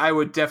weaknesses, I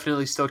would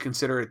definitely still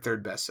consider it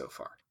third best so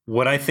far.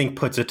 What I think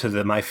puts it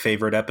to my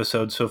favorite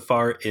episode so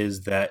far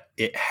is that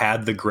it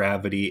had the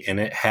gravity and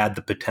it had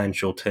the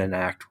potential to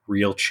enact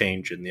real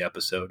change in the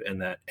episode.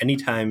 And that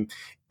anytime,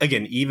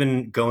 again,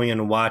 even going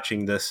and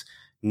watching this,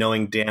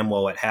 knowing damn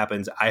well what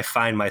happens, I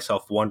find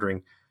myself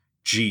wondering,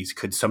 geez,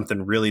 could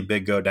something really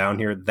big go down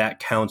here? That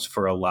counts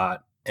for a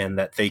lot, and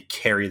that they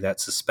carry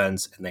that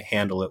suspense and they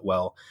handle it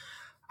well.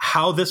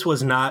 How this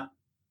was not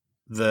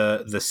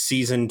the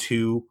season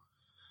 2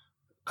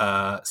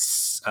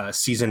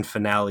 season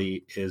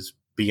finale is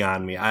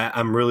beyond me.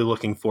 I'm really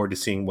looking forward to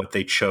seeing what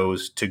they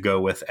chose to go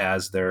with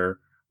as their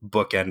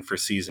bookend for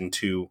season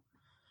 2.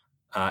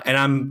 And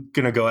I'm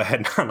going to go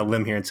ahead on a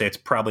limb here and say it's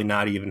probably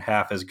not even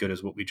half as good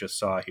as what we just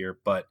saw here.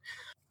 But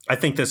I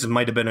think this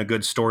might have been a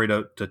good story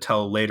to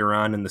tell later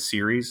on in the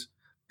series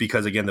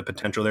because, again, the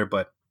potential there.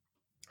 But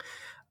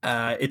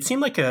it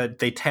seemed like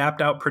they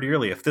tapped out pretty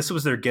early. If this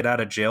was their get out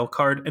of jail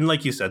card, and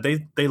like you said,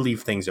 they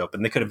leave things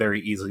open. They could have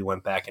very easily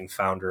went back and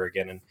found her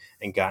again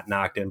and got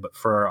knocked in. But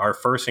for our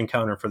first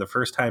encounter, for the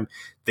first time,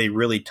 they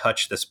really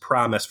touched this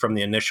promise from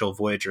the initial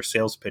Voyager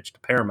sales pitch to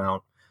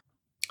Paramount.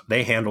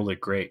 They handled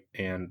it great,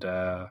 and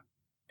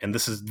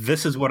this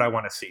is what I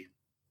want to see.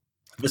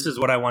 This is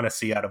what I want to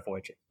see out of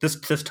Voyager.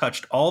 This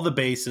touched all the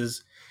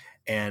bases,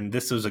 and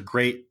this was a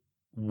great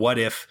what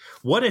if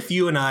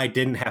you and I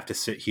didn't have to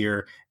sit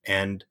here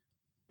and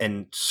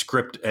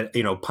script,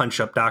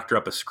 doctor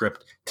up a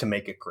script to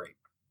make it great.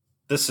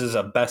 This is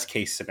a best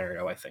case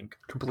scenario, I think.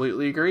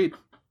 Completely agreed.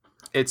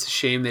 It's a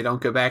shame they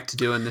don't go back to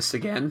doing this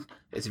again.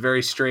 It's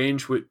very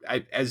strange.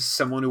 As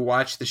someone who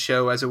watched the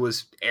show as it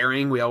was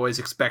airing, we always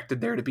expected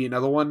there to be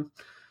another one.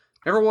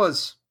 Never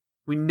was.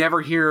 We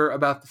never hear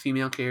about the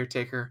female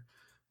caretaker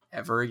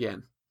ever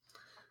again.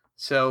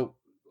 So,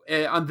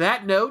 on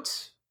that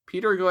note,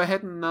 Peter, go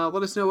ahead and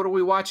let us know what are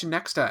we watching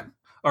next time.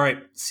 All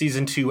right,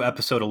 Season 2,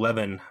 Episode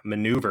 11,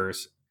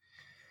 Maneuvers.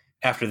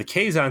 After the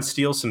Kazon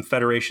steals some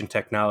Federation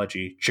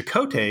technology,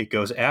 Chakotay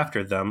goes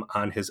after them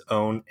on his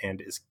own and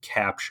is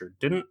captured.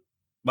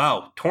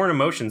 Torn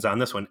emotions on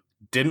this one.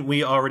 Didn't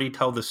we already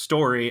tell the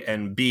story?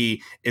 And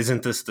B,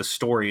 isn't this the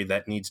story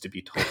that needs to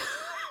be told?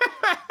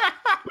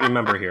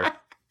 Remember here.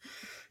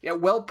 Yeah,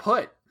 well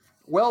put.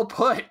 Well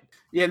put.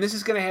 Yeah, and this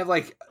is going to have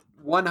like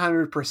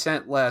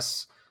 100%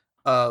 less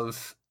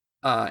of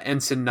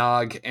Ensign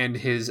Nog and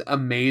his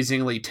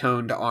amazingly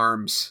toned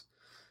arms.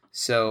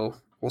 So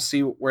we'll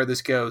see where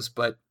this goes,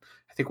 but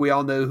I think we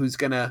all know who's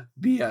going to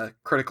be a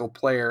critical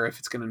player if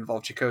it's going to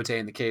involve Chakotay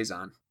and the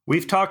Kazon.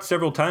 We've talked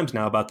several times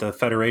now about the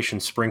Federation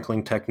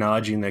sprinkling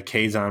technology and the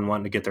Kazon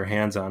wanting to get their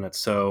hands on it.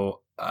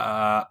 So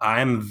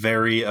I'm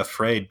very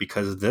afraid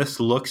because this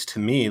looks to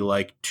me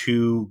like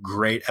 2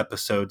 great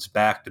episodes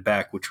back to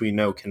back, which we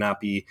know cannot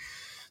be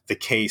the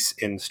case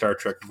in Star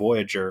Trek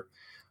Voyager.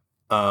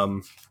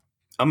 I'm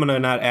going to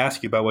not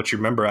ask you about what you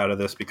remember out of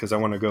this because I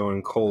want to go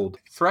in cold.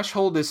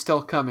 Threshold is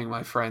still coming,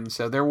 my friend,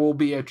 so there will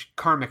be a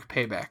karmic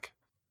payback.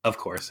 Of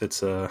course,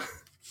 it's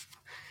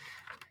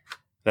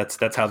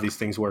that's how these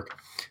things work.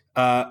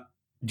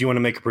 Do you want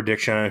to make a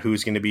prediction on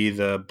who's going to be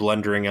the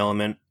blundering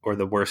element or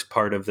the worst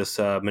part of this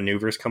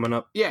maneuvers coming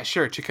up? Yeah,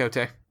 sure,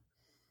 Chakotay.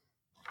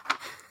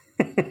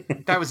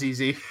 That was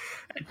easy.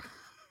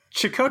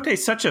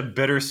 Chakotay's such a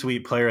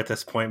bittersweet player at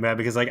this point, man,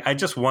 because I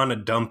just want to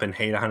dump and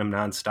hate on him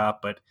nonstop,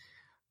 but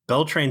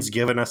Beltrane's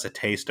given us a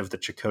taste of the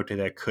Chakotay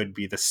that could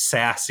be the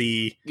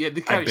sassy, the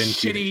kind of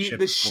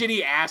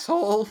shitty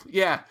asshole.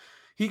 Yeah,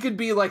 he could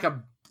be like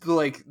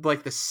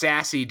the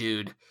sassy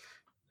dude.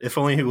 If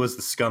only he was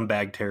the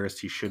scumbag terrorist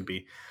he should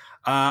be.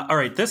 All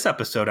right, this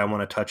episode I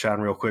want to touch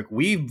on real quick.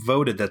 We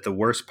voted that the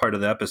worst part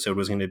of the episode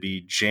was going to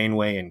be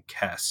Janeway and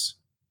Kes.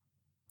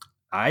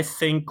 I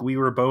think we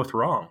were both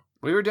wrong.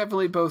 We were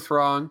definitely both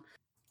wrong.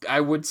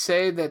 I would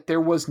say that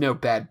there was no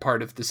bad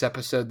part of this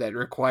episode that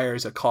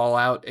requires a call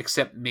out,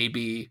 except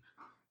maybe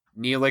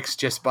Neelix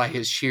just by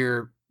his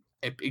sheer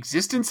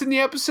existence in the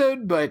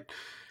episode, but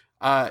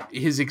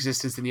his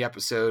existence in the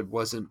episode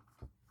wasn't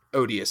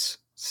odious.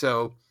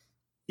 So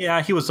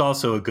yeah, he was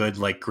also a good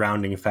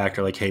grounding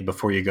factor. Hey,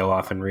 before you go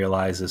off and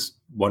realize this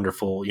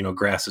wonderful,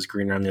 grass is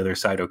greener on the other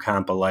side of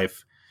Ocampa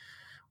life,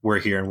 we're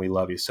here and we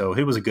love you. So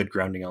it was a good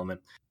grounding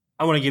element.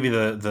 I want to give you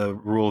the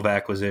rule of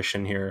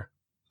acquisition here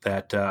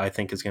that I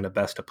think is going to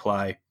best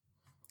apply.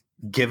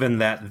 Given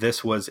that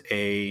this was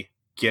a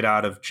get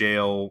out of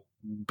jail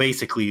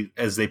basically,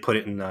 as they put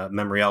it in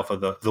Memory Alpha,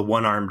 the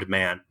one-armed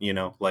man,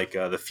 like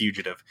the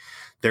fugitive.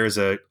 There's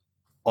a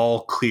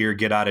all clear,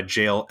 get out of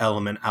jail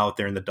element out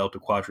there in the Delta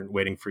Quadrant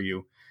waiting for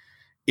you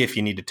if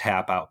you need to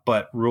tap out.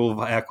 But rule of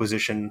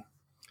acquisition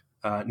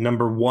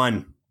number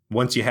 1,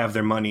 once you have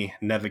their money,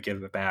 never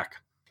give it back.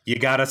 You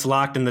got us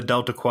locked in the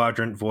Delta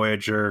Quadrant,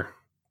 Voyager.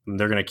 And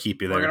they're going to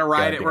keep you there. We're going to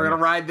ride it. We're going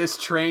to ride this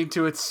train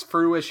to its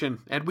fruition.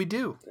 And we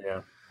do.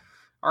 Yeah.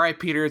 All right,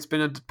 Peter, it's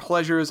been a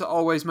pleasure as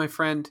always, my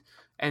friend.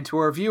 And to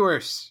our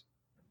viewers,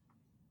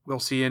 we'll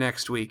see you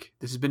next week.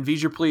 This has been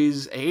V'ger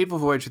Please, a hateful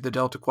voyage of the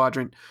Delta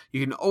Quadrant.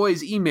 You can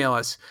always email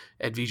us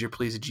at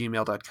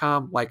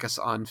v'gerplease@gmail.com, like us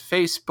on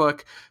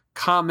Facebook,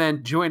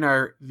 comment, join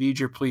our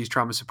V'ger Please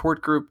trauma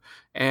support group.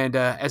 And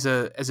as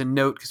a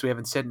note, because we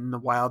haven't said it in a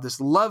while, this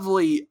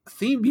lovely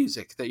theme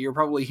music that you're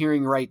probably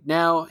hearing right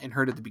now and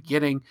heard at the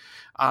beginning,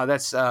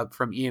 that's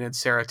from Ian and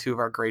Sarah, 2 of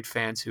our great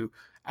fans who,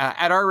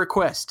 at our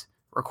request,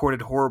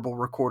 recorded horrible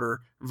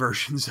recorder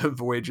versions of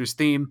Voyager's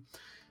theme.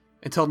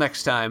 Until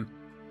next time,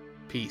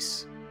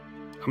 peace.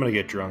 I'm going to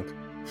get drunk.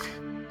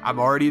 I'm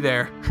already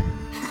there.